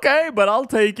 Okay, but I'll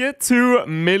take it, 2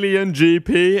 million GP.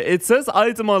 It says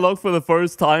item unlocked for the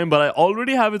first time, but I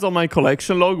already have it on my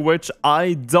collection log, which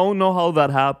I don't know how that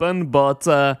happened, but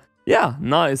yeah,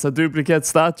 nice, a duplicate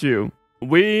statue.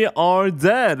 We are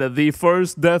dead, the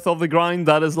first death of the grind.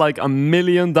 That is like 1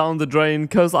 million down the drain,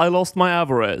 cause I lost my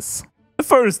avarice.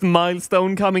 First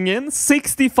milestone coming in,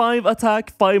 65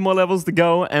 attack, 5 more levels to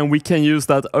go, and we can use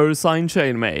that Ursine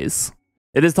Chainmace.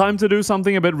 It is time to do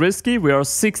something a bit risky. We are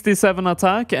 67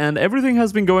 attack, and everything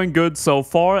has been going good so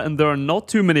far, and there are not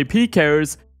too many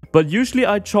PKers, but usually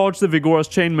I charge the Vigora's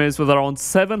Chainmace with around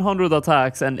 700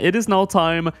 attacks, and it is now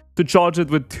time to charge it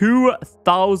with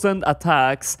 2,000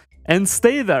 attacks, and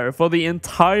stay there for the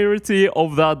entirety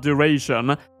of that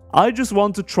duration. I just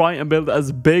want to try and build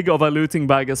as big of a looting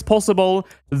bag as possible.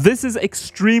 This is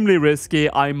extremely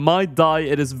risky. I might die,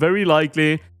 it is very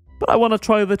likely, but I want to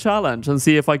try the challenge and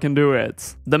see if I can do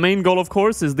it. The main goal, of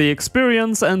course, is the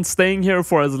experience, and staying here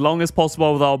for as long as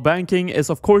possible without banking is,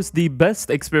 of course, the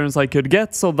best experience I could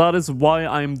get, so that is why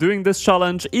I'm doing this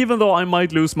challenge. Even though I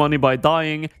might lose money by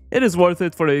dying, it is worth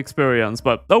it for the experience,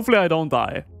 but hopefully I don't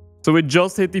die. So we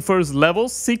just hit the first level,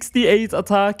 68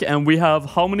 attack, and we have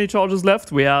how many charges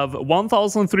left? We have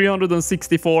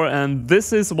 1,364, and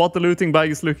this is what the looting bag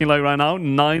is looking like right now,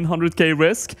 900k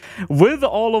risk. With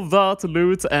all of that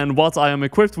loot and what I am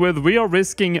equipped with, we are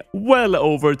risking well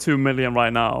over 2 million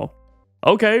right now.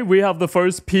 Okay, we have the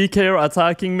first PKer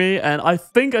attacking me, and I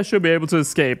think I should be able to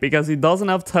escape, because he doesn't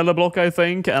have teleblock, I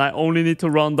think, and I only need to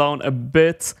run down a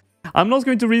bit. I'm not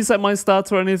going to reset my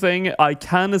stats or anything. I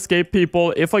can escape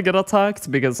people if I get attacked,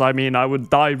 because, I mean, I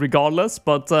would die regardless,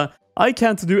 but I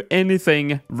can't do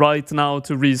anything right now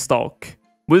to restock.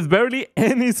 With barely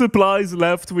any supplies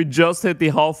left, we just hit the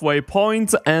halfway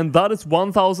point, and that is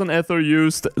 1,000 ether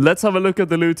used. Let's have a look at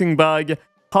the looting bag.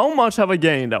 How much have I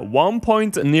gained?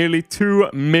 Nearly 2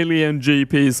 million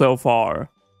GP so far.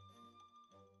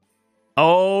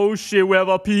 Oh shit, we have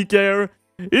a PKer.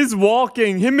 He's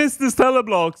walking. He missed his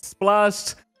teleblock.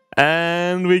 Splashed.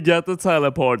 And we get the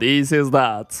teleport. Easy as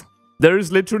that. There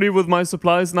is literally, with my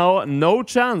supplies now, no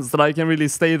chance that I can really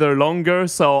stay there longer.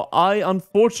 So I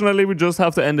unfortunately would just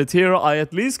have to end it here. I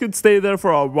at least could stay there for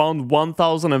around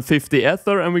 1,050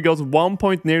 ether. And we got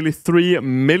nearly 3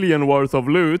 million worth of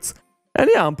loot. And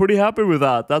yeah, I'm pretty happy with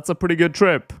that. That's a pretty good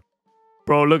trip.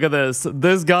 Bro, look at this.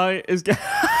 This guy is...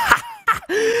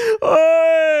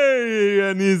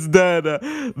 And he's dead.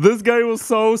 This guy was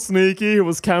so sneaky. He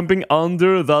was camping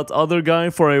under that other guy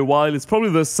for a while. It's probably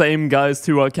the same guy's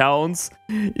 2 accounts.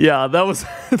 Yeah, that was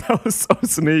that was so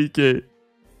sneaky.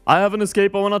 I have an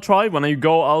escape I want to try. When you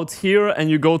go out here and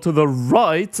you go to the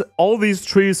right, all these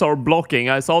trees are blocking.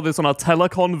 I saw this on a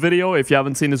Telecon video. If you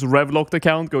haven't seen his Revlocked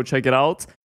account, go check it out.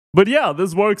 But yeah,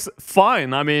 this works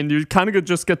fine. I mean, you kind of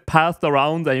just get pathed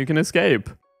around and you can escape.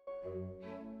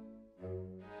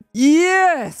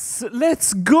 Yes!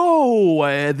 Let's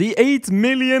go! The 8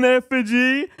 million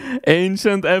effigy,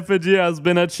 ancient effigy, has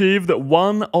been achieved.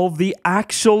 One of the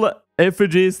actual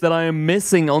effigies that I am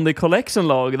missing on the collection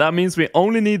log. That means we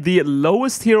only need the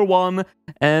lowest tier one,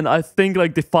 and I think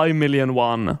like the 5 million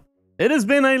one. It has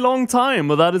been a long time,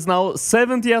 but that is now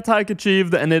 70 attack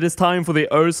achieved, and it is time for the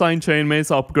Ursine Chainmace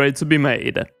upgrade to be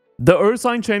made. The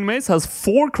Ursine Chainmace has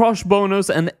 4 crush bonus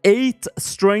and 8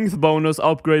 strength bonus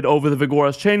upgrade over the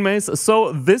Vigora's Chainmace,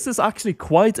 so this is actually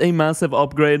quite a massive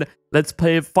upgrade. Let's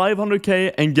pay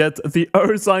 500k and get the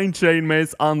Ursine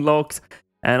Chainmace unlocked,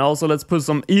 and also let's put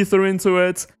some ether into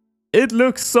it. It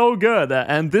looks so good,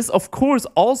 and this of course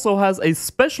also has a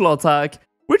special attack,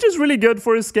 which is really good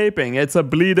for escaping. It's a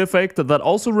bleed effect that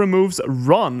also removes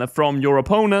run from your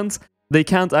opponent. They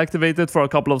can't activate it for a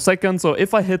couple of seconds, so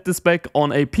if I hit the spec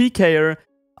on a PKer,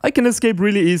 I can escape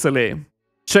really easily.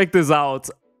 Check this out.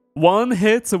 One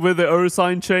hit with the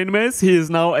Ursine Chainmace, he is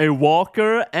now a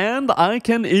walker, and I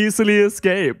can easily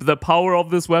escape. The power of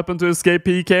this weapon to escape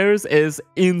PKers is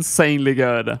insanely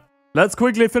good. Let's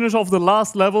quickly finish off the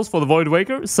last levels for the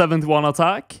Voidwaker. 71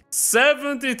 attack.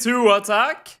 72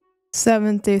 attack.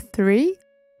 73.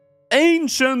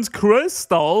 Ancient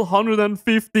Crystal,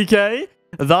 150k.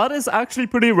 That is actually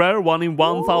pretty rare, 1 in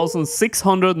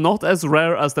 1,600, not as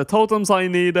rare as the totems I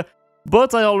need,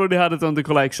 but I already had it on the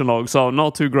collection log, so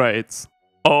not too great.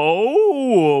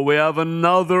 Oh, we have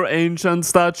another ancient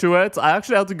statuette. I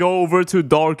actually had to go over to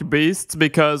Dark Beasts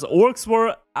because orcs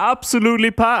were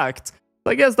absolutely packed.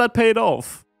 I guess that paid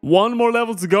off. 1 more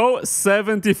level to go,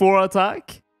 74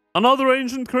 attack. Another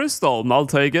ancient crystal, I'll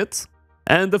take it.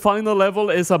 And the final level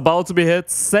is about to be hit.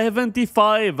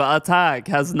 75 attack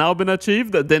has now been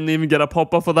achieved. Didn't even get a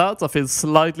pop-up for that. I feel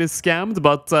slightly scammed,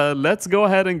 but let's go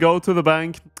ahead and go to the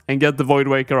bank and get the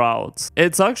Voidwaker out.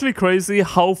 It's actually crazy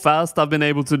how fast I've been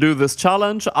able to do this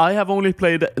challenge. I have only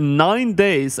played 9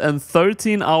 days and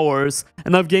 13 hours,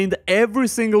 and I've gained every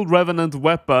single Revenant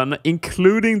weapon,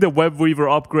 including the Webweaver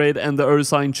upgrade and the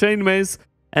Ursine Chainmace.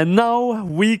 And now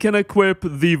we can equip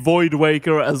the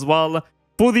Voidwaker as well,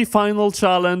 for the final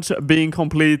challenge being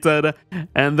completed.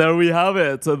 And there we have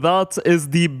it. That is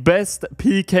the best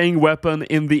PKing weapon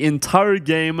in the entire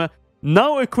game,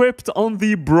 now equipped on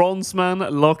the Bronzeman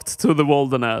locked to the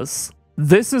wilderness.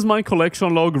 This is my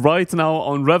collection log right now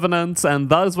on Revenant, and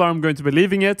that is where I'm going to be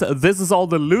leaving it. This is all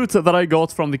the loot that I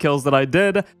got from the kills that I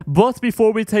did. But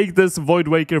before we take this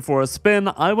Voidwaker for a spin,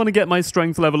 I want to get my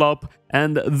strength level up.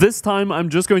 And this time, I'm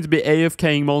just going to be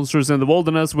AFKing monsters in the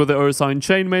wilderness with the Ursine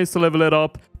Chainmace to level it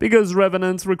up, because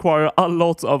Revenants require a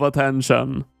lot of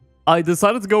attention. I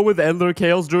decided to go with Elder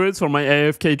Chaos Druids for my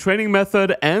AFK training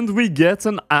method, and we get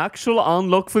an actual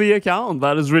unlock for the account.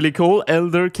 That is really cool.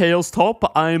 Elder Chaos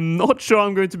Top. I'm not sure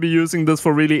I'm going to be using this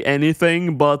for really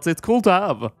anything, but it's cool to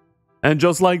have. And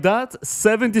just like that,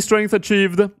 70 strength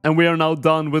achieved, and we are now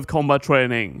done with combat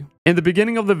training. In the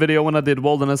beginning of the video when I did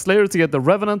Wilderness Slayer to get the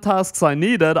Revenant tasks I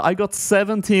needed, I got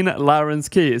 17 Laren's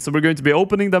keys. So we're going to be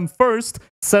opening them first,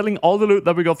 selling all the loot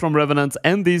that we got from Revenant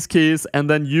and these keys, and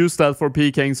then use that for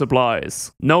PKing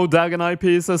supplies. No Dagonite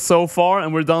pieces so far,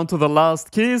 and we're down to the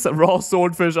last keys, Raw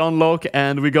Swordfish unlock,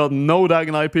 and we got no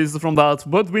Dagonite pieces from that,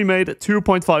 but we made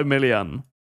 2.5 million.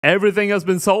 Everything has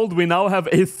been sold. We now have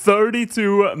a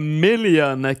 32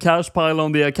 million cash pile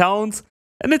on the account.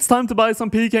 And it's time to buy some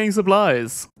PKing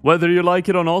supplies. Whether you like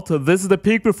it or not, this is the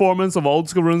peak performance of old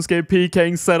school RuneScape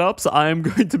PKing setups. I am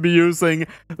going to be using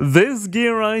this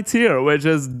gear right here, which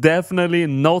is definitely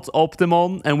not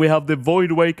optimal. And we have the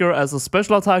Voidwaker as a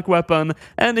special attack weapon,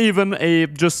 and even a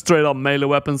just straight up melee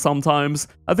weapon sometimes.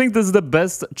 I think this is the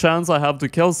best chance I have to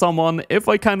kill someone if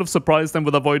I kind of surprise them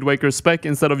with a Voidwaker spec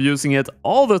instead of using it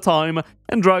all the time.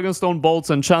 And Dragonstone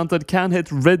Bolts Enchanted can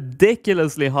hit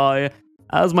ridiculously high,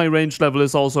 as my range level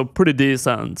is also pretty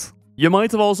decent. You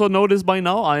might have also noticed by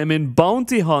now I am in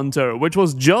Bounty Hunter, which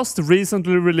was just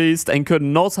recently released and could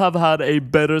not have had a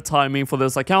better timing for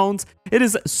this account. It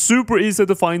is super easy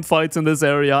to find fights in this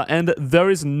area, and there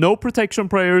is no protection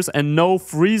prayers and no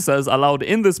freezes allowed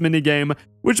in this minigame,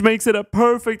 which makes it a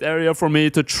perfect area for me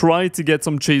to try to get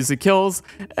some cheesy kills,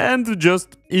 and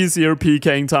just easier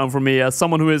PKing time for me as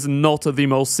someone who is not the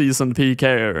most seasoned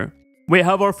PKer. We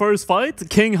have our first fight,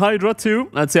 King Hydra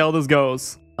 2. Let's see how this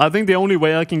goes. I think the only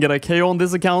way I can get a KO on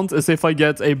this account is if I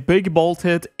get a big bolt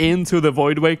hit into the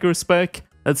Voidwaker spec.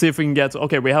 Let's see if we can get...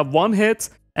 Okay, we have one hit,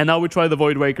 and now we try the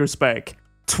Voidwaker spec.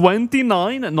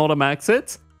 29, not a max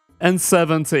hit, and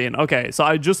 17. Okay, so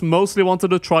I just mostly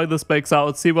wanted to try the specs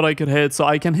out, see what I could hit, so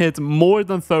I can hit more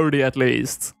than 30 at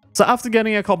least. So after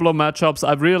getting a couple of matchups,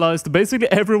 I've realized basically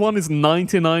everyone is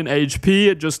 99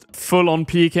 HP, just full-on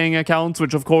PKing accounts,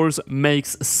 which of course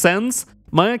makes sense.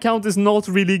 My account is not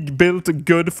really built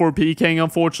good for PKing,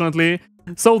 unfortunately.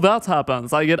 So that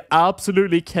happens. I get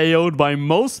absolutely KO'd by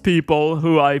most people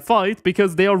who I fight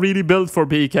because they are really built for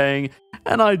PKing,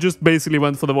 and I just basically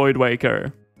went for the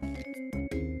Voidwaker.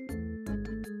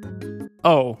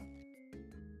 Oh.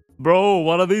 Bro,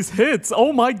 what are these hits?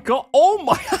 Oh my god. Oh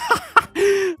my...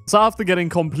 So after getting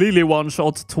completely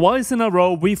one-shot twice in a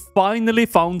row, we finally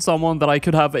found someone that I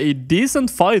could have a decent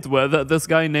fight with, this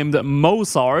guy named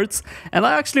Mozart. And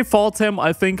I actually fought him,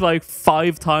 I think, like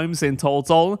 5 times in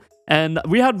total. And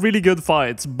we had really good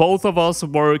fights. Both of us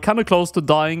were kind of close to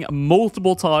dying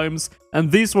multiple times.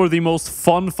 And these were the most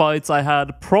fun fights I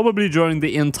had probably during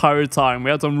the entire time.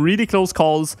 We had some really close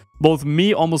calls. Both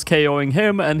me almost KOing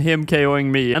him and him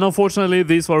KOing me. And unfortunately,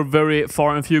 these were very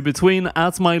far and few between.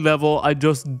 At my level, I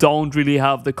just don't really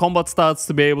have the combat stats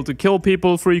to be able to kill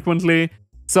people frequently.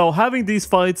 So having these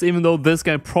fights, even though this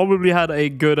guy probably had a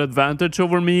good advantage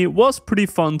over me, was pretty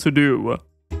fun to do.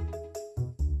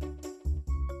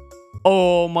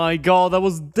 Oh my god, that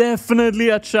was definitely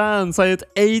a chance. I hit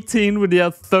 18 with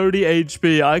the 30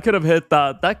 HP. I could have hit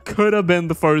that. That could have been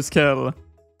the first kill.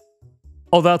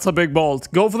 Oh, that's a big bolt.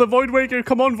 Go for the Voidwaker.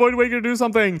 Come on, Voidwaker, do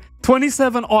something.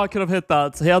 27. Oh, I could have hit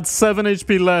that. He had 7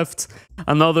 HP left.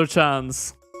 Another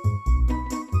chance.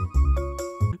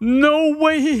 No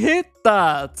way he hit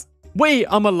that. Wait,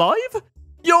 I'm alive?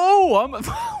 Yo, I'm...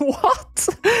 What?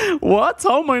 What?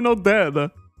 How am I not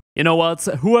dead? You know what?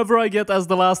 Whoever I get as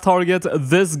the last target,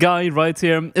 this guy right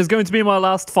here, is going to be my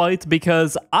last fight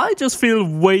because I just feel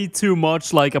way too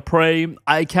much like a prey.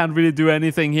 I can't really do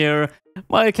anything here.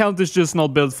 My account is just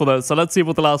not built for this, so let's see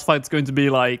what the last fight's going to be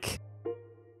like.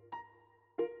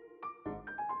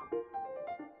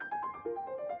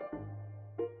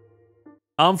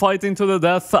 I'm fighting to the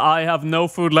death. I have no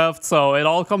food left, so it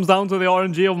all comes down to the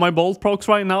RNG of my bolt procs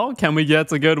right now. Can we get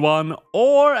a good one,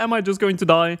 or am I just going to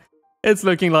die? It's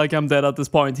looking like I'm dead at this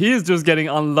point. He is just getting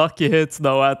unlucky hits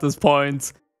though at this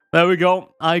point. There we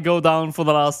go. I go down for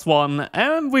the last one,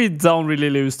 and we don't really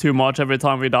lose too much every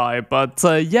time we die. But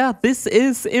yeah, this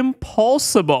is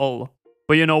impossible.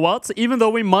 But you know what? Even though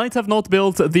we might have not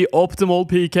built the optimal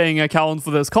PKing account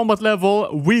for this combat level,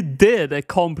 we did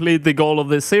complete the goal of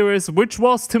this series, which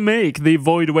was to make the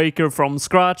Voidwaker from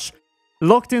scratch,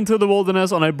 locked into the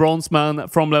wilderness on a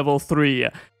Bronzeman from level 3.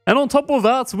 And on top of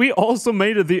that, we also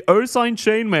made the Ursine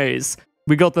Chain Maze.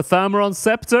 We got the Thammaron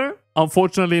Scepter,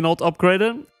 unfortunately not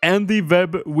upgraded, and the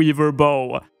Web Weaver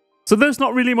Bow. So there's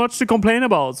not really much to complain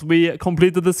about. We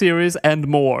completed the series and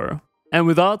more. And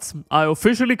with that, I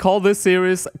officially call this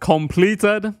series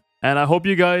completed. And I hope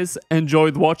you guys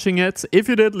enjoyed watching it. If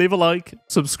you did, leave a like,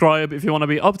 subscribe if you want to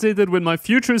be updated with my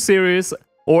future series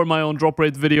or my own drop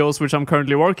rate videos, which I'm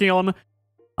currently working on.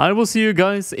 I will see you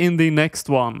guys in the next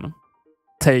one.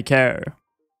 Take care.